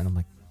Scar, and I'm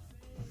like,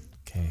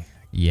 okay.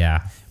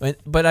 Yeah.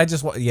 But I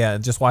just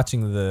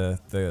watching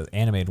the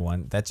animated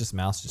one, that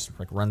mouse just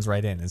like runs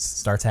right in. It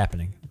starts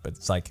happening, but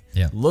it's like,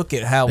 look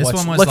at how This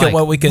one was look like, at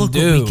what we can look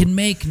do. what we can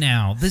make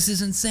now. This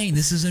is insane.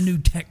 This is a new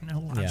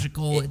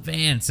technological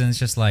advance, and it's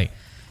just like,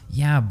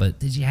 yeah, but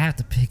did you have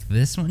to pick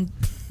this one?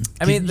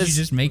 I mean, did you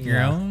just make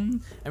your own?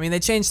 I mean, they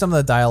changed some of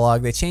the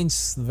dialogue. They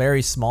changed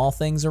very small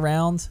things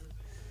around,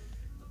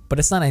 but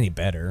it's not any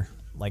better.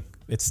 Like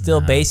it's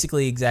still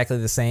basically exactly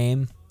the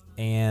same.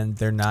 And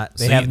they're not.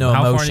 They have no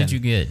emotion. How far did you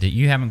get?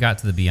 You haven't got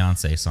to the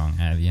Beyonce song,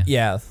 have you?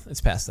 Yeah,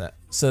 it's past that.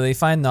 So they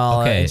find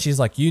Nala, and she's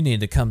like, "You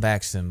need to come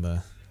back,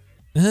 Simba."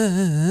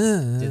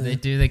 Did they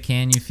do the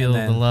 "Can You Feel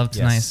the Love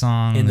Tonight"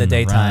 song in the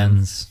daytime?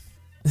 Runs?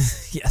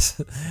 Yes.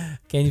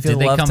 Can you feel Did the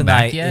they love come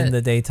tonight back yet? in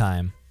the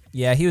daytime?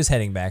 Yeah, he was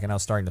heading back, and I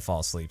was starting to fall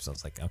asleep. So I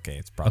was like, "Okay,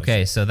 it's probably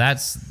okay." So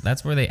that's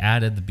where they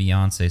added the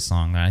Beyonce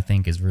song that I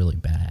think is really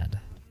bad.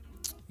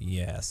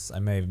 Yes, I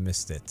may have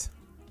missed it.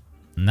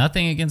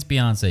 Nothing against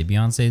Beyonce.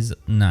 Beyonce's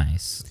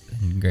nice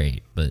and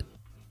great, but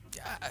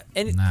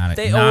And not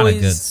they a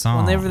always, good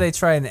song. whenever they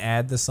try and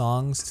add the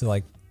songs to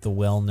like the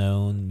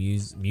well-known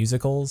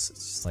musicals,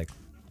 it's just like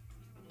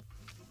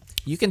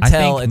you can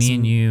tell. I think me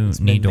and you it's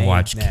been need to made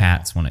watch now.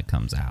 Cats when it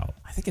comes out.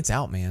 I think it's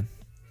out, man.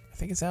 I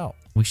think it's out.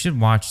 We should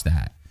watch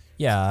that.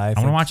 Yeah, I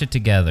want to watch it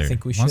together. I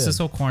think we Once should. this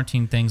whole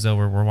quarantine thing's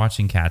over, we're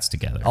watching Cats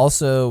together.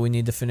 Also, we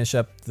need to finish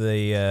up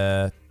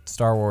the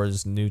Star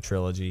Wars new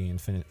trilogy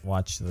and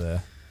watch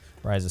the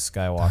Rise of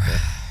Skywalker.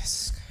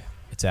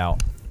 It's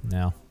out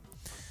now.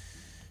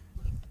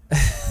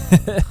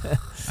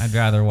 I'd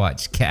rather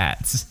watch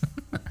Cats.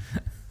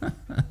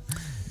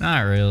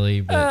 Not really,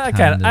 but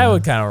I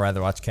would kind of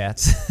rather watch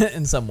Cats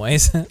in some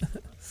ways.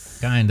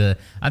 Kinda.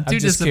 I'm too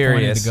just disappointed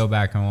curious. to go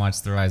back and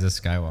watch The Rise of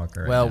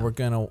Skywalker.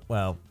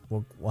 Well,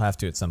 we'll have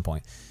to at some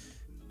point.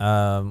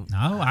 No,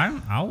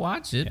 I'll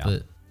watch it, Yeah.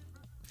 but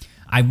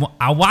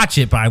I'll watch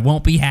it, but I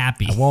won't be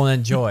happy. I won't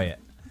enjoy it.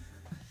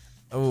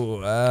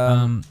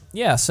 Oh,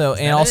 yeah. So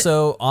and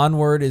also,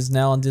 Onward is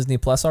now on Disney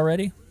Plus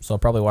already, so I'll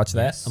probably watch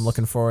that. Yes. I'm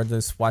looking forward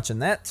to watching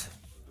that.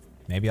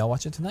 Maybe I'll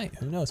watch it tonight.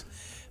 Who knows?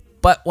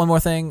 But one more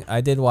thing, I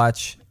did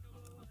watch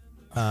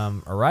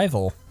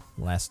Arrival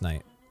last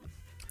night.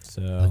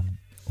 So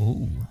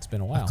Ooh, it's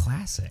been a while. a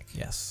classic.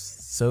 Yes,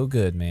 so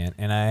good, man.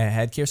 And I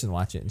had Kirsten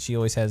watch it, and she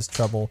always has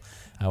trouble.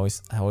 I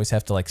always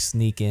have to like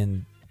sneak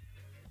in.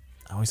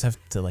 I always have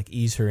to like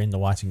ease her into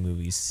watching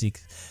movies,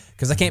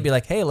 because I can't be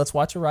like, "Hey, let's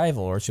watch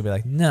Arrival," or she'll be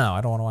like, "No,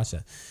 I don't want to watch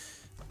that,"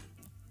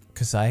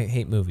 because I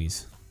hate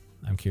movies.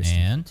 I'm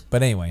Kirsten.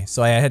 But anyway,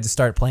 so I had to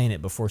start playing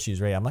it before she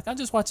was ready. I'm like, I'm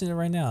just watching it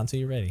right now until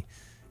you're ready.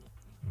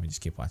 And we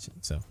just keep watching.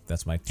 So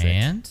that's my trick.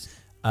 And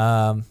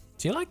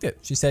she liked it.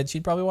 She said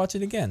she'd probably watch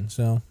it again.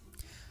 So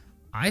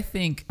I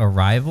think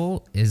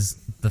Arrival is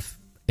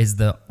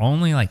the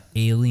only like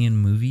alien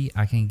movie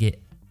I can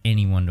get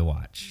anyone to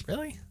watch.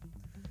 really,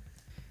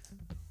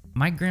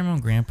 My grandma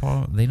and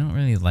grandpa, they don't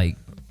really like.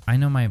 I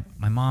know my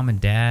mom and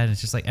dad. It's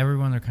just like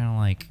everyone. They're kind of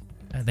like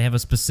they have a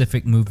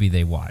specific movie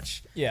they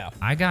watch. yeah,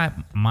 I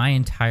got my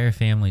entire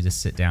family to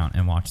sit down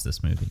and watch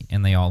this movie,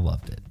 and they all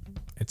loved it.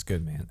 it's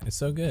good, man. It's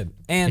so good.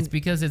 And It's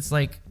because it's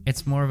like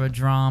it's more of a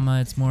drama.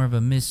 It's more of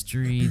a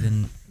mystery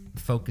than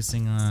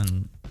focusing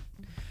on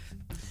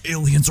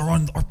aliens are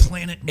on our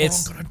planet. We're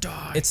all gonna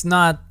die. It's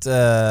not,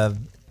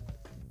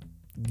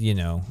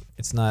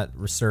 it's not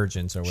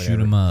Resurgence or whatever. Shoot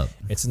 'em up.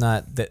 It's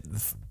not that.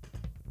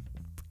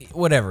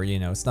 Whatever,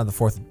 it's not the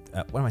fourth.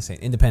 What am I saying?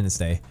 Independence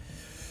Day,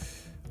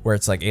 where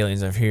it's like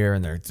aliens are here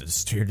and they're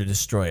just here to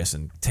destroy us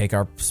and take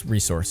our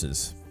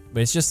resources.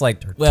 But it's just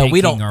like,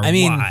 we don't. Our I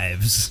mean,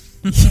 wives.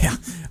 yeah.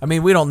 I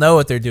mean, we don't know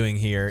what they're doing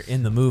here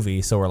in the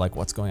movie, so we're like,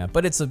 what's going on?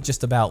 But it's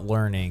just about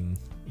learning.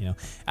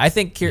 I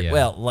think.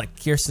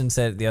 Like Kirsten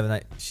said the other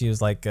night, she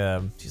was like,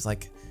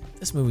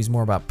 this movie's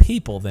more about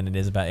people than it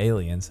is about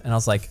aliens. And I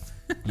was like,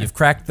 you've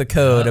cracked the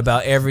code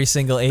about every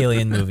single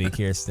alien movie,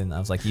 Kirsten. I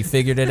was like, you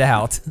figured it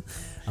out.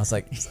 I was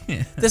like,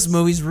 this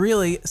movie's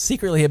really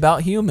secretly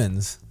about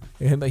humans,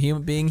 about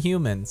being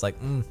human. It's like,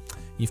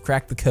 you've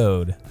cracked the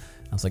code.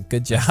 I was like,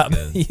 good job.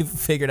 You've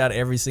figured out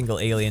every single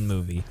alien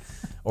movie,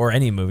 or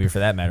any movie for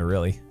that matter,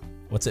 really.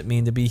 What's it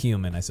mean to be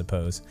human, I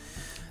suppose.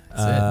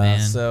 That's it, man.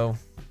 So,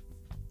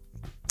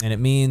 and it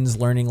means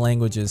learning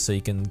languages so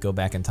you can go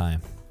back in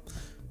time.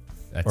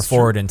 Or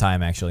forward in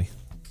time, actually.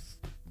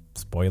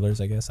 Spoilers,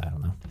 I guess. I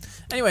don't know.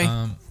 Anyway,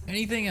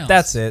 Anything else?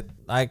 that's it.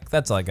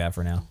 That's all I got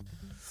for now.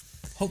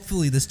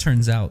 Hopefully this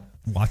turns out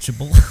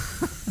watchable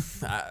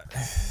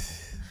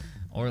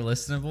or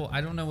listenable.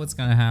 I don't know what's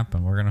gonna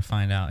happen. We're gonna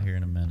find out here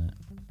in a minute.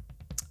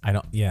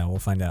 Yeah, we'll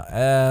find out.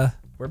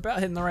 We're about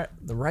hitting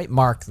the right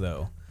mark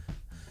though.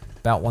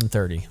 About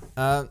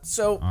 1:30.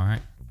 So All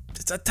right,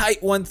 it's a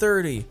tight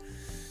 1:30.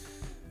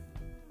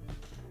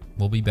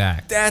 we'll be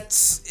back.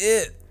 That's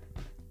it.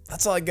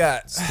 That's all I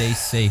got. Stay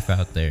safe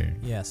out there.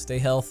 Yeah, stay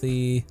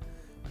healthy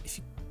if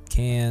you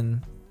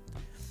can.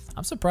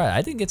 I'm surprised.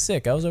 I didn't get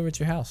sick. I was over at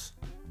your house.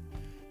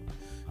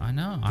 I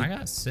know. I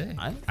got sick.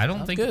 I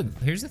don't I'm think. good.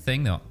 Here's the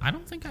thing, though. I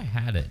don't think I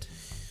had it.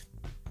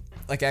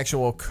 Like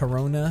actual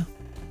corona?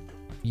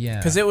 Yeah.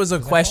 Because it was a 'Cause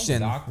I called the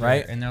question, doctor,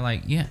 right? And they're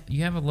like, "Yeah,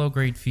 you have a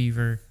low-grade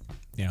fever.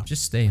 Yeah.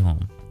 Just stay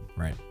home."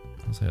 Right.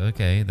 I was like,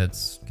 "Okay,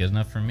 that's good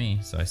enough for me."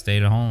 So I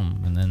stayed at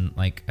home, and then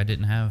like I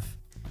didn't have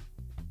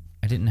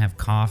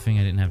coughing.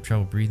 I didn't have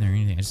trouble breathing or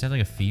anything. I just had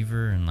like a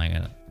fever and like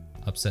an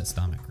upset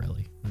stomach,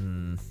 really.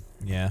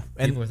 Yeah.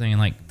 And People were thinking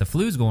like the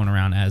flu's going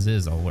around as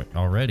is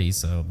already,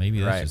 so maybe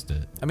that's Right. just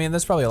it. I mean,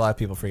 there's probably a lot of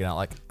people freaking out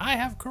like, I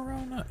have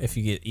corona. If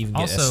you get a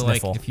Also, like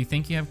sniffle. if you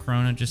think you have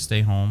corona, just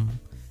stay home,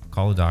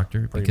 call a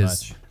doctor Pretty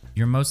because much.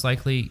 you're most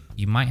likely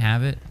you might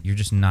have it. You're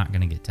just not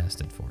gonna get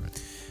tested for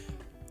it.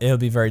 It'll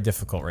be very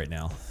difficult right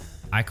now.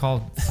 I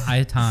called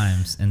 5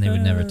 times and they would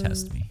never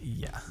test me.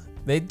 Yeah.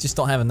 They just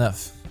don't have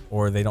enough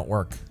or they don't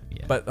work.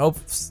 Yeah. But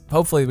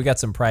hopefully we got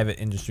some private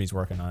industries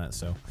working on it,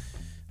 so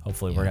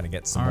hopefully we're Yeah. going to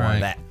get some All more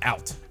of right. that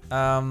out.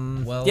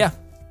 Well, yeah.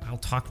 I'll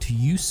talk to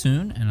you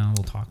soon, and I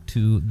will talk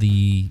to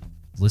the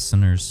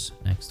listeners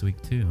next week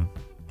too.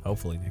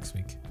 Hopefully next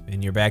week.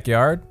 In your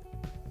backyard?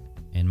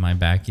 In my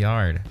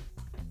backyard.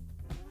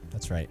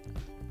 That's right.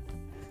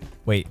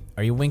 Wait,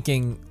 are you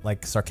winking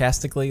like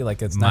sarcastically,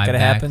 like it's not My going to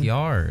happen?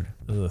 backyard.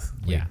 Ugh, wait,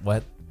 Yeah.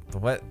 What?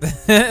 What?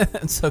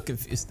 I'm so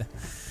confused now.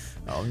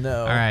 Oh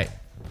no. All right.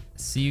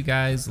 See you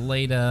guys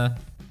later.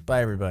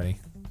 Bye everybody.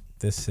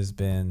 This has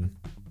been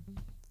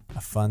a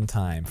fun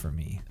time for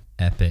me.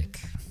 Epic.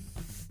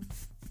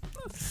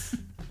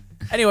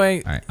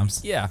 Anyway, All right.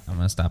 yeah. I'm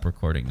gonna stop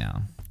recording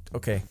now.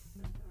 Okay.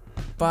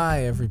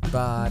 Bye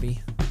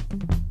everybody.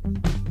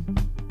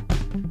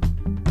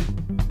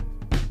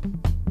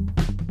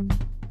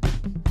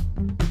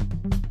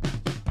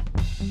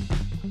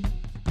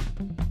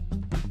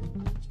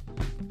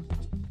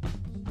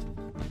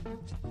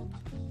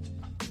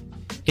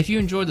 If you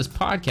enjoyed this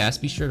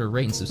podcast, be sure to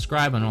rate and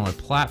subscribe on all our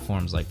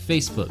platforms like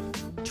Facebook,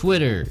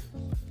 Twitter,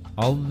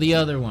 all the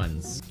other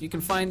ones. You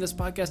can find this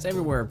podcast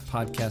everywhere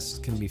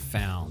podcasts can be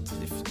found.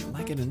 If you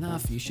like it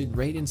enough, you should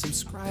rate and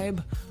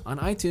subscribe on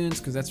iTunes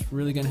because that's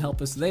really going to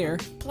help us there.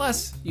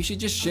 Plus, you should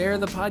just share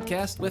the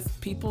podcast with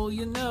people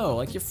you know,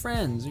 like your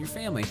friends or your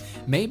family,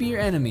 maybe your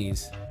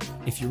enemies.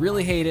 If you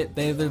really hate it,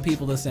 they're the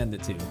people to send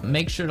it to.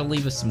 Make sure to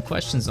leave us some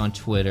questions on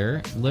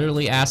Twitter.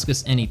 Literally ask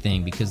us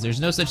anything because there's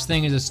no such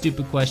thing as a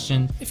stupid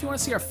question. If you want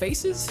to see our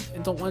faces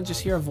and don't want to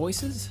just hear our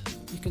voices,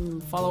 you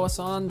can follow us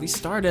on the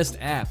Stardust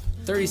app.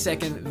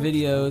 30-second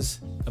videos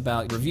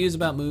about reviews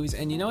about movies,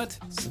 and you know what?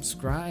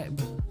 Subscribe,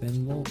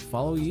 then we'll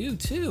follow you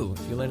too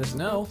if you let us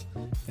know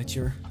that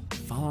you're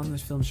following the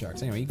Film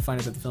Sharks. Anyway, you can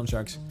find us at the Film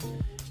Sharks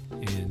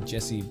and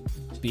Jesse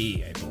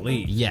B, I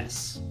believe.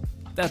 Yes.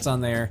 That's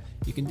on there.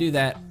 You can do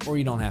that, or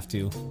you don't have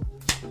to.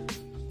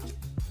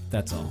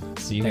 That's all.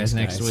 See you Thanks, guys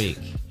next guys. week.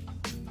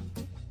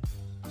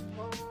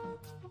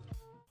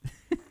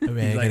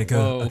 Okay, I like, gotta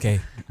go. whoa. Okay.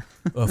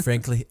 Well,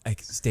 frankly, I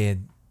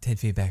stand 10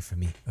 feet back from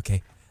me.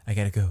 Okay, I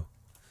gotta go.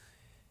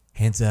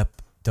 Hands up.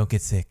 Don't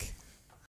get sick.